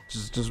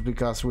 Just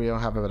because we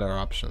don't have better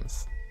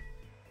options.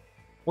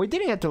 We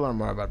didn't get to learn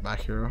more about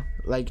Mahiro.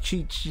 Like,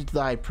 she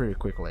died pretty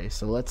quickly,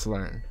 so let's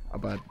learn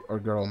about our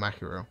girl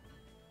Mahiro.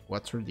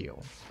 What's her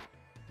deal?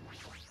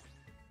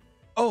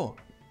 Oh!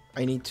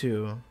 I need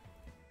to...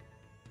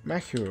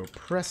 Mahiro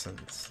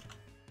presents.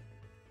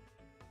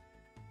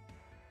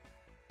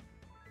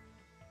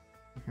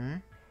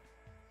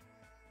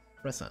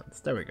 Presents.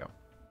 There we go.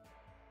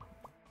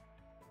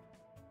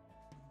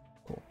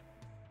 Cool.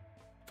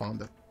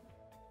 Found it.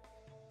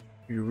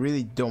 You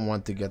really don't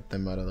want to get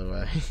them out of the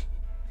way.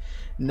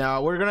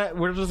 No,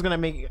 we're just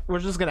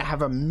gonna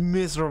have a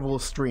miserable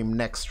stream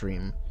next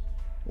stream.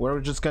 We're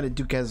just gonna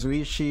do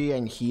Kazuichi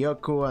and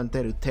Hiyoko and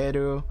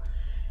Teru,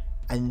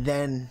 and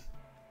then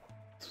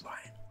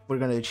fine, we're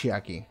gonna do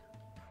Chiaki.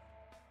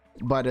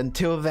 But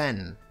until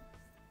then,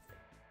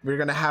 we're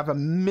gonna have a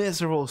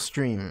miserable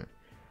stream.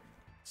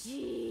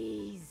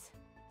 Jeez.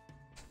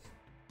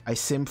 I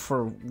simp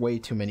for way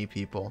too many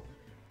people.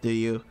 Do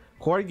you?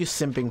 Who are you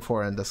simping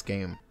for in this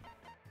game?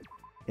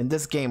 In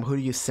this game, who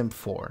do you simp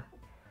for?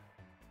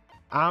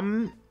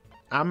 I'm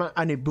an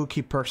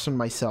Ibuki person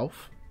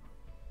myself.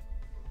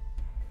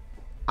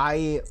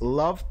 I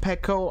love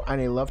Peko and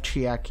I love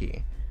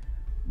Chiaki,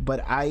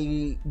 but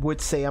I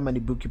would say I'm an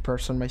Ibuki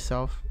person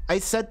myself. I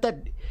said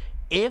that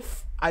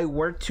if I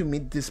were to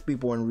meet these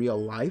people in real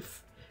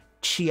life,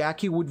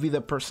 Chiaki would be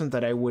the person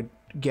that I would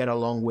get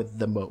along with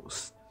the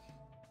most.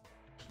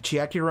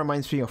 Chiaki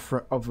reminds me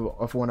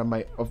of one of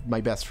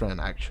my best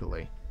friend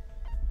actually.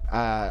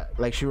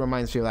 Like she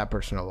reminds me of that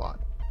person a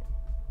lot.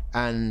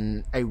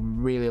 And I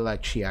really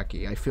like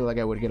Chiaki. I feel like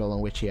I would get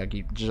along with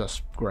Chiaki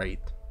just great.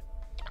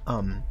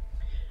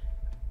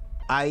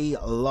 I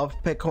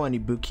love Peko and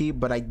Ibuki,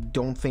 but I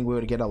don't think we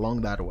would get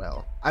along that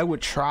well. I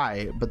would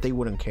try, but they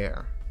wouldn't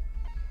care.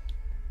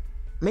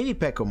 Maybe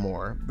Peko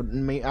more, but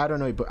I don't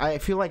know. I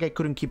feel like I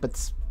couldn't keep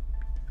it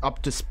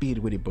up to speed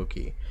with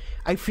Ibuki.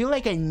 I feel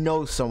like I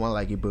know someone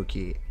like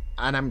Ibuki,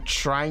 and I'm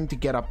trying to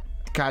get up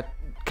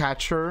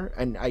catch her,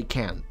 and I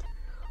can't.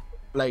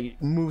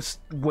 Like, moves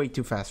way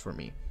too fast for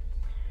me.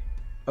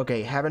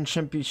 Okay, haven't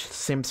Shimpi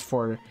sims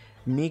for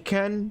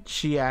Mikan,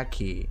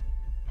 Chiaki,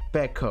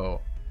 Peko,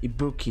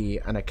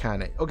 Ibuki, and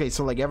Akane. Okay,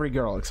 so like every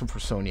girl except for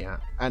Sonia.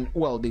 And,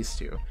 well, these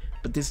two.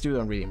 But these two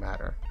don't really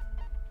matter.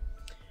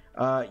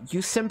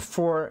 You simp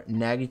for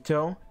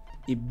Nagito,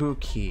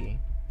 Ibuki,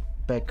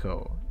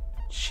 Peko,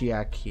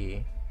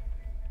 Chiaki,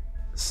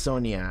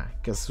 Sonia,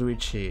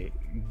 Kazuichi,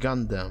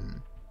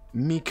 Gundam,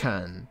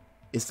 Mikan.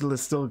 Is the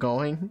list still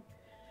going?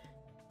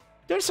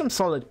 There's some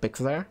solid picks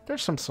there.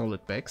 There's some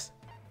solid picks.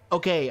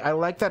 Okay, I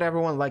like that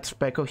everyone likes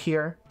Peko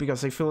here,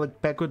 because I feel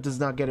like Peko does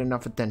not get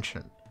enough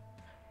attention.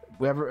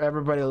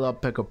 Everybody loves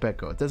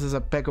Peko. This is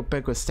a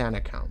Peko stan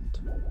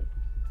account.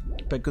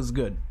 Peko's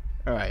good.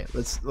 Alright,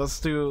 let's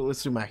do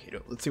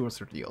Mahiro. Let's see what's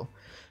her deal.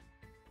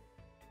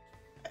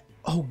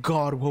 Oh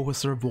god, what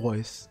was her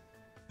voice?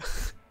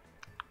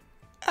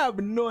 I have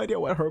no idea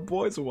what her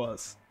voice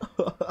was.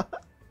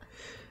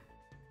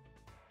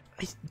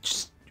 I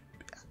just...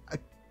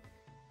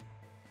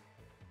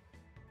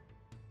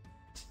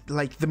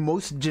 like, the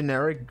most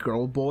generic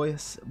girl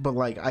voice, but,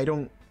 like,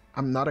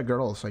 I'm not a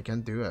girl, so I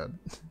can't do it.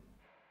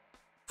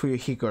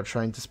 Fuyuhiko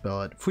trying to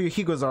spell it.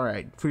 Fuyuhiko's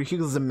alright.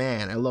 Fuyuhiko's a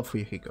man. I love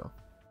Fuyuhiko.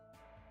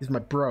 He's my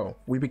bro.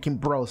 We became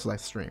bros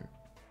last stream.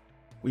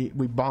 We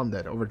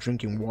bonded over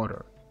drinking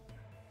water.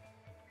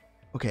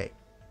 Okay.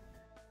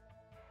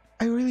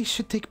 I really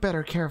should take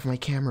better care of my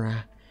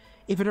camera.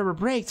 If it ever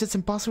breaks, it's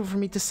impossible for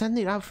me to send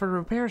it out for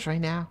repairs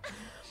right now.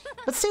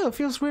 But still, it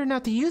feels weird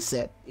not to use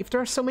it. If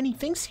there are so many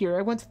things here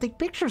I want to take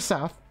pictures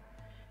of.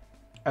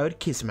 I would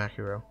kiss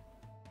Makiro.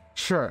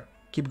 Sure.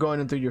 Keep going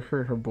until you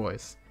hear her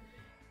voice.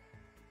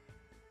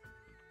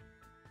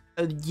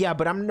 Yeah,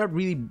 but I'm not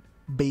really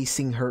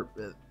basing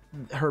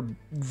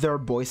their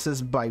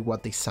voices by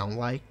what they sound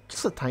like.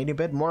 Just a tiny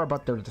bit more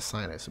about their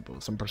design, I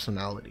suppose, and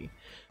personality.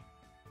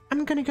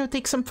 I'm gonna go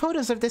take some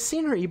photos of the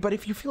scenery, but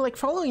if you feel like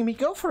following me,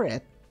 go for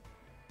it.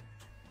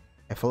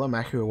 I followed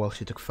Makiro while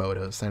she took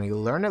photos, and I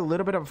learned a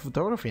little bit of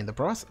photography in the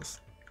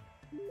process.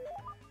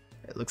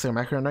 It looks like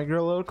Makiro and I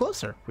grew a little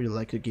closer. Would you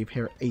like to give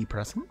her a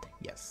present?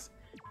 Yes.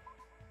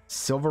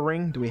 Silver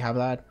ring, do we have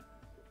that?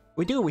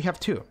 We do, we have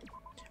two.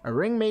 A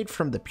ring made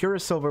from the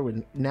purest silver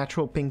with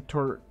natural pink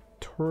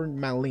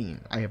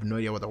tourmaline. I have no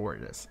idea what the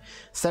word is.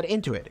 Set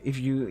into it. If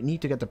you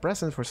need to get the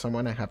present for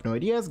someone I have no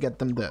ideas, get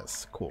them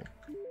this. Cool.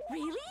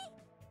 Really?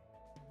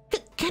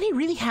 Can he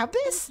really have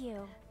this? Thank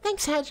you.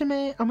 Thanks,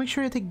 Hajime. I'll make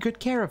sure you take good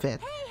care of it.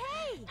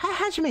 Hey, hey!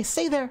 Hajime,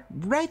 stay there.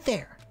 Right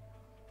there.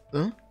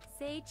 Huh?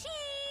 Say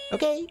cheese!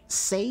 Okay,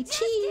 say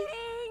cheese.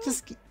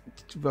 Just...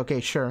 Okay,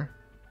 sure.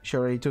 She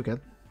already took it.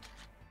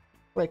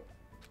 Like...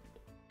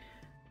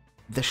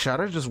 The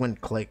shutter just went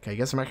click. I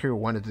guess Makiro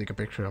wanted to take a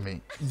picture of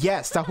me.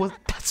 Yes,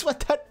 that's what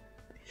that...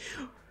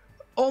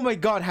 Oh my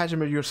god,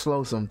 Hajime, you're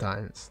slow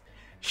sometimes.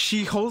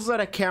 She holds out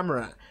a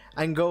camera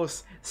and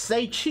goes,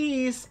 say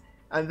cheese,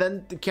 and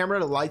then the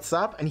camera lights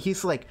up and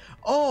he's like,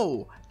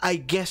 oh, I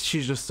guess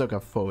she just took a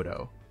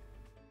photo.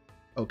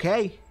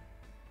 Okay.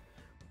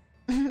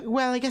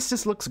 Well, I guess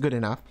this looks good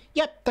enough.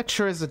 Yep, that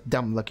sure is a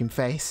dumb looking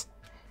face.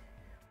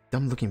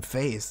 Dumb looking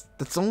face?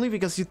 That's only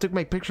because you took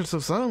my picture so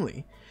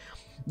suddenly.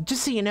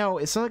 Just so you know,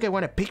 it's not like I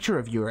want a picture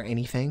of you or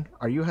anything.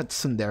 Are you a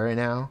tsundere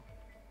now?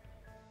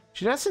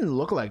 She doesn't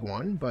look like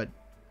one, but...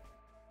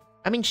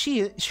 I mean,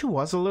 she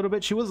was a little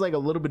bit. She was like a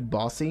little bit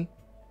bossy.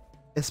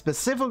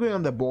 Specifically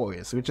on the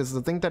boys, which is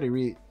the thing that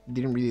I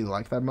didn't really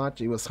like that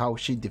much. It was how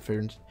she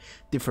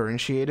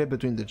differentiated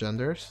between the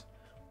genders.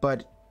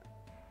 But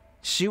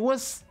she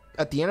was,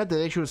 at the end of the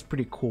day, she was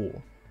pretty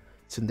cool.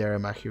 Tsundere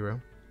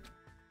Makiro.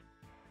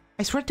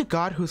 I swear to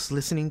God who's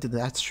listening to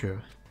that's true.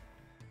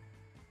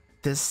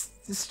 This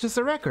is just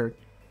a record.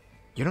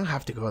 You don't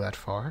have to go that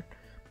far.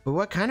 But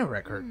what kind of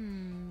record?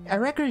 A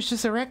record is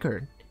just a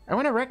record. I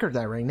want to record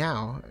that right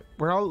now.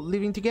 We're all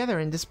living together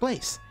in this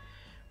place.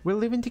 We're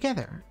living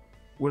together.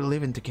 We're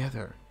living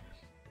together.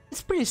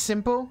 It's pretty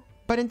simple,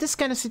 but in this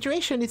kind of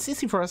situation, it's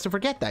easy for us to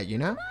forget that, you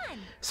know?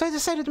 So I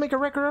decided to make a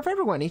record of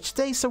everyone each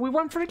day so we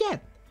won't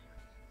forget.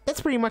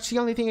 That's pretty much the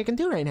only thing I can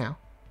do right now.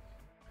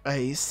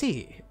 I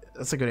see.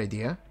 That's a good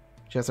idea.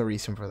 She has a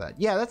reason for that.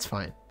 Yeah, that's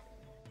fine.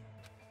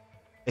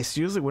 I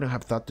seriously wouldn't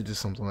have thought to do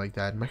something like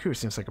that. Makiro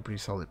seems like a pretty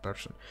solid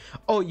person.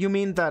 Oh, you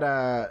mean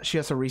that she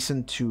has a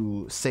reason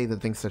to say the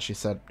things that she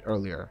said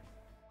earlier.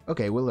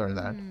 Okay, we'll learn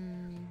that.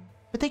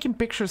 But taking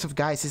pictures of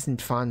guys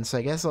isn't fun, so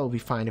I guess I'll be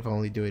fine if I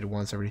only do it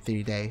once every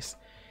 3 days.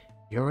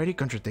 You're already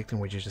contradicting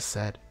what you just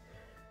said.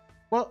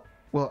 Well,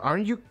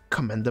 aren't you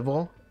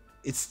commendable?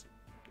 It's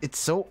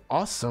so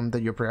awesome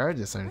that your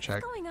priorities are in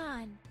check. What's going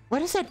on? What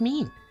does that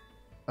mean?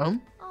 Aww.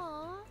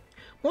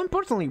 More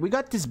importantly, we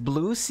got this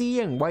blue sea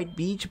and white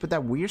beach, but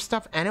that weird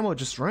stuff animal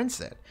just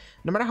ruins it.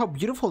 No matter how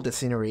beautiful the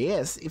scenery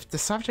is, if the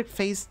subject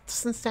face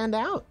doesn't stand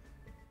out.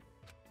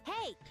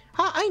 Hey!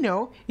 I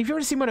know. If you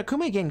ever see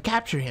Monokuma again,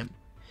 capture him.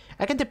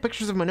 I can take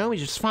pictures of Monomi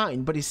just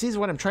fine, but he sees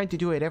what I'm trying to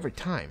do at every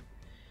time.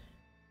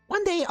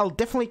 One day, I'll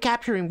definitely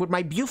capture him with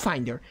my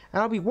viewfinder,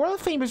 and I'll be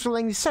world famous for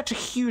landing such a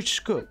huge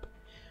scoop.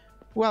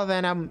 Well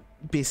then, I'm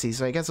busy,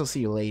 so I guess I'll see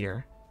you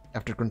later.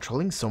 After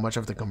controlling so much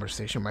of the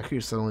conversation,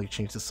 Makiro suddenly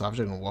changed the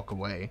subject and walked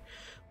away.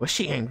 Was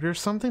she angry or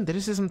something? Did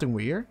he say something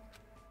weird?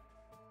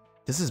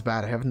 This is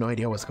bad. I have no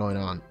idea what's going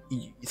on.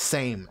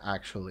 Same,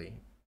 actually.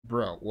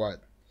 Bro,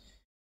 what?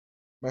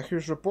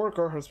 Makiro's report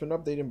card has been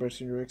updated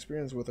based on your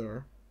experience with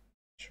her.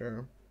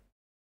 Sure.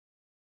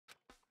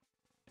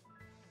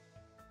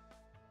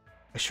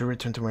 I should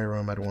return to my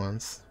room at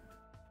once.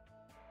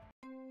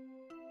 Nighttime!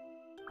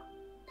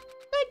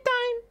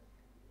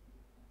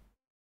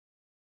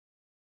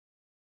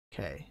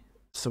 Okay,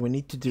 so we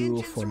need to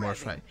do 4 more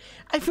fight.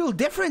 I feel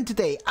different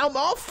today. I'm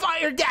all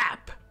fired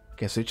up.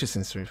 Okay, Suchi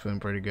seems to be feeling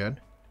pretty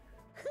good.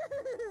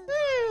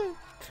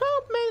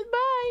 Hope, man,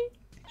 bye.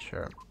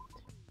 Sure.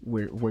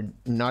 We're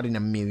not in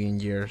a million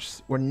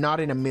years. We're not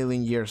in a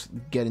million years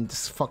getting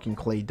this fucking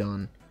clay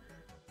done.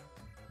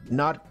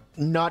 Not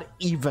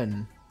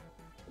even.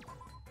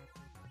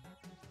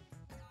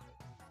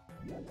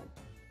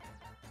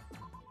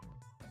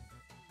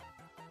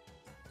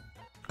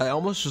 I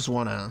almost just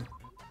wanna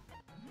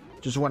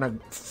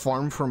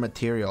farm for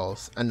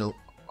materials and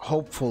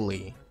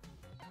hopefully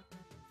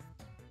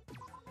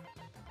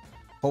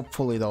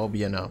that'll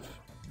be enough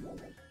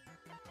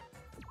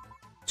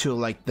to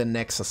like the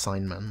next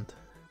assignment.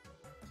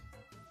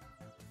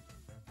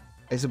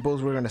 I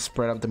suppose we're gonna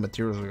spread out the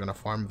materials we're gonna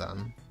farm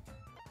then.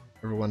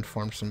 Everyone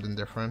farms something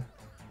different.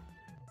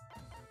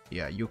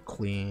 Yeah, you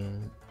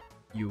clean,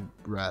 you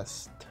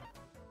rest.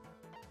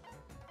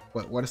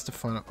 What is the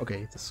fun?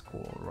 Okay, the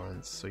school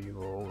runs, so you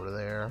go over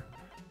there,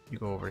 you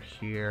go over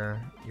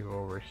here, you go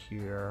over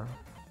here,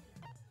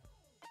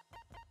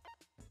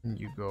 and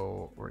you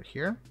go over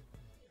here.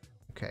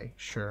 Okay,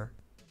 sure.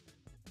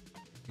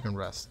 You can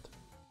rest.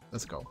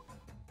 Let's go.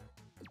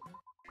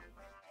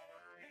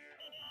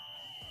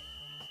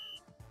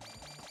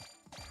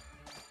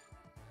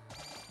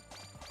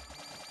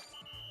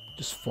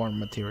 Just farm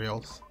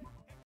materials.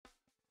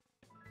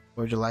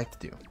 What would you like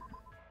to do?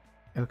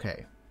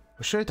 Okay,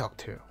 who should I talk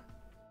to?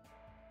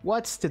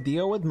 What's the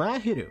deal with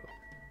Mahiru?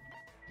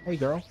 Hey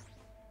girl.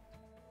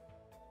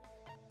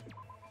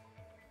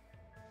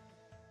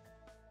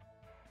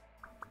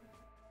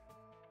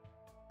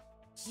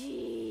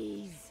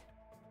 Jeez.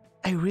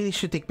 I really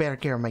should take better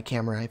care of my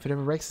camera. If it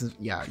ever breaks,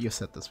 yeah, you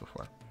said this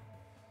before.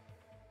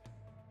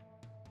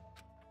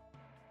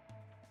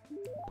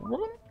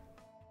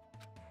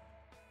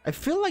 I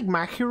feel like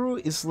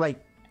Mahiru is like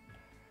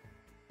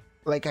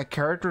a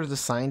character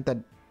design that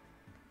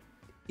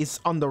is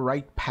on the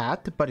right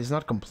path, but is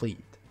not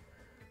complete.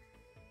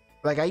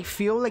 Like, I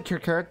feel like your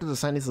character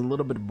design is a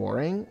little bit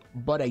boring,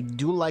 but I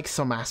do like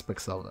some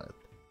aspects of it.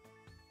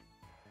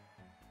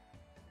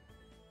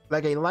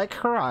 Like, I like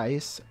her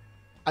eyes,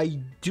 I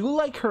do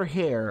like her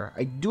hair,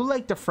 I do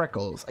like the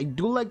freckles, I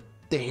do like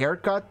the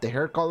haircut, the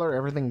hair color,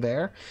 everything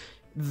there.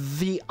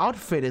 The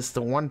outfit is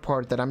the one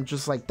part that I'm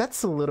just like,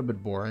 that's a little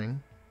bit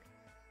boring.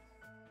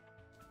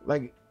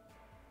 Like,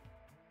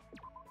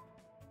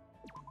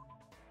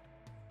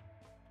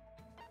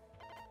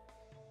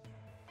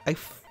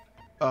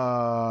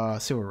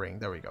 silver ring,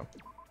 there we go.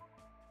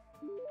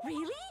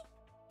 Really?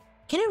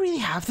 Can I really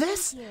have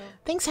this? Thank you.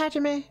 Thanks,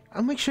 Hajime.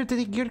 I'll make sure to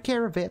take good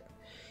care of it.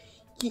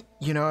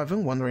 You know, I've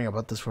been wondering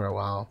about this for a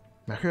while.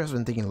 Mahiru has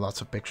been taking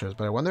lots of pictures,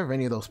 but I wonder if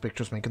any of those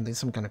pictures may contain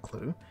some kind of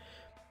clue.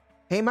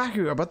 Hey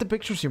Mahiru, about the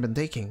pictures you've been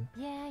taking.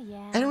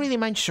 Yeah. I don't really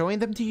mind showing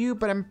them to you,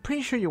 but I'm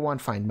pretty sure you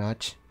won't find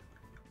much.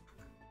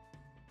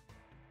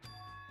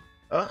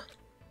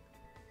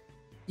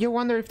 You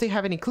wonder if they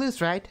have any clues,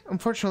 right?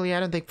 Unfortunately,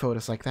 I don't take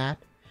photos like that.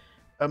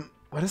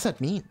 What does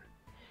that mean?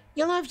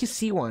 You'll know if you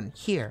see one.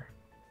 Here.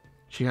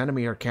 She handed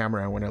me her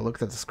camera, and when I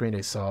looked at the screen,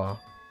 I saw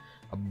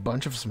a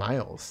bunch of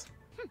smiles.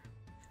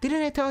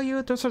 Didn't I tell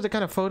you? Those are the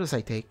kind of photos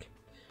I take.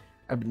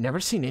 I've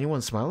never seen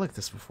anyone smile like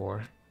this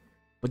before.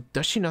 But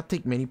does she not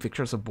take many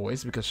pictures of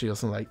boys because she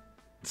doesn't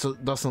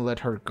let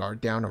her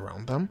guard down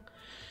around them?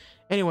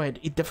 Anyway,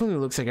 it definitely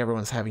looks like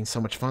everyone's having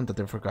so much fun that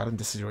they've forgotten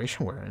the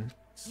situation we're in.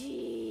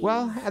 Jeez.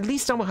 Well, at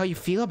least tell me how you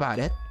feel about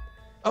it.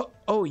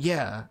 Oh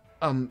yeah.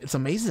 It's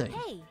amazing.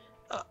 Hey.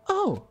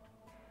 Oh.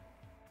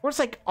 Words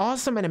like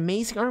awesome and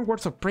amazing aren't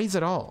words of praise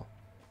at all.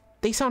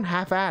 They sound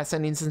half-assed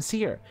and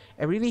insincere.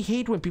 I really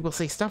hate when people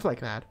say stuff like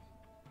that.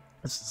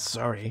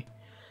 Sorry.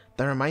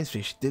 That reminds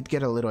me, she did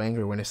get a little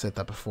angry when I said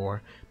that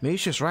before. Maybe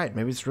she's right.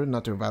 Maybe it's rude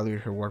not to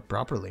evaluate her work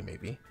properly,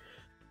 maybe.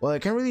 Well, I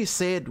can't really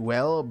say it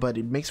well, but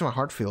it makes my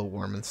heart feel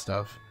warm and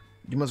stuff.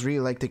 You must really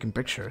like taking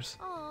pictures.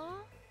 Aww.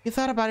 You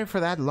thought about it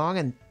for that long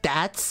and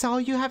that's all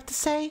you have to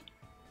say?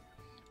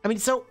 I mean,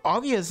 it's so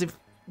obvious. If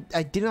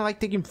I didn't like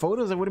taking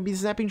photos, I wouldn't be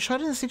snapping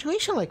shots in a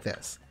situation like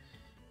this.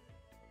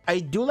 I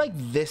do like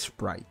this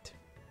sprite.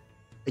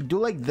 I do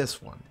like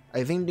this one.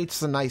 I think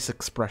it's a nice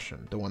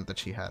expression, the one that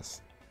she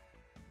has.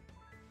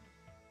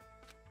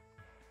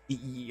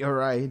 You're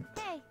right.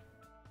 Hey.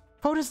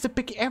 Photos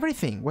depict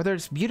everything, whether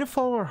it's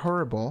beautiful or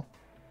horrible.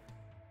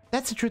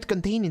 That's the truth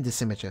contained in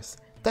these images.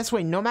 That's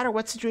why no matter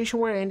what situation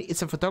we're in,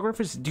 it's a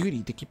photographer's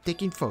duty to keep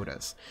taking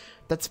photos.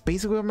 That's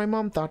basically what my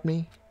mom taught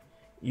me.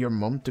 Your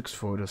mom took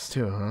photos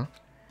too, huh?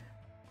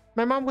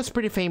 My mom was a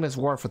pretty famous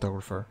war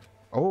photographer.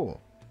 Oh.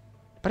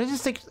 But I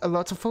just take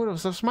lots of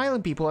photos of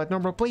smiling people at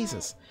normal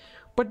places.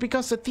 But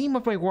because the theme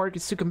of my work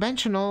is too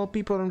conventional,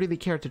 people don't really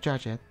care to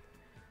judge it.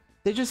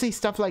 They just say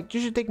stuff like,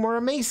 you should take more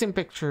amazing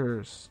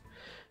pictures.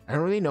 I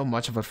don't really know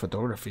much about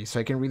photography, so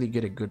I can really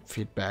get a good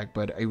feedback,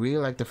 but I really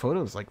like the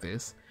photos like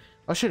this.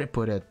 How should I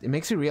put it? It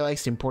makes you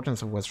realize the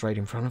importance of what's right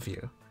in front of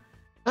you.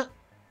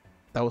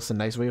 That was a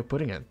nice way of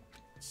putting it.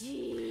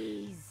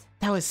 Jeez.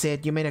 That was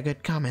it. You made a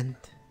good comment.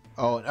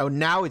 Oh,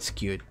 now it's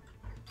cute.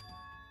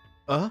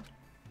 I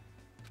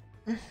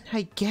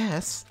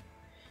guess.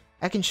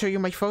 I can show you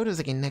my photos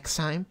again next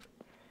time.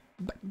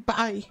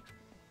 Bye.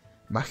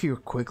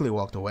 Mahiru quickly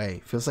walked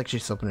away. Feels like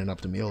she's opening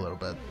up to me a little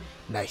bit.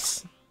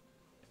 Nice.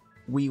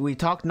 We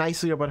talked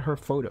nicely about her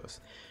photos.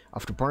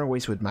 After parting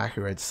ways with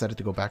Mahiru, I decided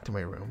to go back to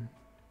my room.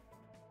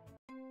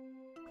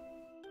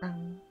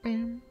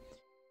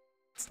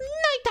 It's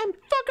nighttime,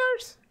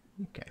 fuckers!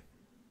 Okay.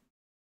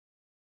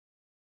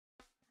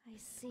 I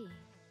see.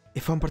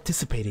 If I'm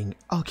participating,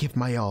 I'll give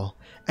my all.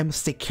 I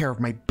must take care of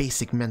my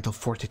basic mental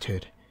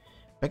fortitude.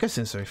 Becca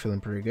seems to be feeling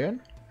pretty good.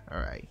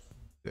 Alright,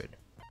 good.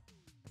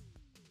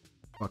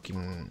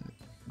 Fucking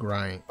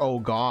grind. Oh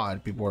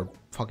god, people are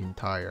fucking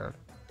tired.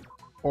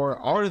 Or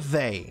are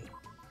they?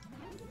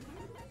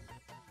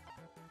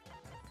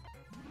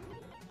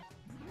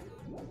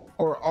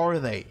 Or are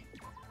they?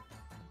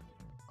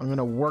 I'm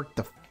gonna work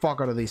the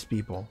fuck out of these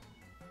people.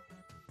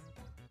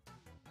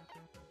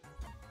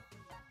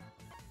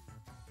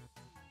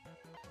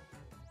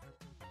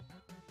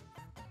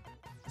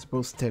 I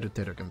suppose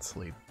Teru can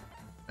sleep.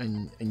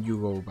 And you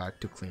go back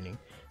to cleaning.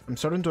 I'm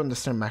starting to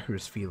understand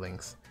Mahiru's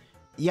feelings.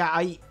 Yeah,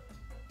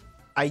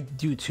 I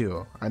do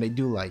too, and I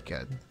do like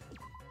it.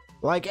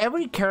 Like,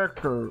 every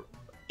character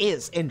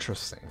is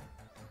interesting.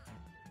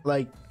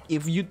 Like,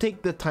 if you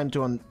take the time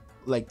to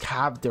like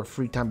have their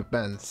free time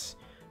events,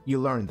 you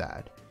learn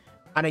that.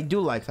 And I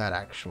do like that,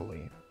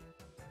 actually.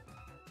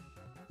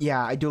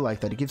 Yeah, I do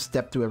like that. It gives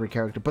depth to every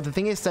character. But the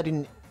thing is that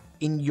in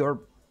your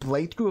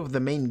playthrough of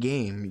the main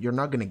game, you're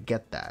not gonna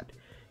get that.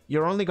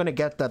 You're only gonna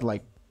get that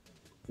like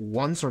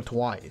once or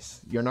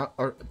twice. You're not,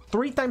 or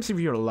 3 times if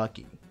you're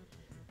lucky.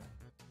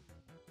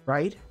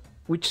 Right?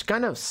 Which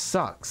kind of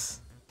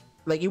sucks.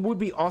 Like, it would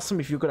be awesome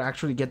if you could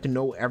actually get to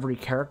know every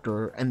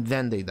character and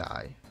then they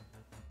die.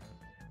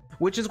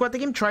 Which is what the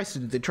game tries to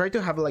do. They try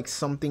to have like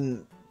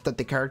something that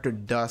the character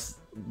does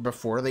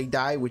before they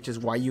die, which is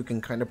why you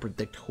can kind of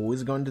predict who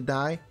is going to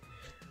die.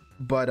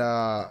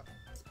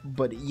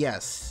 But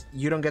yes,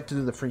 you don't get to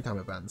do the free time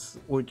events,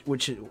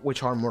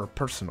 which are more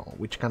personal,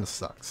 which kind of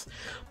sucks.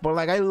 But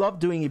like, I love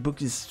doing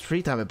Ibuki's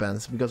free time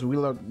events because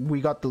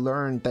we got to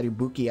learn that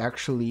Ibuki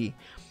actually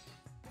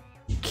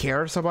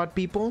cares about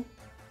people,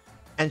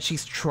 and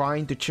she's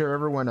trying to cheer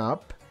everyone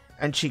up,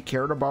 and she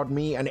cared about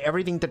me, and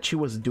everything that she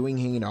was doing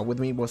hanging out with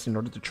me was in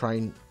order to try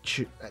and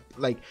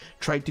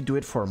try to do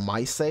it for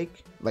my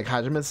sake, like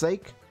Hajime's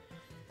sake.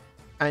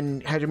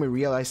 And Hajime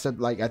realized that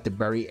like at the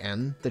very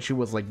end that she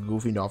was like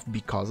goofing off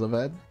because of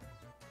it,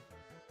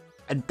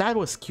 and that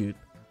was cute.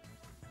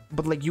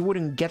 But like, you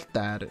wouldn't get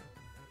that.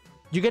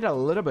 You get a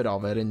little bit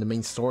of it in the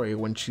main story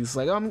when she's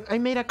like, I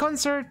made a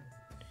concert,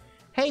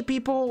 hey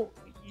people.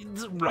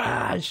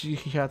 She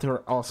had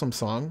her awesome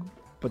song,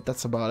 but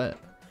that's about it.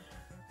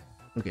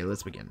 Okay,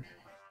 let's begin.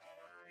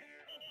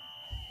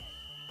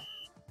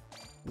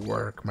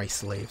 Work, my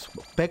slaves.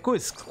 Peko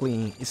is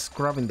cleaning, is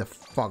scrubbing the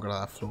fuck out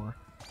of that floor.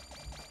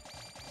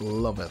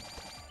 Love it.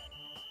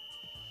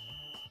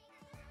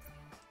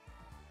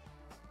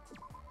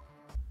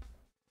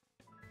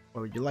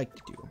 What would you like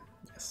to do?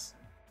 Yes.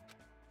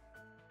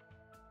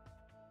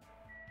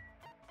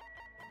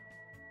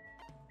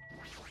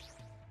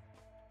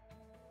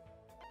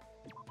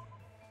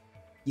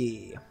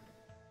 Yeah.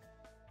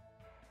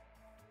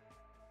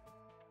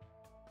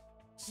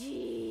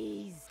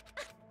 Jeez.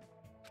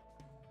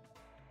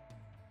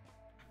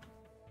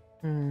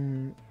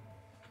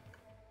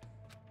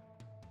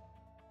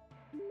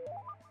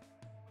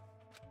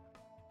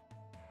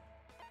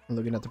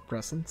 Looking at the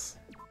presents.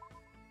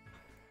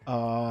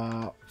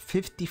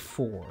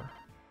 54.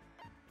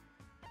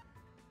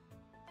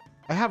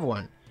 I have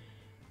one.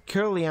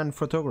 Kirlian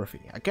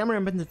photography. A camera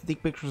invented to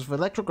take pictures of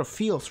electrical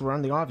fields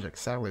surrounding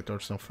objects. Sadly,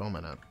 there's no film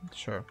in it.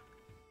 Sure.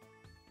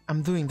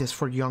 I'm doing this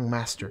for young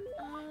master.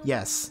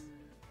 Yes.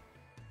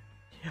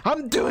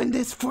 I'm doing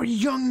this for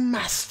young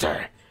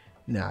master!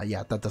 Nah,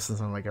 yeah, that doesn't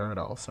sound like her at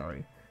all,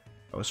 sorry.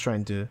 I was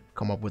trying to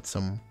come up with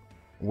some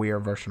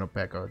weird version of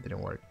Pekka, it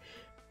didn't work.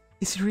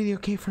 Is it really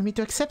okay for me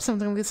to accept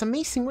something this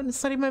amazing when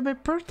it's not even my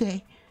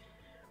birthday?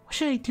 What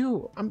should I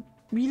do? I'm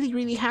really,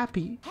 really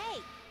happy.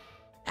 Hey!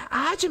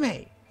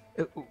 Hajime!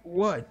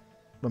 What?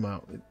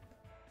 Mama,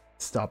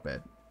 stop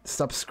it.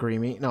 Stop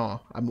screaming.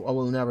 No, I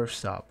will never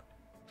stop.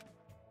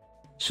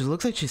 She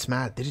looks like she's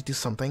mad. Did he do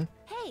something?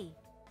 Hey!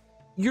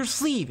 Your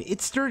sleeve!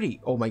 It's dirty!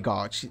 Oh my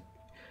god,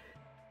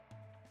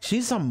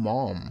 she's a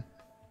mom.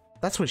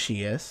 That's what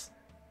she is.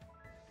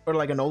 Or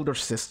like an older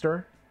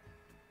sister.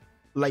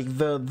 Like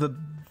the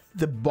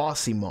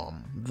bossy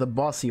mom. The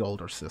bossy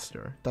older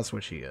sister. That's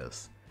what she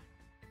is.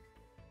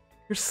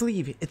 Your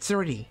sleeve, it's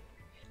dirty.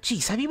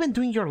 Jeez, have you been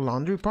doing your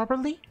laundry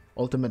properly?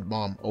 Ultimate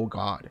mom, oh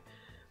god.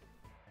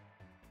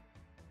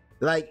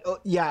 Like,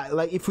 yeah,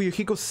 like if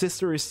Fuyuhiko's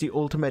sister is the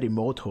ultimate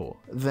Imoto,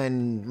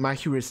 then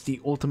Mahiru is the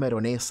ultimate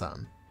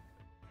Onesan.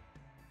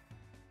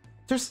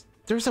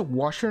 There's a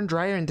washer and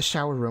dryer in the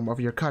shower room of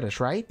your cottage,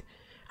 right?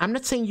 I'm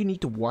not saying you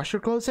need to wash your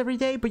clothes every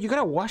day, but you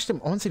gotta wash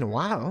them once in a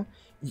while.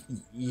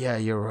 Yeah,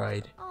 you're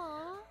right.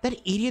 Aww. That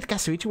idiot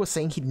Kazuichi was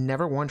saying he'd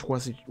never once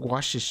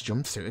washed his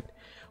jumpsuit.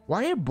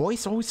 Why are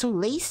boys always so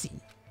lazy?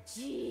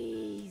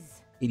 Jeez.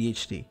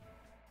 ADHD.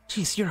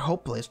 Jeez, you're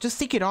hopeless. Just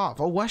take it off.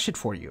 I'll wash it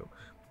for you.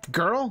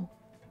 Girl?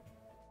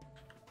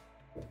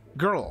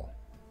 Girl.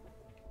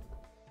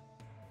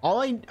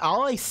 All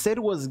I said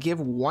was give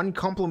one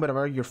compliment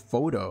about your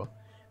photo.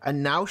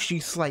 And now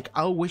she's like,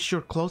 I'll wash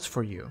your clothes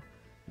for you.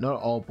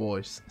 Not all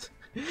boys.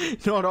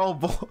 Not all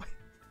boys.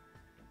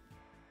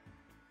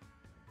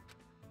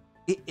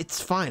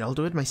 It's fine. I'll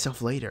do it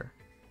myself later.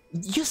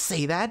 You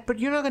say that, but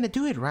you're not gonna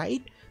do it,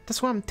 right?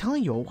 That's why I'm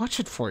telling you, I'll watch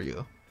it for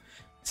you.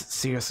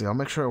 Seriously, I'll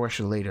make sure I watch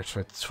it later, so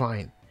it's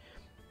fine.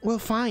 Well,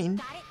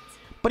 fine.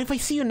 But if I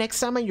see you next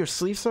time and your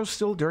sleeves are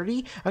still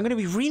dirty, I'm gonna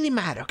be really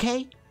mad,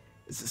 okay?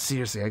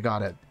 Seriously, I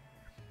got it.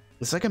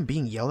 It's like I'm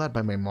being yelled at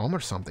by my mom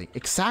or something.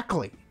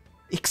 Exactly.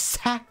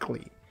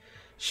 Exactly.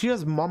 She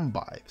has mom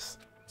vibes.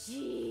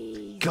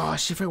 Jeez.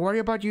 Gosh, if I worry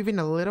about you even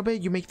a little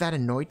bit, you make that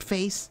annoyed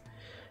face.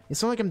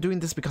 It's not like I'm doing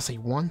this because I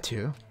want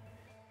to.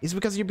 It's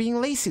because you're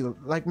being lazy,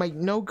 like my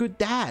no good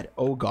dad.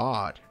 Oh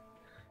god.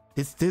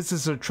 This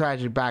is a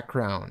tragic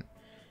background.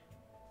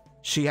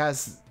 She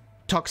has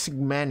toxic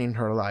men in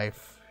her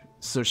life,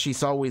 so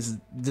she's always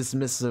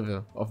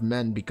dismissive of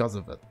men because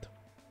of it.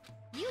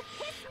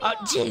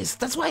 Jeez,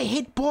 that's why I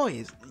hate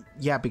boys.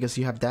 Yeah, because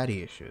you have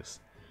daddy issues.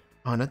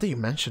 Oh, not that you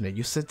mentioned it.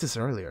 You said this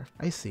earlier.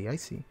 I see, I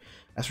see.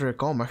 As I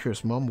recall,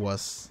 Mahiro's mom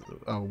was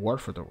a war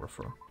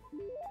photographer.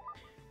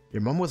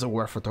 Your mom was a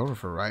war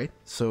photographer, right?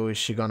 So is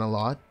she gone a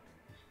lot?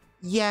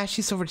 Yeah,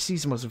 she's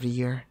overseas most of the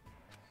year.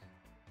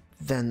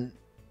 Then,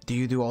 do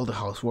you do all the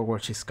housework while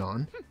she's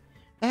gone?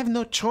 I have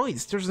no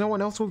choice. There's no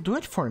one else who'll do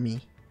it for me.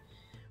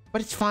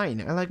 But it's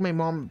fine. I like my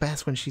mom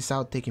best when she's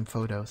out taking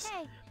photos.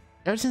 Hey.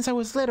 Ever since I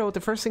was little, the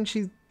first thing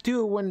she'd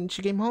do when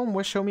she came home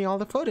was show me all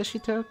the photos she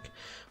took.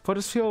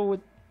 Photos filled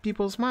with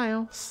people's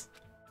smiles.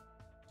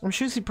 I'm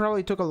sure she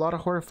probably took a lot of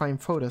horrifying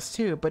photos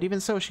too, but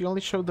even so, she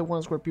only showed the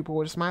ones where people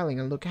were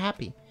smiling and look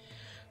happy.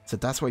 So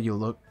that's why you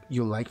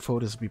like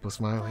photos of people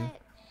smiling.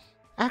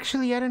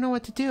 Actually, I don't know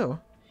what to do.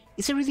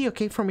 Is it really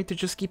okay for me to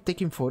just keep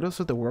taking photos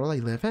of the world I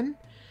live in?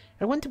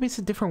 I want to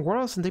visit different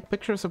worlds and take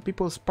pictures of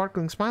people's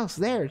sparkling smiles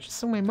there,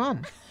 just like my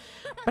mom.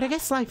 But I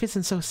guess life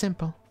isn't so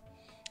simple.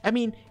 I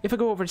mean, if I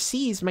go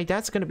overseas, my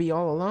dad's gonna be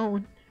all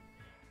alone.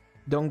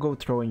 Don't go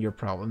throwing your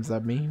problems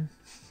at me.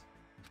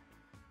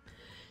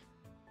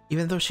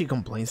 Even though she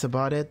complains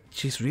about it,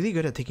 she's really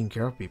good at taking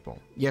care of people.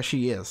 Yeah,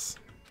 she is.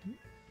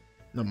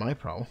 Not my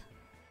problem.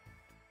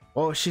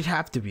 Well, she'd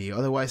have to be,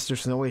 otherwise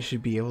there's no way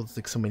she'd be able to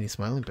take so many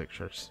smiling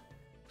pictures.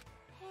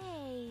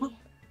 Hey.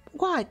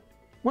 What?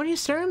 Why are you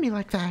staring at me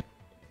like that?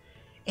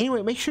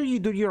 Anyway, make sure you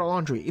do your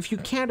laundry. If you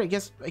can't, I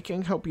guess I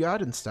can help you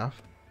out and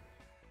stuff.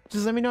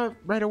 Just let me know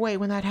right away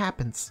when that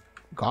happens.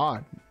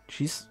 God,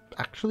 she's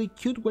actually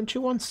cute when she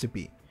wants to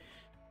be.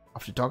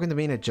 After talking to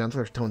me in a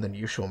gentler tone than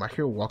usual,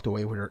 Mahiro walked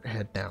away with her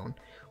head down.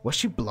 Was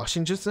she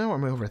blushing just now, or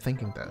am I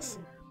overthinking this?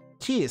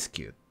 She is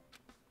cute.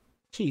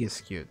 She is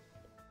cute.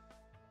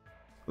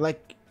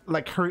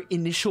 Like her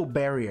initial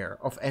barrier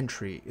of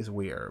entry is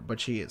weird, but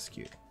she is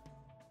cute.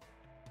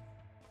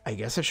 I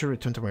guess I should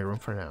return to my room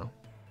for now.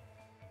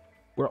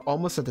 We're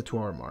almost at the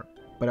 2-hour mark,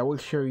 but I will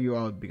hear you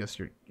out because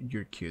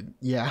you're cute.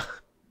 Yeah.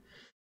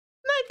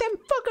 Night them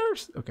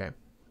fuckers! Okay.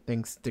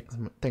 Thanks,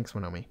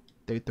 Monomi.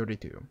 Day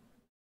 32.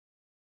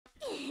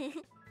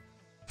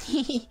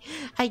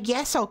 I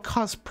guess I'll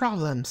cause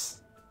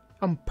problems.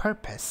 On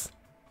purpose.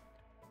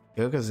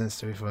 Yoga seems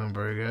to be feeling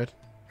very good.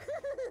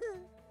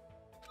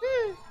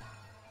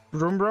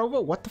 Room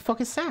robot? What the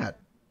fuck is that?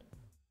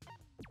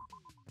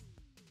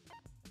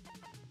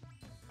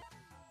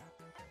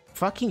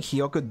 Fucking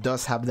Hiyoko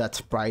does have that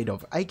sprite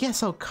of, I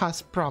guess I'll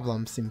cause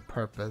problems in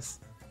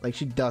purpose. Like,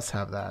 she does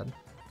have that.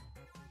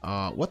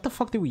 What the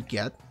fuck did we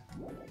get?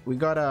 We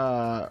got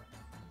a...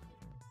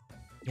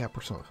 Yeah,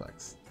 personal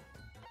effects.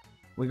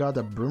 We got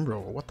a broom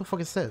roll. What the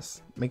fuck is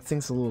this? Make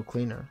things a little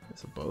cleaner, I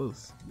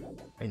suppose.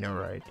 I know,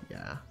 right?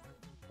 Yeah.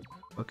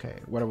 Okay,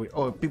 what are we...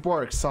 Oh, people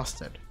are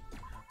exhausted.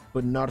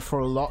 But not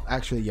for long.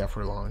 Actually, yeah,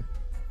 for long.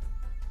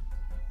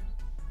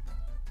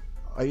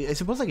 I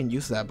suppose I can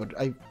use that, but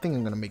I think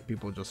I'm gonna make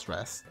people just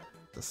rest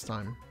this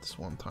time. This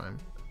one time.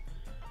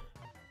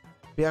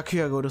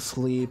 Byakuya go to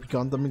sleep.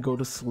 Gundam go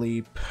to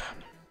sleep.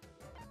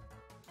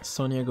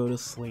 Sonia go to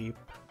sleep.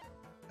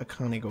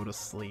 Akane go to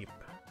sleep.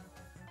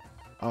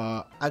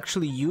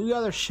 Actually, you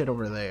gather shit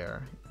over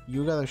there.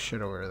 You gather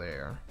shit over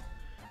there.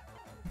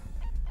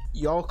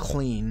 Y'all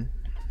clean.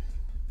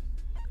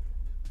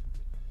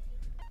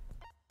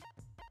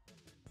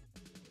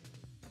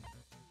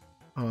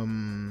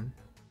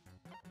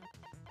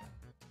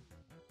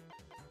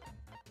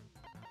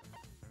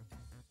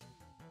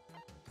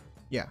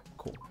 Yeah,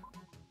 cool.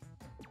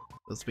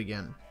 Let's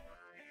begin.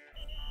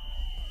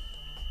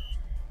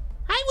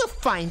 I will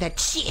find that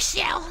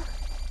shell.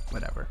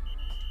 Whatever.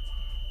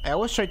 I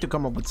always try to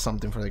come up with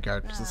something for the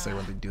characters to say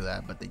when they do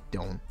that, but they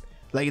don't.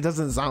 Like, it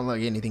doesn't sound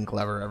like anything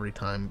clever every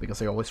time because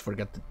I always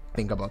forget to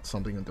think about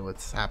something until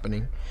it's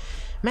happening.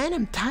 Man,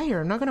 I'm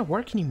tired. I'm not gonna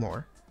work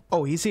anymore.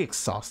 Oh, is he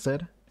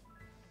exhausted?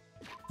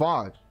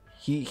 Fuck.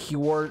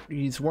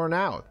 He's worn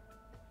out.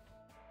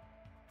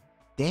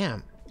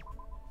 Damn.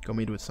 Go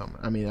meet with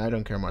someone. I mean, I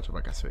don't care much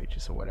about Kasuichi,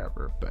 so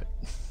whatever, but...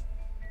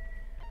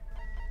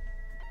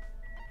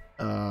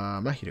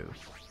 Mahiro.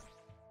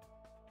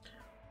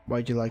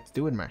 Why'd you like to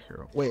do it,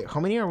 Mahiro? Wait,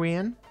 how many are we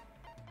in?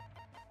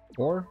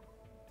 4?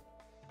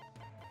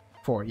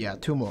 4, yeah,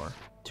 2 more.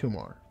 2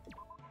 more.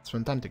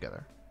 Spend time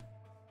together.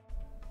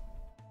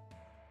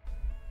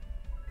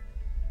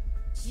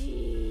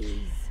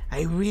 Jeez.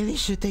 I really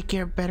should take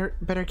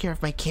better care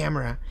of my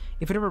camera.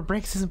 If it ever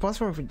breaks, it's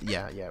impossible.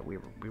 Yeah,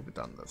 we've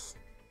done this.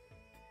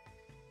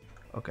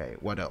 Okay,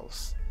 what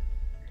else?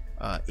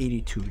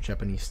 82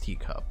 Japanese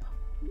teacup.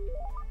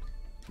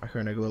 I'm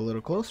gonna go a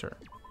little closer.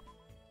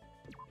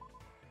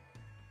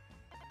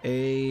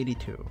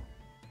 82.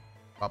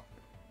 Up.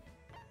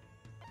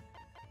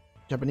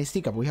 Japanese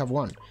teacup, we have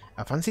one.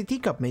 A fancy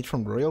teacup made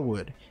from royal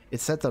wood.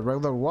 It's said that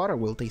regular water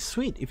will taste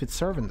sweet if it's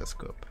served in this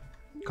cup.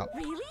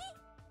 Really?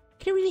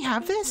 Can I really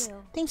have Thank this?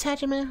 you. Thanks,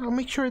 Hajime. I'll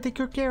make sure I take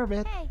good care of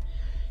it. Hey.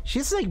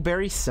 She's like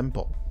very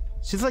simple.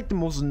 She's like the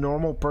most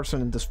normal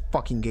person in this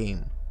fucking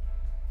game.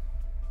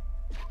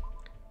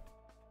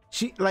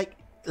 She, like,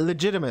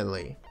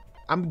 legitimately,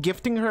 I'm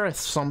gifting her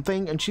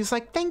something and she's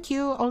like, thank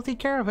you, I'll take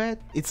care of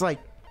it. It's like,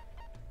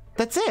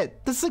 that's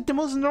it. That's like the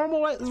most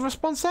normal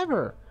response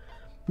ever.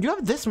 You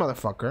have this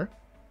motherfucker.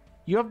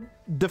 You have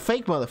the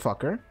fake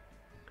motherfucker.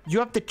 You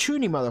have the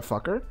chuny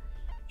motherfucker.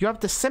 You have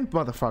the simp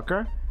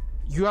motherfucker.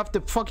 You have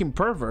the fucking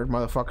pervert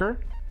motherfucker.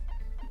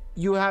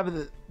 You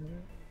have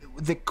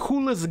the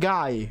coolest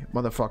guy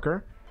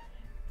motherfucker.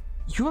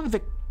 You have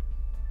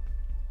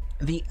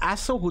the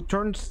asshole who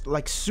turns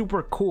like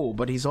super cool,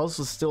 but he's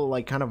also still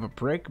like kind of a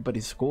prick, but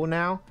he's cool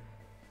now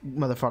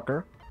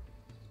motherfucker.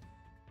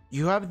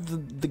 You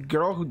have the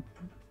girl who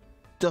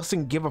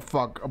doesn't give a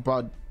fuck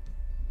about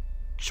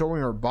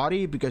showing her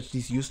body because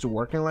she's used to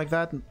working like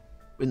that and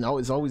now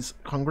is always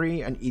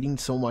hungry and eating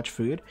so much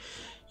food.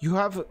 You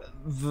have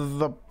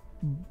the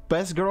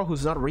best girl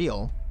who's not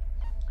real.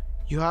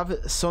 You have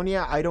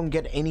Sonia, I don't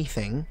get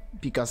anything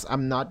because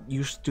I'm not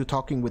used to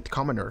talking with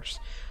commoners.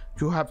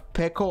 You have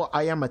Peko,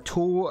 I am a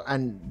tool,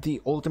 and the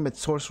ultimate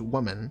source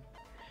woman.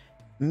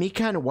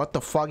 Mika, and what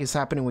the fuck is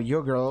happening with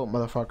your girl,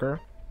 motherfucker?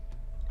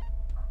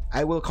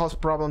 I will cause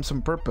problems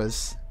on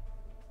purpose.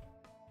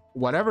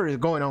 Whatever is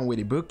going on with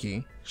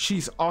Ibuki,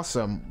 she's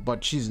awesome,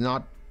 but she's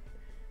not.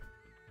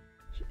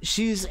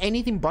 She's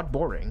anything but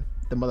boring.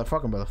 The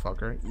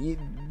motherfucker.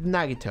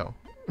 Nagito.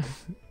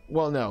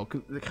 Well, no,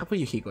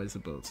 Yuhiko, I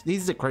suppose.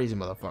 He's the crazy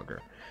motherfucker.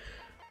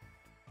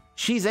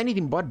 She's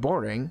anything but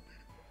boring.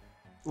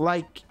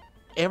 Like,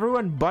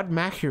 everyone but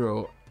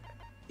Mahiro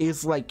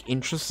is like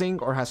interesting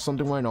or has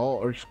something going on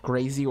or is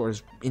crazy or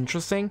is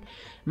interesting.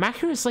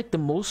 Mahiro is like the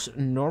most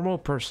normal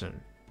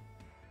person.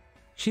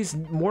 She's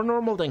more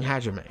normal than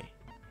Hajime,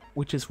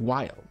 which is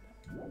wild.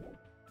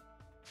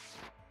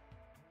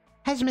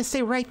 Hajime,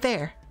 stay right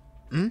there.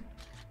 Hmm?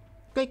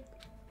 Like,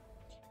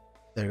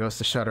 there goes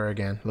the shutter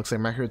again. Looks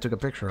like Mahiro took a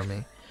picture of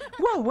me.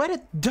 Whoa, what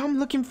a dumb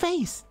looking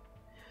face.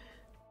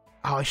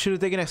 Oh, I should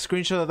have taken a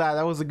screenshot of that.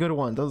 That was a good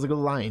one. That was a good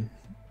line.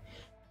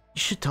 You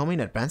should tell me in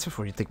advance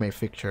before you take my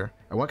picture.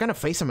 And what kind of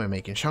face am I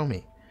making? Show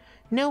me.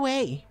 No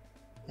way.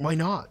 Why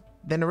not?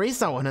 Then erase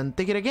that one and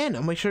take it again.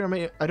 I'll make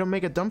sure I don't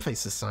make a dumb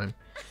face this time.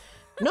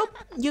 Nope,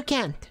 you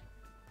can't.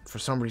 For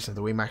some reason,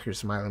 the way Mahiro's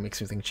smiling makes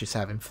me think she's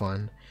having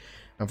fun.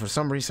 And for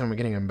some reason, I'm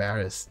getting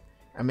embarrassed.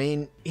 I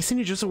mean, isn't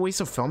it just a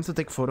waste of film to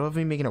take a photo of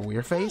me making a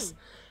weird face?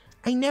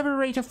 Hey. I never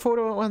rate a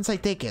photo once I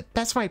take it.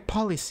 That's my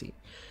policy.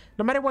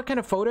 No matter what kind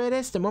of photo it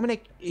is, the moment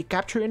I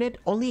capture in it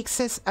only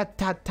exists at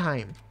that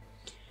time.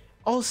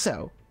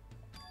 Also,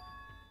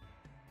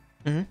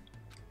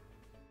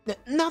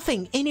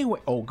 nothing anyway.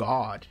 Oh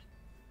God,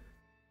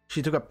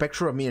 she took a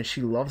picture of me and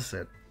she loves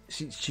it.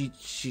 She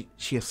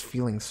has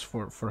feelings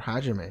for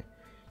Hajime.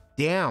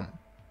 Damn,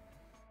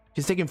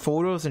 she's taking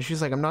photos and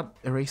she's like, I'm not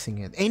erasing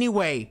it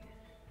anyway.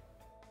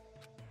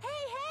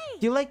 Hey!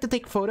 Do you like to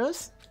take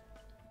photos?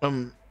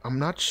 I'm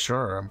not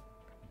sure. I'm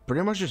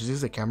pretty much just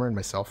use the camera in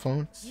my cell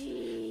phone.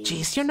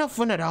 Jeez, you're no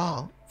fun at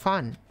all.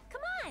 Fun.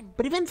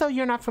 But even though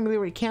you're not familiar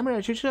with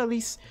cameras, you should at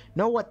least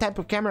know what type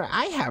of camera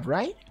I have,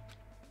 right?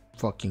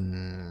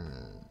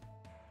 Fucking...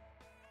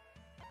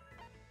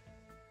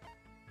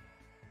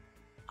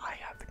 I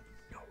have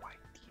no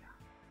idea.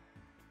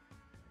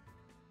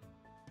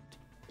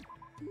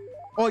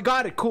 Oh, I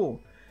got it.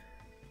 Cool.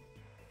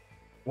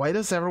 Why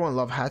does everyone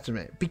love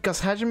Hajime? Because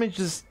Hajime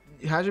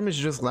is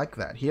just like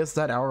that. He has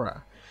that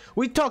aura.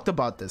 We talked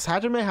about this.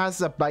 Hajime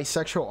has a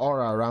bisexual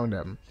aura around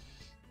him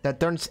that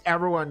turns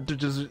everyone to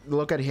just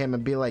look at him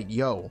and be like,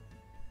 yo,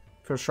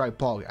 first try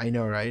Paul. I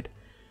know, right?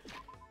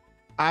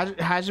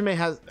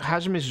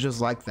 Hajime is just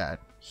like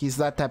that. He's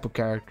that type of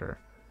character.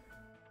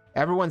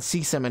 Everyone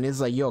sees him and is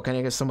like, yo, can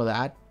I get some of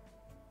that?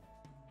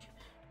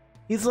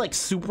 He's like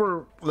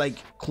super like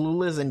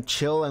clueless and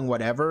chill and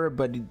whatever,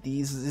 but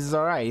he's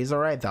alright. He's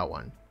alright, that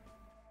one.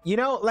 You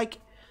know, like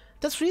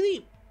that's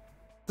really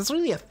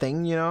a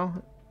thing, you know?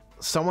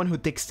 Someone who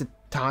takes the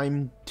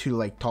time to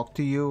like talk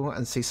to you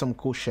and say some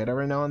cool shit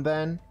every now and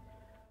then.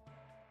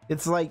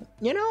 It's like,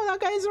 you know, that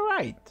guy's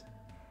alright.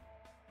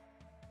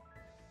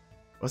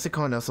 What's it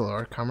called,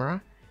 SLR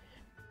camera?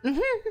 You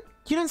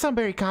don't sound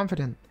very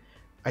confident.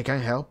 I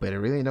can't help it. I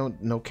really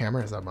don't know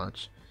cameras that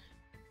much.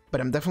 But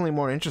I'm definitely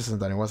more interested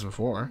than I was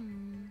before.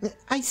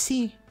 I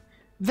see.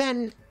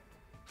 Then...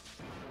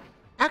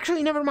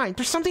 Actually, never mind.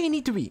 There's something I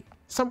need to be.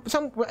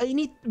 I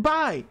need...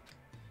 Bye!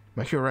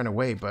 My hero ran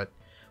away, but...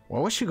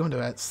 What was she going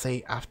to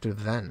say after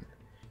then?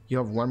 You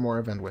have one more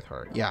event with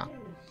her. Yeah.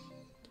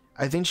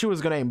 I think she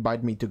was gonna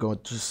invite me to go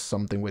to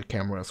something with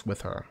cameras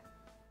with her.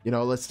 You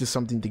know, let's do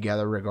something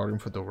together regarding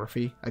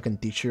photography. I can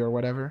teach you or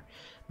whatever.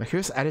 My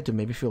here's attitude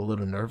made me feel a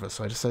little nervous,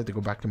 so I decided to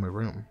go back to my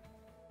room.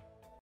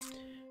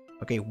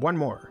 Okay, one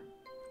more.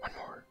 One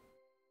more.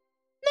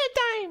 Night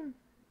time!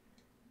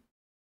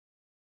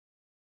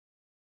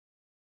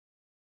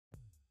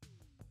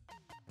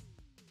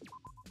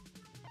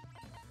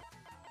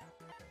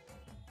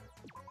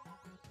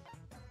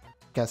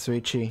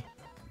 Katsuichi,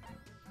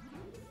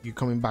 you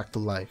coming back to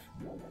life.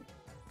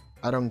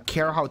 I don't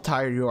care how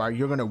tired you are,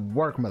 you're gonna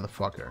work,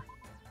 motherfucker.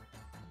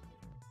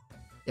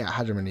 Yeah,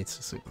 Hajime needs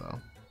to sleep though.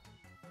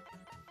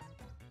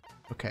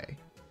 Okay.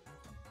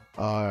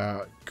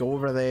 Go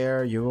over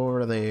there, you go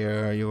over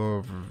there, you go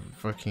over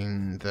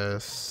fucking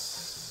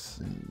this.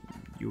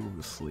 You go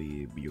to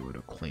sleep, you go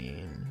to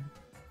clean.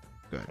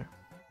 Good.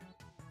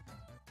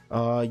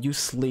 You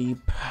sleep,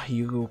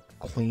 you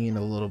clean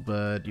a little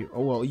bit,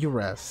 oh well, you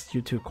rest,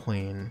 you two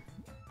clean.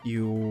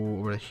 You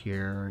over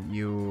here,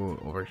 you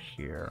over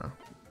here.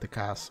 The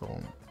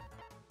castle.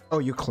 Oh,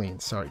 you clean,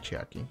 sorry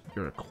Chiaki,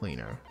 you're a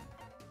cleaner.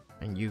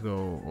 And you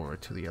go over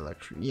to the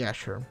electric, yeah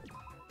sure.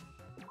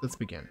 Let's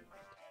begin.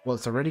 Well,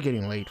 it's already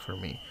getting late for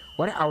me.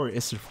 What hour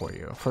is it for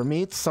you? For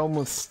me, it's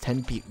almost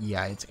 10 p.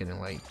 Yeah, it's getting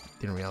late.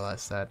 Didn't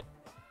realize that.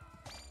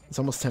 It's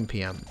almost 10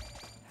 p.m.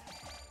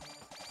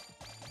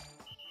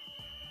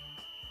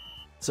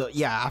 So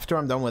yeah, after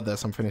I'm done with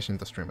this, I'm finishing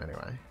the stream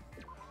anyway.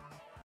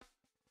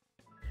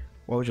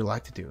 What would you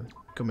like to do?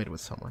 Commit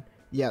with someone.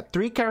 Yeah,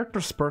 3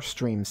 characters per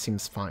stream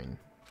seems fine.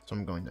 So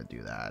I'm going to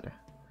do that.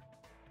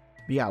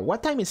 But yeah,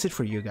 what time is it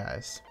for you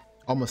guys?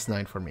 Almost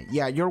 9 for me.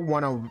 Yeah, you're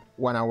 1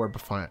 hour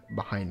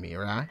behind me,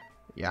 right?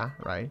 Yeah,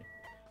 right?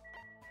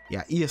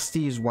 Yeah,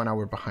 EST is 1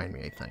 hour behind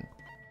me, I think.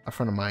 A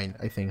friend of mine,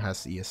 I think,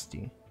 has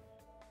EST.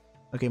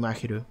 Okay,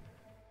 Mahiru.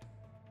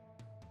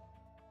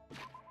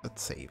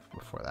 Let's save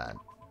before that.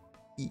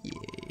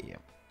 Yeah.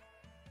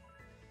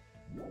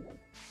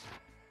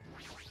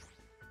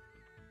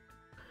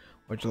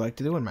 What'd you like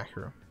to do in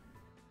Mahiru?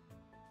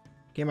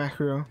 Okay,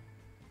 Mahiru.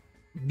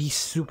 Be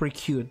super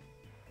cute.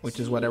 Which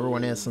is what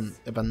everyone is on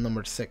event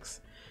number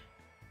 6.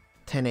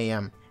 10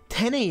 a.m.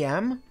 10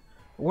 a.m.?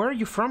 Where are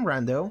you from,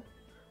 Rando?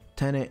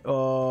 10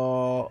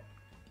 a...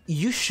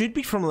 You should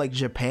be from, like,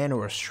 Japan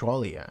or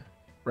Australia.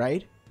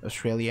 Right?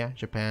 Australia,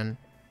 Japan.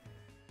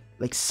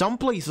 Like,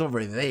 someplace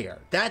over there.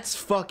 That's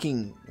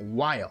fucking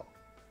wild.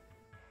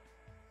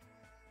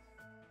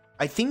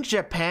 I think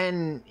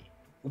Japan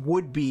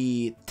would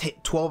be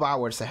 12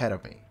 hours ahead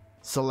of me.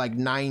 So, like,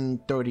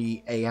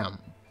 9:30 a.m.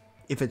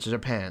 if it's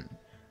Japan.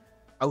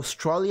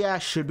 Australia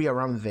should be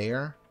around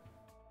there.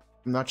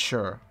 I'm not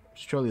sure.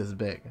 Australia's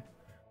big.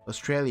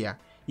 Australia.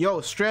 Yo,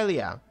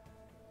 Australia!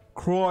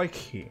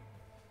 Crikey.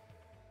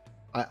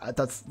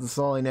 That's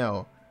all I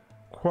know.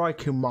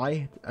 Crikey,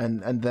 mate.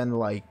 And then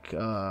like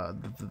the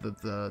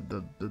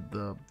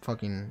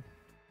fucking,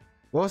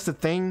 what was the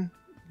thing?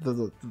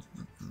 The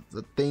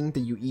thing that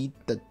you eat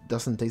that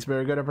doesn't taste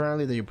very good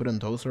apparently, that you put on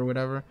toast or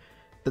whatever.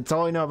 That's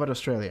all I know about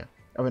Australia.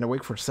 I've been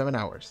awake for 7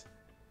 hours.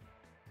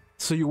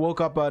 So you woke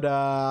up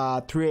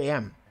at 3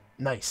 a.m.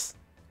 Nice.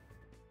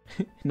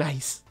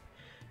 Nice.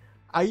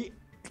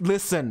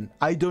 Listen,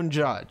 I don't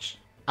judge.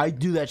 I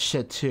do that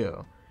shit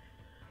too.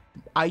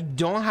 I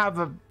don't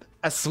have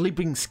a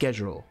sleeping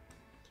schedule.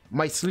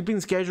 My sleeping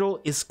schedule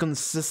is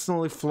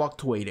consistently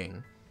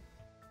fluctuating.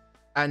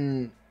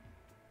 And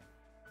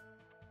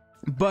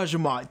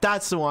Bajamai,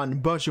 that's the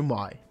one,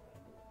 Bajamai.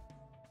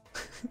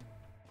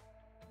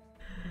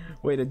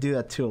 Way to do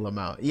that to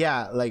Lamau.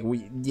 Yeah, like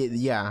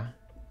yeah.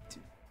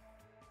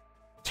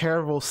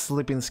 Terrible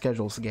sleeping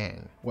schedules,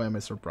 gang. Why am I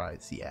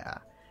surprised? Yeah.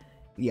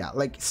 Yeah,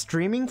 like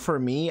streaming for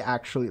me,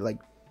 actually, like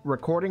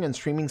recording and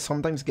streaming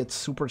sometimes gets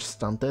super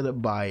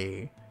stunted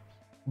by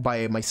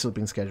my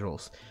sleeping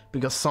schedules,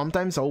 because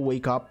sometimes I'll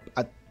wake up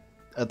at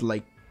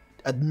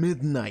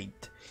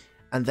midnight,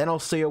 and then I'll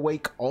stay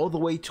awake all the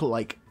way to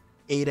like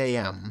 8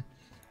 a.m.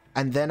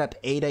 and then at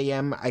 8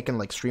 a.m. I can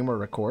like stream or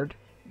record,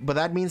 but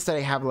that means that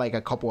I have like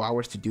a couple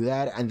hours to do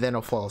that, and then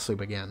I'll fall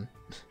asleep again.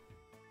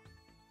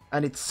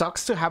 And it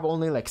sucks to have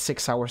only like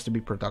 6 hours to be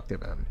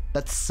productive in.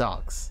 That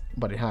sucks,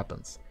 but it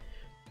happens.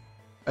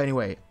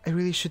 Anyway, I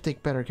really should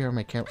take better care of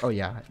my camera. Oh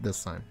yeah,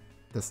 this time.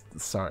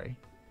 Sorry,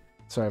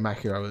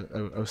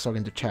 Mahiru. I was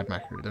talking to Chad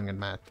Mahiru. Don't get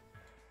mad.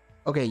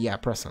 Okay, yeah,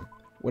 present.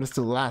 What is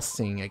the last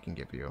thing I can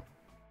give you?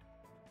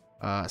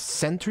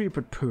 Century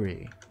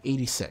Purpuri,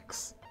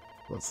 86.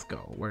 Let's go.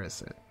 Where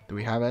is it? Do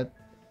we have it?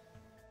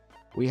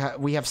 We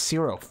have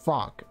 0.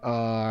 Fuck.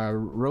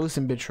 Rose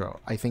and Bitro.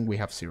 I think we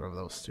have 0 of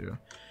those two.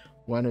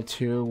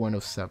 102,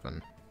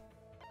 107.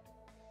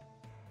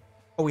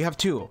 Oh, we have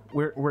 2.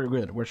 We're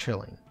good. We're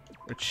chilling.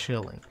 We're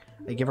chilling.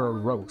 I give her a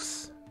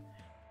rose.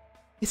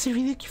 Is it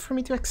really cute for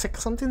me to accept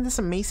something this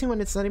amazing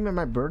when it's not even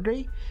my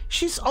birthday?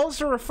 She's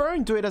also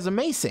referring to it as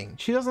amazing.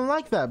 She doesn't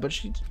like that, but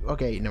she...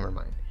 Okay, never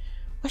mind.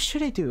 What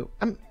should I do?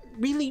 I'm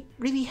really,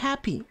 really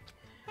happy.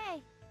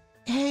 Hey.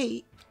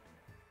 Hey.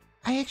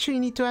 I actually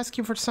need to ask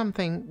you for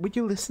something. Would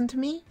you listen to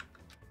me?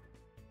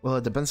 Well,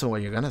 it depends on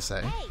what you're gonna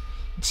say. Hey!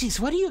 Jeez,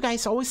 why do you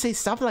guys always say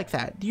stuff like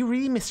that? Do you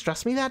really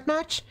mistrust me that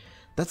much?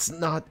 That's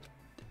not...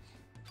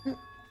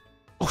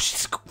 Oh,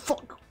 she's...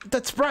 Fuck!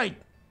 That's Sprite!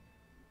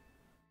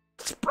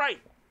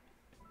 Sprite!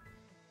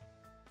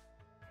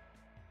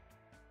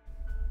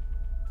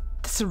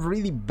 That's a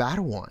really bad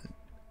one.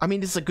 I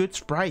mean, it's a good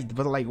Sprite,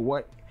 but like,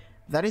 what?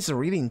 That is a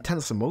really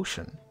intense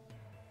emotion.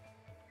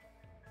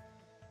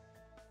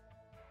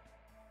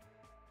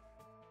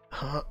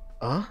 Huh?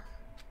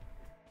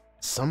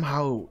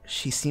 Somehow,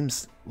 she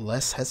seems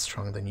less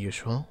headstrong than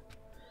usual.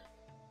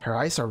 Her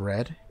eyes are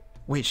red.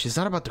 Wait, she's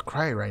not about to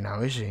cry right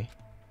now, is she?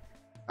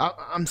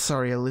 I'm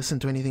sorry, I'll listen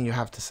to anything you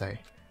have to say.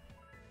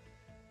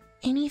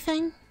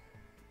 Anything?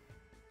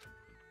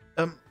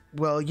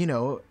 Well, you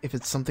know, if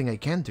it's something I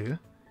can do.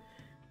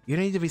 You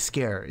don't need to be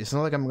scared. It's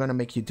not like I'm gonna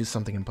make you do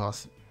something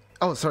impossible.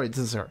 Oh, sorry, this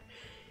is her.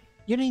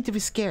 You don't need to be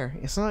scared.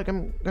 It's not like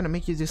I'm gonna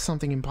make you do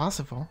something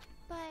impossible.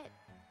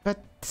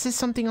 But this is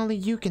something only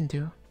you can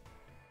do.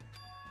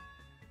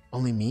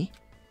 Only me?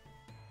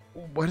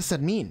 What does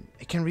that mean?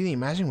 I can't really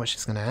imagine what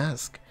she's gonna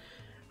ask.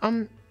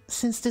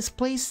 Since this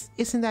place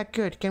isn't that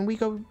good, can we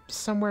go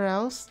somewhere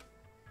else?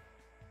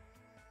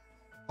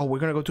 Oh, we're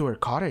gonna go to her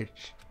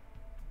cottage.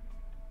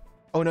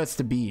 Oh no, it's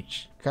the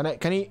beach. Can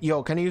I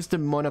use the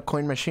Mono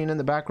coin machine in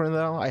the background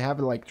though? I have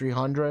like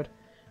 300.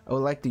 I would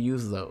like to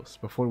use those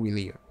before we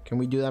leave. Can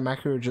we do that,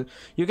 Macro?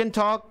 You can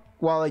talk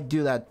while I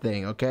do that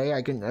thing, okay?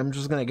 I'm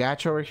just gonna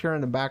gacha over here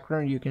in the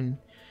background. You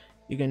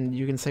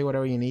can say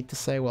whatever you need to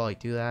say while I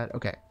do that.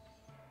 Okay.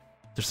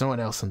 There's no one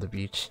else on the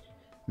beach.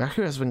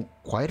 Macro has been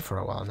quiet for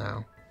a while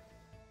now.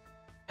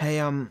 Hey,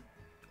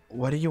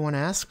 what do you want to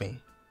ask me?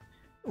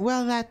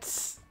 Well,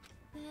 that's...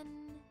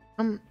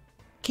 can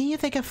you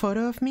take a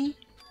photo of me?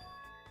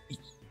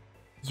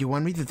 You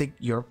want me to take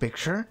your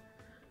picture?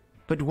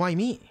 But why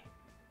me?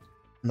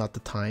 Not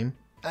the time.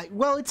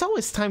 Well, it's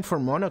always time for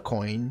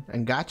Monocoin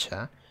and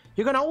gacha.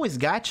 You can always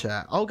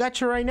gacha. I'll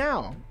gacha right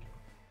now.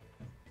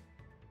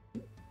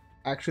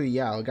 Actually,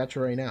 yeah, I'll gacha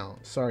right now.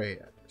 Sorry,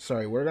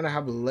 we're gonna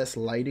have less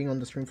lighting on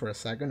the stream for a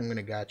second. I'm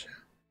gonna gacha.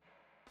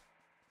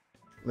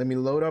 Let me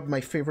load up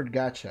my favorite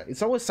gacha.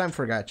 It's always time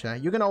for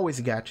gacha. You can always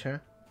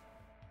gacha.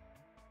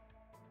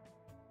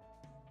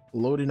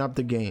 Loading up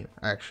the game,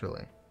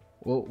 actually.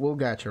 We'll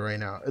gacha right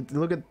now.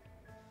 Look at...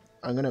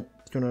 I'm gonna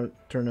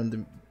turn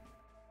on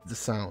the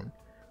sound.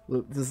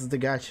 Look, this is the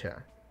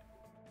gacha.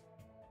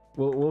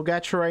 We'll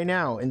gacha right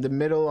now in the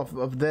middle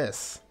of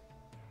this.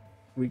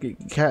 We can...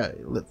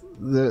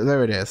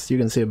 There it is. You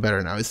can see it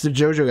better now. It's the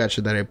JoJo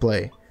gacha that I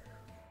play.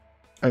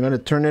 I'm gonna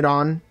turn it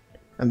on,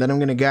 and then I'm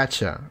gonna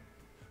gacha.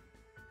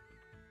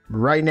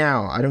 Right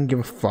now, I don't give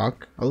a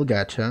fuck. I'll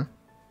gacha.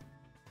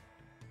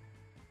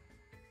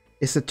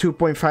 It's the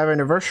 2.5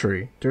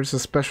 anniversary. There's a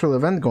special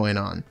event going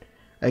on.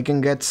 I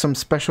can get some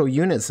special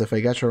units if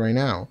I gacha right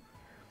now.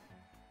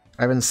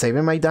 I've been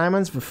saving my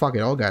diamonds, but fuck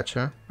it, I'll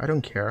gacha. I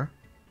don't care.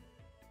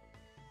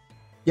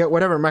 Yeah,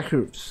 whatever,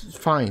 Macro,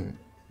 fine.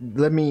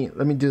 Let me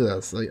do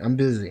this. Like, I'm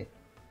busy.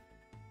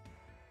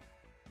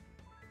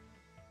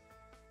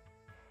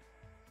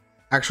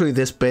 Actually,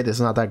 this bit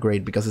is not that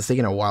great because it's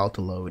taking a while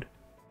to load.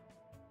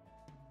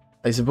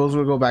 I suppose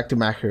we'll go back to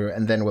Macro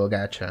and then we'll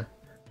gacha.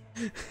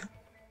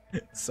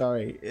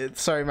 Sorry,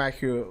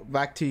 Macro.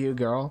 Back to you,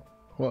 girl.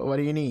 What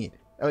do you need?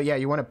 Oh yeah,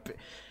 you want to...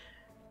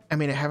 I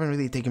mean, I haven't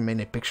really taken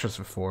many pictures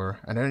before,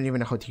 and I don't even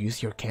know how to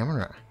use your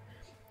camera.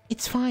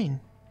 It's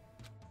fine.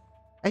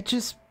 I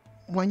just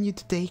want you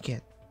to take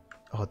it.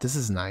 Oh, this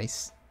is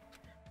nice.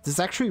 This is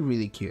actually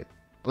really cute.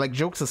 Like,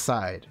 jokes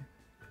aside,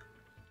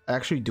 I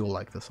actually do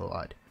like this a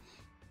lot.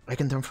 I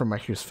can tell from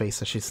Macro's face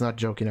that she's not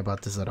joking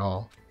about this at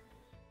all.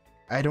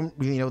 I don't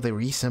really know the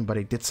reason, but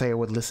I did say I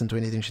would listen to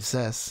anything she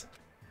says.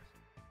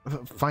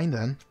 Fine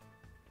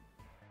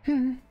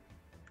then.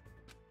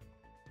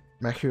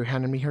 Macro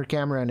handed me her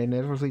camera and I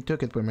nervously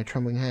took it with my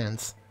trembling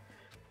hands.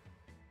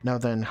 Now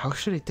then, how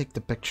should I take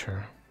the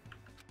picture?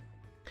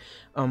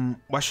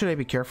 What should I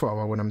be careful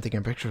about when I'm taking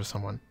a picture of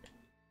someone?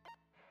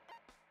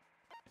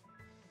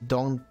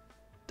 Don't...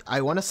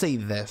 I want to say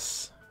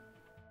this.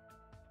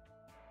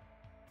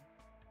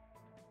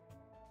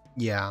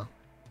 Yeah.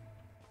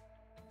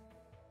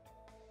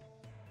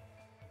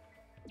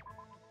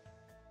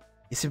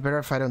 Is it better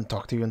if I don't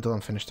talk to you until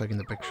I'm finished taking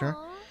the picture?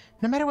 Aww.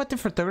 No matter what the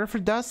photographer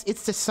does,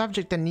 it's the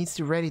subject that needs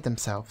to ready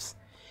themselves.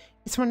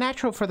 It's more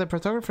natural for the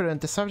photographer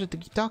and the subject to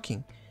keep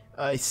talking.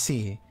 I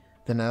see.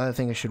 Then another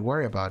thing I should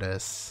worry about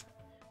is...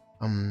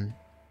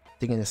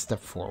 taking a step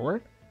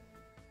forward?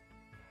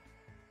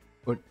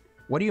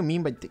 What do you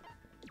mean by...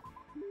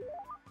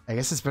 I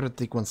guess it's better to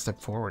take one step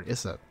forward,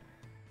 is it?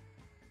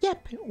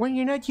 Yep, when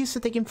you're not used to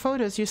taking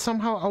photos, you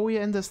somehow always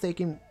end up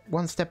taking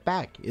one step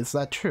back. Is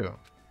that true?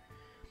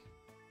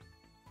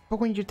 But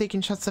when you're taking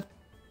shots of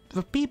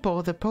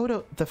people, the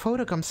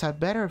photo comes out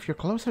better if you're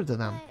closer to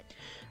them.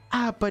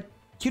 But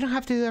you don't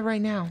have to do that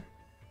right now.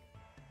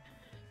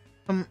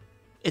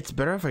 It's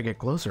better if I get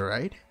closer,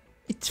 right?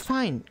 It's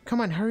fine. Come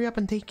on, hurry up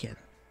and take it.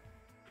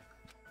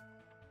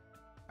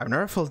 I've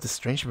never felt this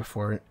strange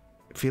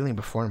feeling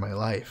before in my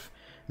life.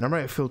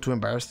 Normally I feel too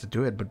embarrassed to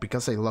do it, but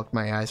because I locked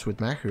my eyes with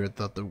Mahir at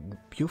the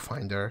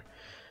viewfinder,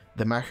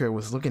 the Mahir I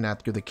was looking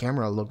at through the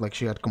camera looked like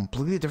she had a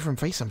completely different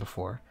face than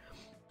before.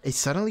 I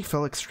suddenly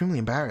felt extremely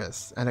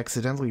embarrassed and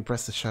accidentally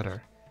pressed the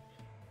shutter.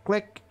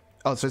 Click!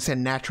 Oh, so it's a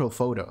natural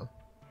photo.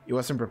 He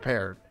wasn't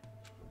prepared.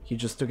 He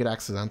just took it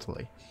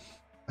accidentally.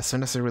 As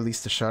soon as I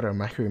released the shutter,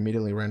 Mahir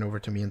immediately ran over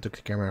to me and took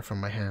the camera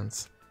from my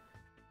hands.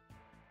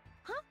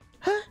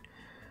 Huh?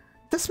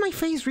 Does my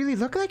face really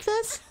look like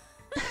this?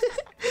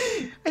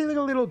 I look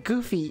a little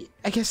goofy.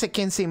 I guess I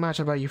can't say much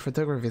about your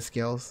photography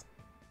skills.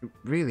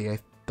 Really, I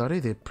thought I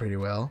did pretty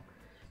well.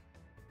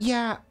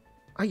 Yeah,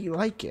 I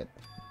like it.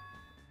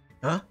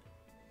 Huh?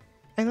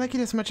 I like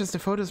it as much as the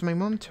photos my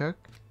mom took.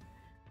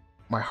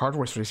 My heart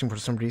was racing for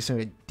some reason.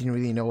 I didn't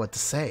really know what to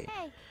say.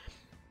 Hey.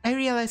 I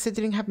realized I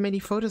didn't have many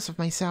photos of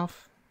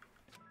myself.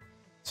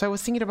 So I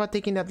was thinking about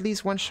taking at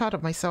least one shot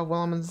of myself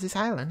while I'm on this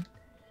island.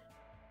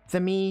 The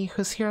me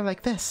who's here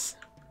like this.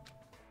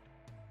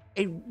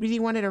 I really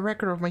wanted a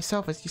record of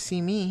myself as you see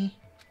me.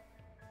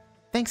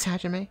 Thanks,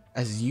 Hajime.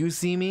 As you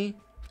see me?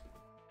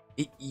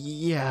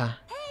 Yeah.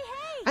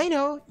 Hey! I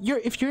know.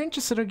 If you're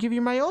interested, I'll give you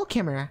my old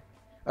camera.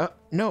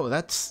 No,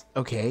 that's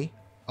okay.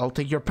 I'll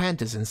take your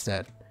panties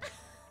instead.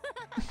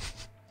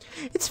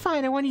 It's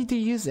fine, I want you to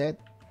use it.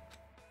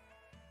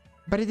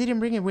 But I didn't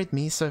bring it with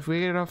me, so if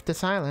we get off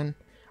this island,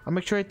 I'll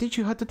make sure I teach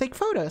you how to take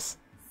photos.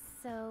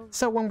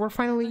 So when we're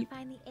finally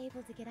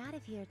able to get out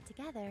of here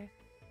together,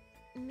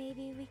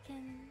 maybe we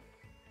can...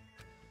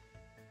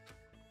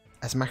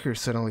 As Mahir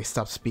suddenly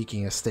stopped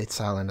speaking and stayed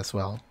silent as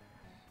well.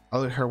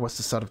 All I heard was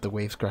the sound of the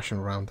waves crashing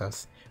around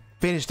us.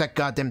 Finish that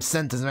goddamn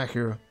sentence,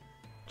 Mahir.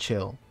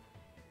 Chill.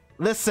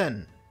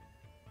 Listen!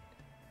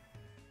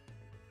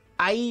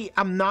 I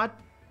am not...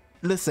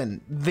 Listen,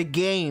 the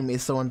game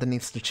is the one that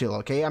needs to chill,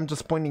 okay? I'm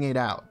just pointing it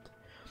out.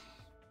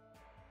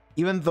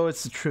 Even though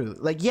it's the truth.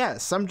 Like,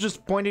 yes, I'm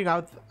just pointing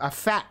out a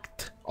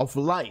fact of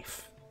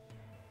life.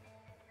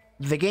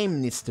 The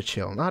game needs to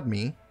chill, not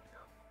me.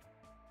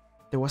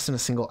 There wasn't a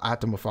single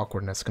atom of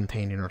awkwardness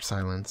contained in our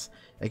silence.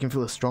 I can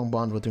feel a strong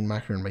bond between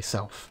Mahir and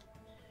myself.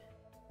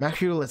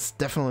 Mahir, let's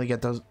definitely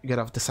get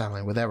off this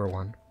island with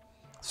everyone.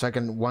 So I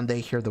can one day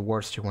hear the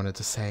words you wanted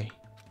to say.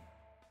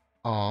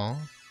 Aww.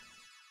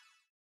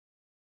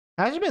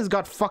 Hajime's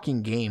got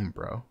fucking game,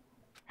 bro.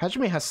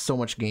 Hajime has so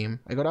much game.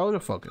 I got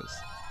autofocus.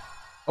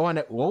 Oh,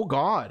 and oh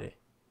god.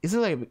 Is it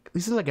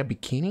like a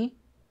bikini?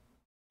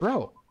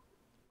 Bro.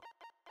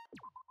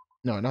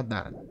 No, not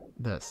that.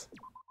 This.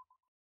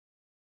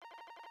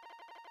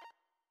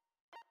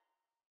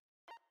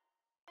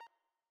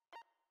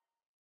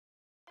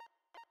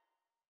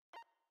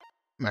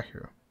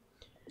 Mahir.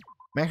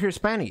 Mahir's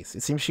panties.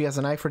 It seems she has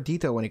an eye for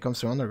detail when it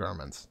comes to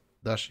undergarments.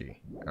 Does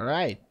she?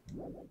 Alright.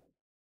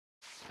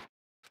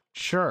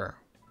 Sure.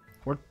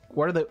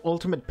 We're the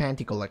ultimate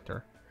panty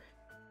collector.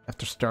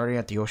 After staring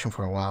at the ocean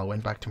for a while, I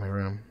went back to my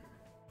room.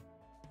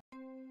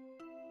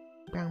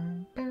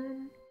 Bum,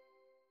 bum.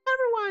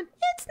 Everyone,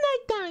 it's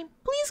nighttime.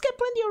 Please get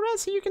plenty of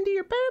rest so you can do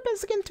your very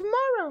best again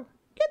tomorrow.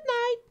 Good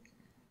night.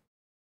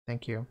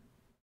 Thank you.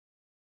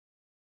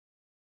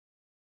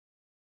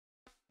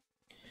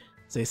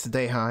 Today's the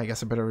day, huh? I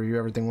guess I better review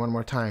everything one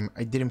more time.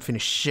 I didn't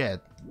finish shit.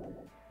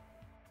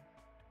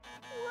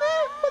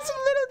 Was it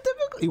a little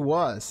difficult? It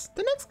was.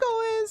 The next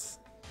goal is...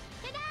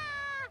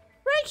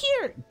 right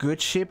here! Good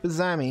ship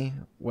Izami.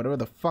 Whatever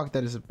the fuck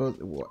that is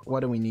supposed... What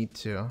do we need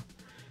to...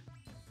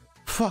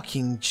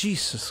 Fucking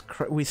Jesus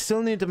Christ. We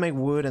still need to make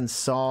wood and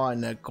saw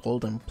and a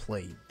golden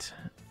plate.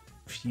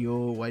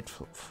 Fuel, white...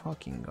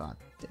 Fucking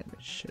goddamn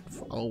it, shit.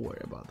 I'll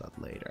worry about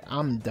that later.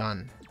 I'm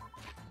done.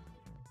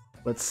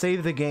 Let's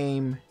save the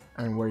game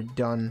and we're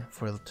done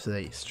for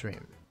today's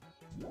stream.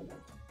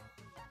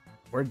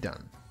 We're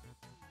done.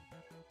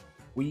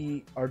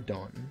 We are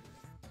done.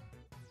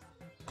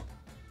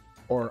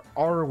 Or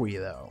are we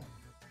though?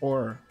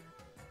 Or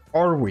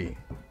are we?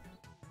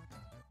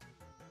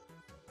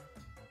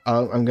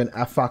 I'm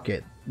gonna fuck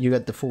it. You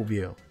get the full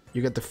view.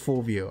 You get the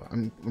full view.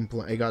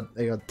 I got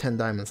 10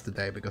 diamonds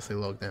today because I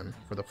logged in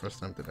for the first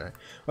time today.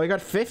 Well, I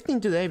got 15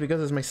 today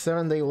because it's my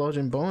 7-day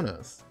login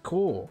bonus.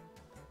 Cool.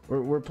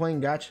 We're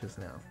playing gachas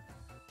now.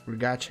 We're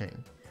gachaing.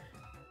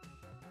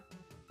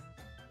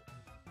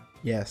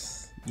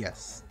 Yes,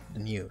 the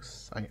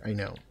news. I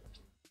know.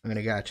 I'm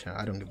gonna gacha.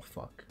 I don't give a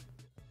fuck.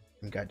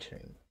 I'm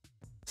gachaing.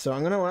 So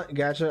I'm gonna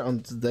gacha on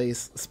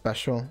today's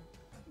special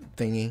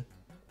thingy.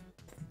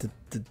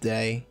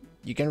 Today.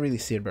 You can't really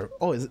see it, but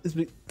oh,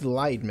 the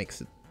light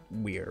makes it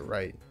weird,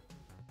 right?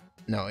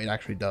 No, it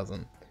actually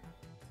doesn't.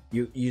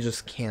 You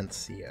just can't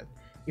see it.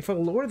 If I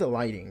lower the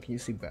lighting, can you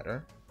see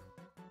better?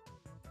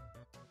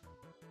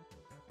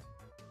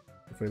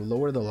 If I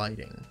lower the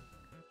lighting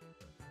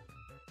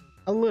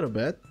a little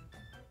bit.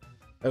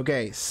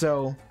 Okay,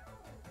 so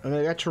I'm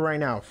gonna gacha right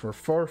now for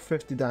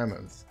 450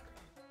 diamonds.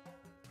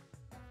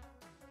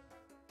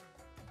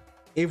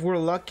 If we're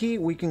lucky,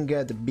 we can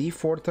get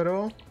B4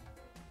 Taro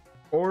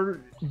or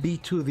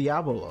B2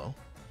 Diabolo.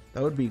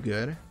 That would be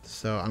good.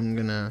 So I'm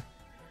gonna...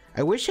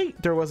 I wish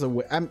there was a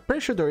way... I'm pretty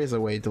sure there is a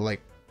way to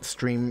like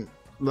stream...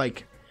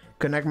 Like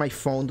connect my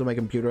phone to my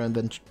computer and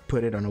then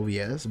put it on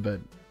OBS, but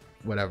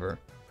whatever.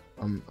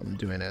 I'm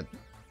doing it.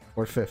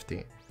 Or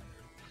 50.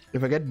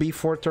 If I get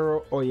B4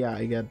 Toro, oh yeah,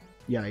 I get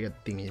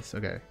thingies.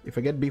 Okay. If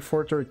I get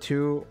B4 Toro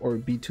 2 or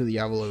B2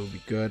 Diablo, it would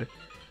be good.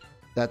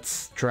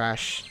 That's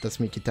trash. That's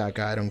Mikitaka.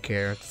 I don't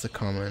care. It's a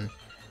common.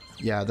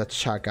 Yeah, that's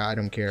Shaka. I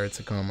don't care. It's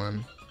a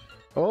common.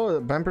 Oh,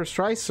 Vampire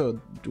Strike,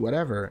 so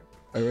whatever.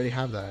 I already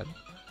have that.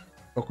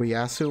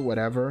 Okuyasu,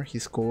 whatever.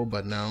 He's cool,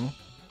 but no.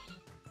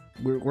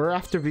 We're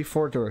after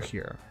B4 Toro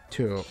here,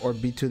 too. Or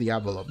B2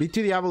 Diablo. B2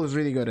 Diablo is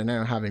really good, and I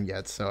don't have him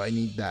yet, so I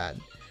need that.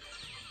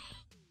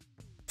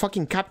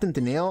 Fucking Captain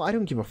Tennille? I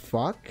don't give a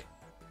fuck.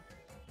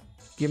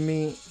 Give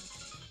me...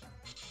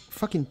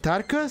 Fucking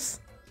Tarkus?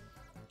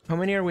 How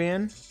many are we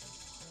in?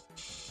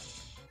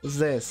 What's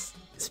this?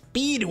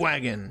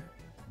 Speedwagon!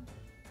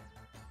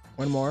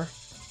 One more.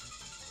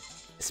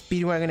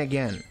 Speedwagon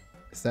again.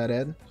 Is that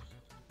it?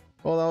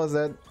 Oh, that was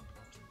it.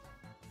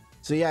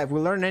 So yeah, if we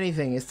learn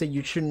anything, it's that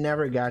you should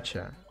never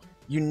gacha.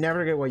 You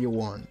never get what you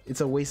want.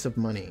 It's a waste of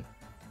money.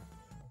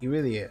 It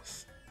really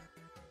is.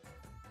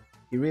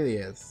 It really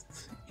is.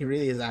 It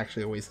really is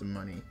actually a waste of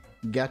money.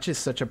 Gacha is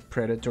such a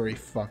predatory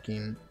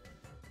fucking...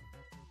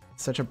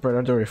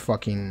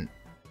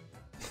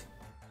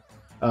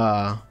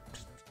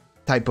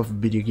 type of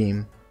video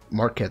game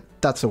market.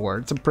 That's a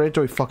word. It's a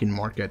predatory fucking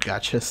market,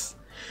 gachas.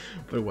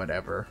 But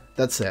whatever.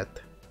 That's it.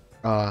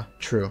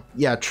 True.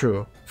 Yeah,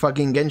 true.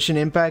 Fucking Genshin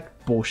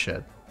Impact?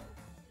 Bullshit.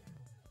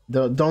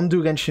 Don't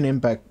do Genshin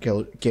Impact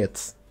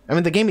kits. I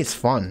mean, the game is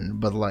fun,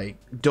 but like,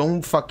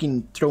 don't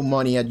fucking throw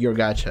money at your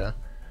gacha.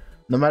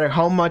 No matter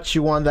how much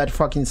you want that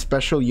fucking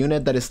special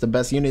unit that is the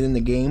best unit in the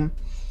game,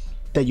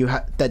 that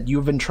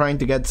you've been trying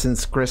to get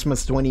since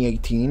Christmas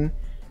 2018,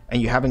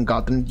 and you haven't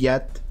gotten it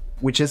yet,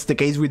 which is the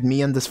case with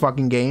me in this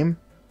fucking game.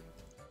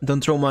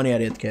 Don't throw money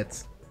at it,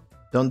 kids.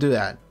 Don't do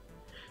that.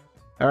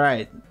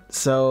 Alright,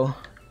 so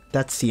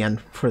that's the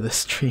end for the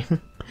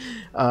stream.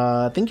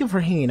 Thank you for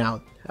hanging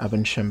out,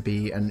 Evan,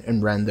 Shempy,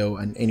 and Rando,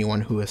 and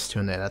anyone who has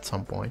tuned in at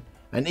some point.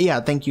 And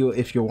yeah, thank you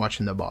if you're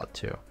watching the bot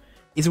too.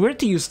 It's weird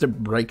to use the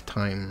break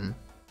time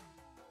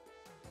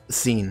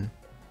scene.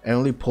 I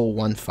only pull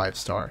 1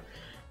 5-star.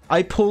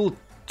 I pulled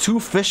 2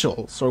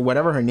 officials, or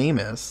whatever her name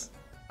is,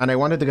 and I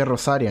wanted to get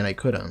Rosaria and I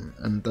couldn't,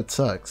 and that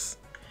sucks.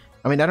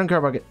 I mean, I don't care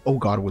about it. Oh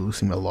god, we're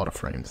losing a lot of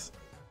frames.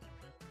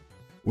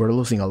 We're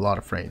losing a lot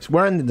of frames.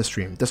 We're ending the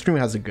stream. The stream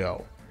has to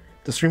go.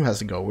 The stream has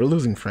to go. We're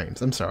losing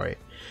frames. I'm sorry.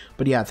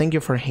 But yeah, thank you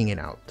for hanging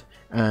out.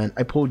 And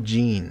I pulled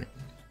Jean.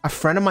 A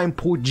friend of mine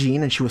pulled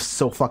Jean and she was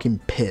so fucking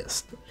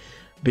pissed.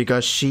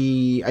 Because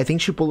I think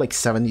she pulled like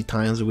 70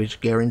 times, which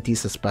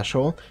guarantees a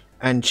special.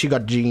 And she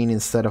got Jean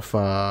instead of,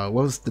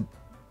 what was the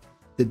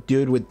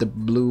dude with the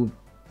blue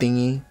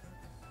thingy?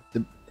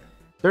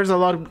 There's a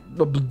lot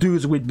of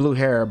dudes with blue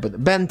hair,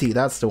 but Benti,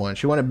 that's the one.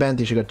 She wanted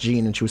Benti, she got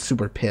Jean, and she was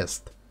super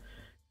pissed.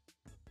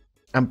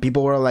 And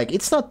people were like,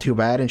 it's not too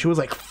bad, and she was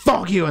like,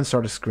 fuck you, and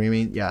started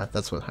screaming. Yeah,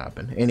 that's what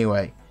happened.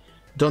 Anyway,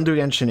 don't do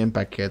Genshin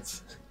Impact,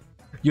 kids.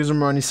 Use your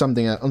money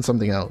on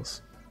something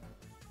else.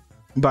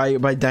 Buy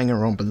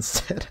Danganronpa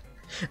instead.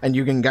 And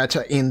you can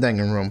gacha in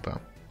Danganronpa.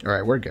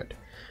 Alright, we're good.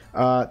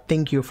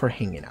 Thank you for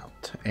hanging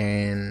out.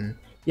 And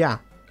yeah,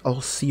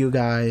 I'll see you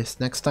guys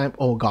next time.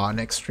 Oh god,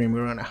 next stream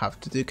we're gonna have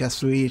to do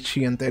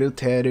Kasuichi and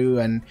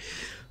Teru and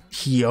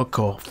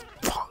Hiyoko.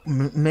 Fuck.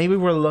 Maybe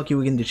we're lucky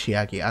we can do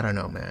Chiaki. I don't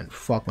know, man.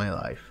 Fuck my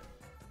life.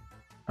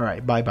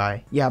 Alright,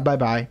 bye-bye. Yeah,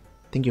 bye-bye.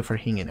 Thank you for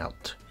hanging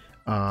out.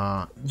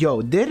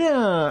 Yo, did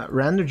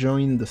Randu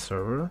join the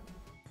server?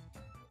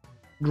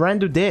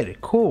 Randu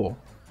did. Cool.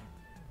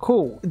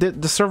 Cool.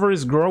 The server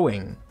is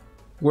growing.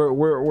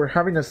 We're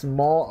having a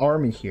small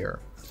army here.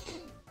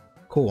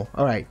 Cool.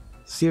 Alright.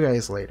 See you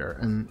guys later.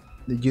 And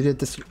you did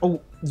this.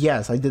 Oh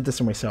yes, I did this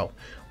to myself.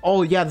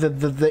 Oh yeah,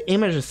 the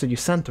images that you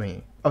sent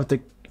me of the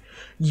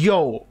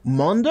Yo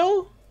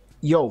Mondo?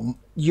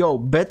 Yo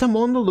Beta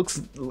Mondo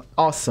looks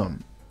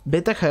awesome.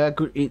 Beta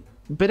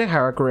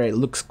Harakure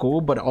looks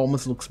cool, but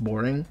almost looks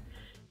boring.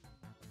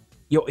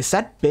 Yo, is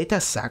that Beta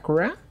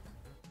Sakura?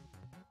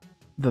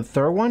 The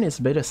third one is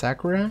Beta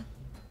Sakura?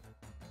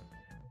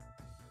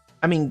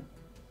 I mean,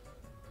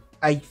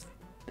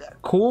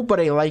 cool,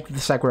 but I like the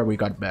Sakura we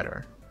got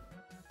better.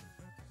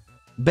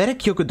 Beta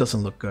Kyoko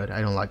doesn't look good.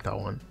 I don't like that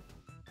one.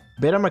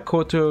 Beta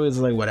Makoto is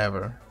like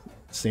whatever.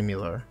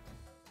 Similar.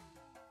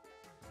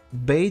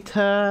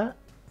 Beta...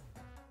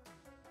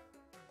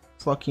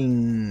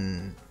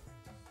 Fucking...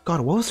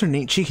 God, what was her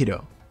name?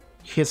 Chihiro.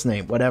 His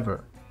name,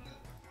 whatever.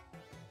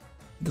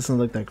 Doesn't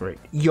look that great.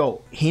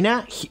 Yo,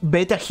 Hina?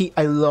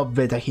 I love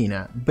Beta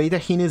Hina. Beta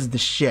Hina is the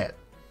shit.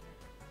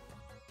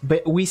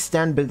 We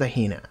stand Beta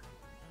Hina.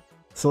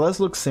 So let's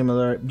look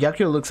similar.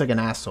 Byakuya looks like an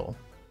asshole.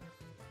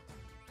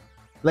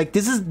 Like,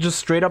 this is just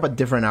straight up a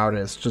different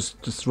artist.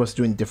 Just was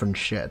doing different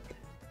shit.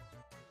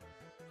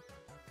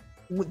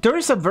 There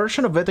is a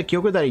version of Beta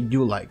Kyoko that I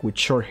do like, with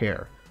short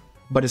hair.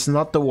 But it's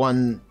not the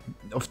one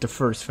of the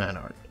first fan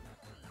art.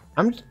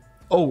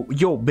 Oh,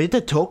 yo,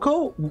 Beta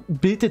Toko?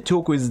 Beta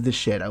Toko is the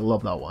shit. I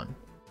love that one.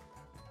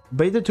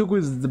 Beta Toko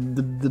is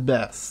the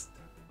best.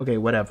 Okay,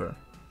 whatever.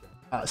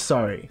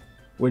 Sorry.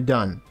 We're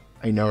done.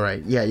 I know,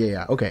 right?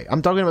 Yeah. Okay,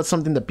 I'm talking about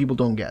something that people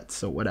don't get,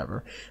 so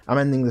whatever. I'm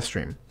ending the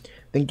stream.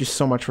 Thank you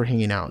so much for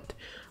hanging out.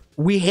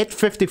 We hit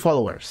 50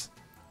 followers,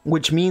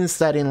 which means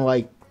that in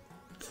like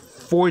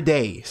 4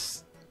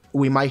 days,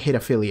 we might hit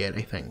affiliate,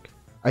 I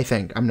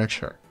think. I'm not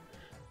sure.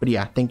 But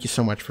yeah, thank you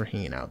so much for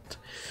hanging out.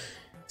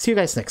 See you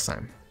guys next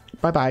time.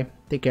 Bye-bye.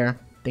 Take care.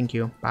 Thank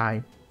you.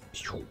 Bye.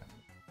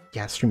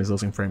 Yeah, stream is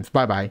losing frames.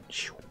 Bye-bye.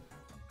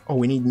 Oh,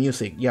 we need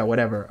music. Yeah,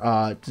 whatever.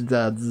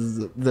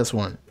 This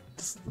one.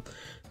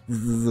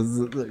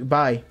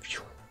 Bye.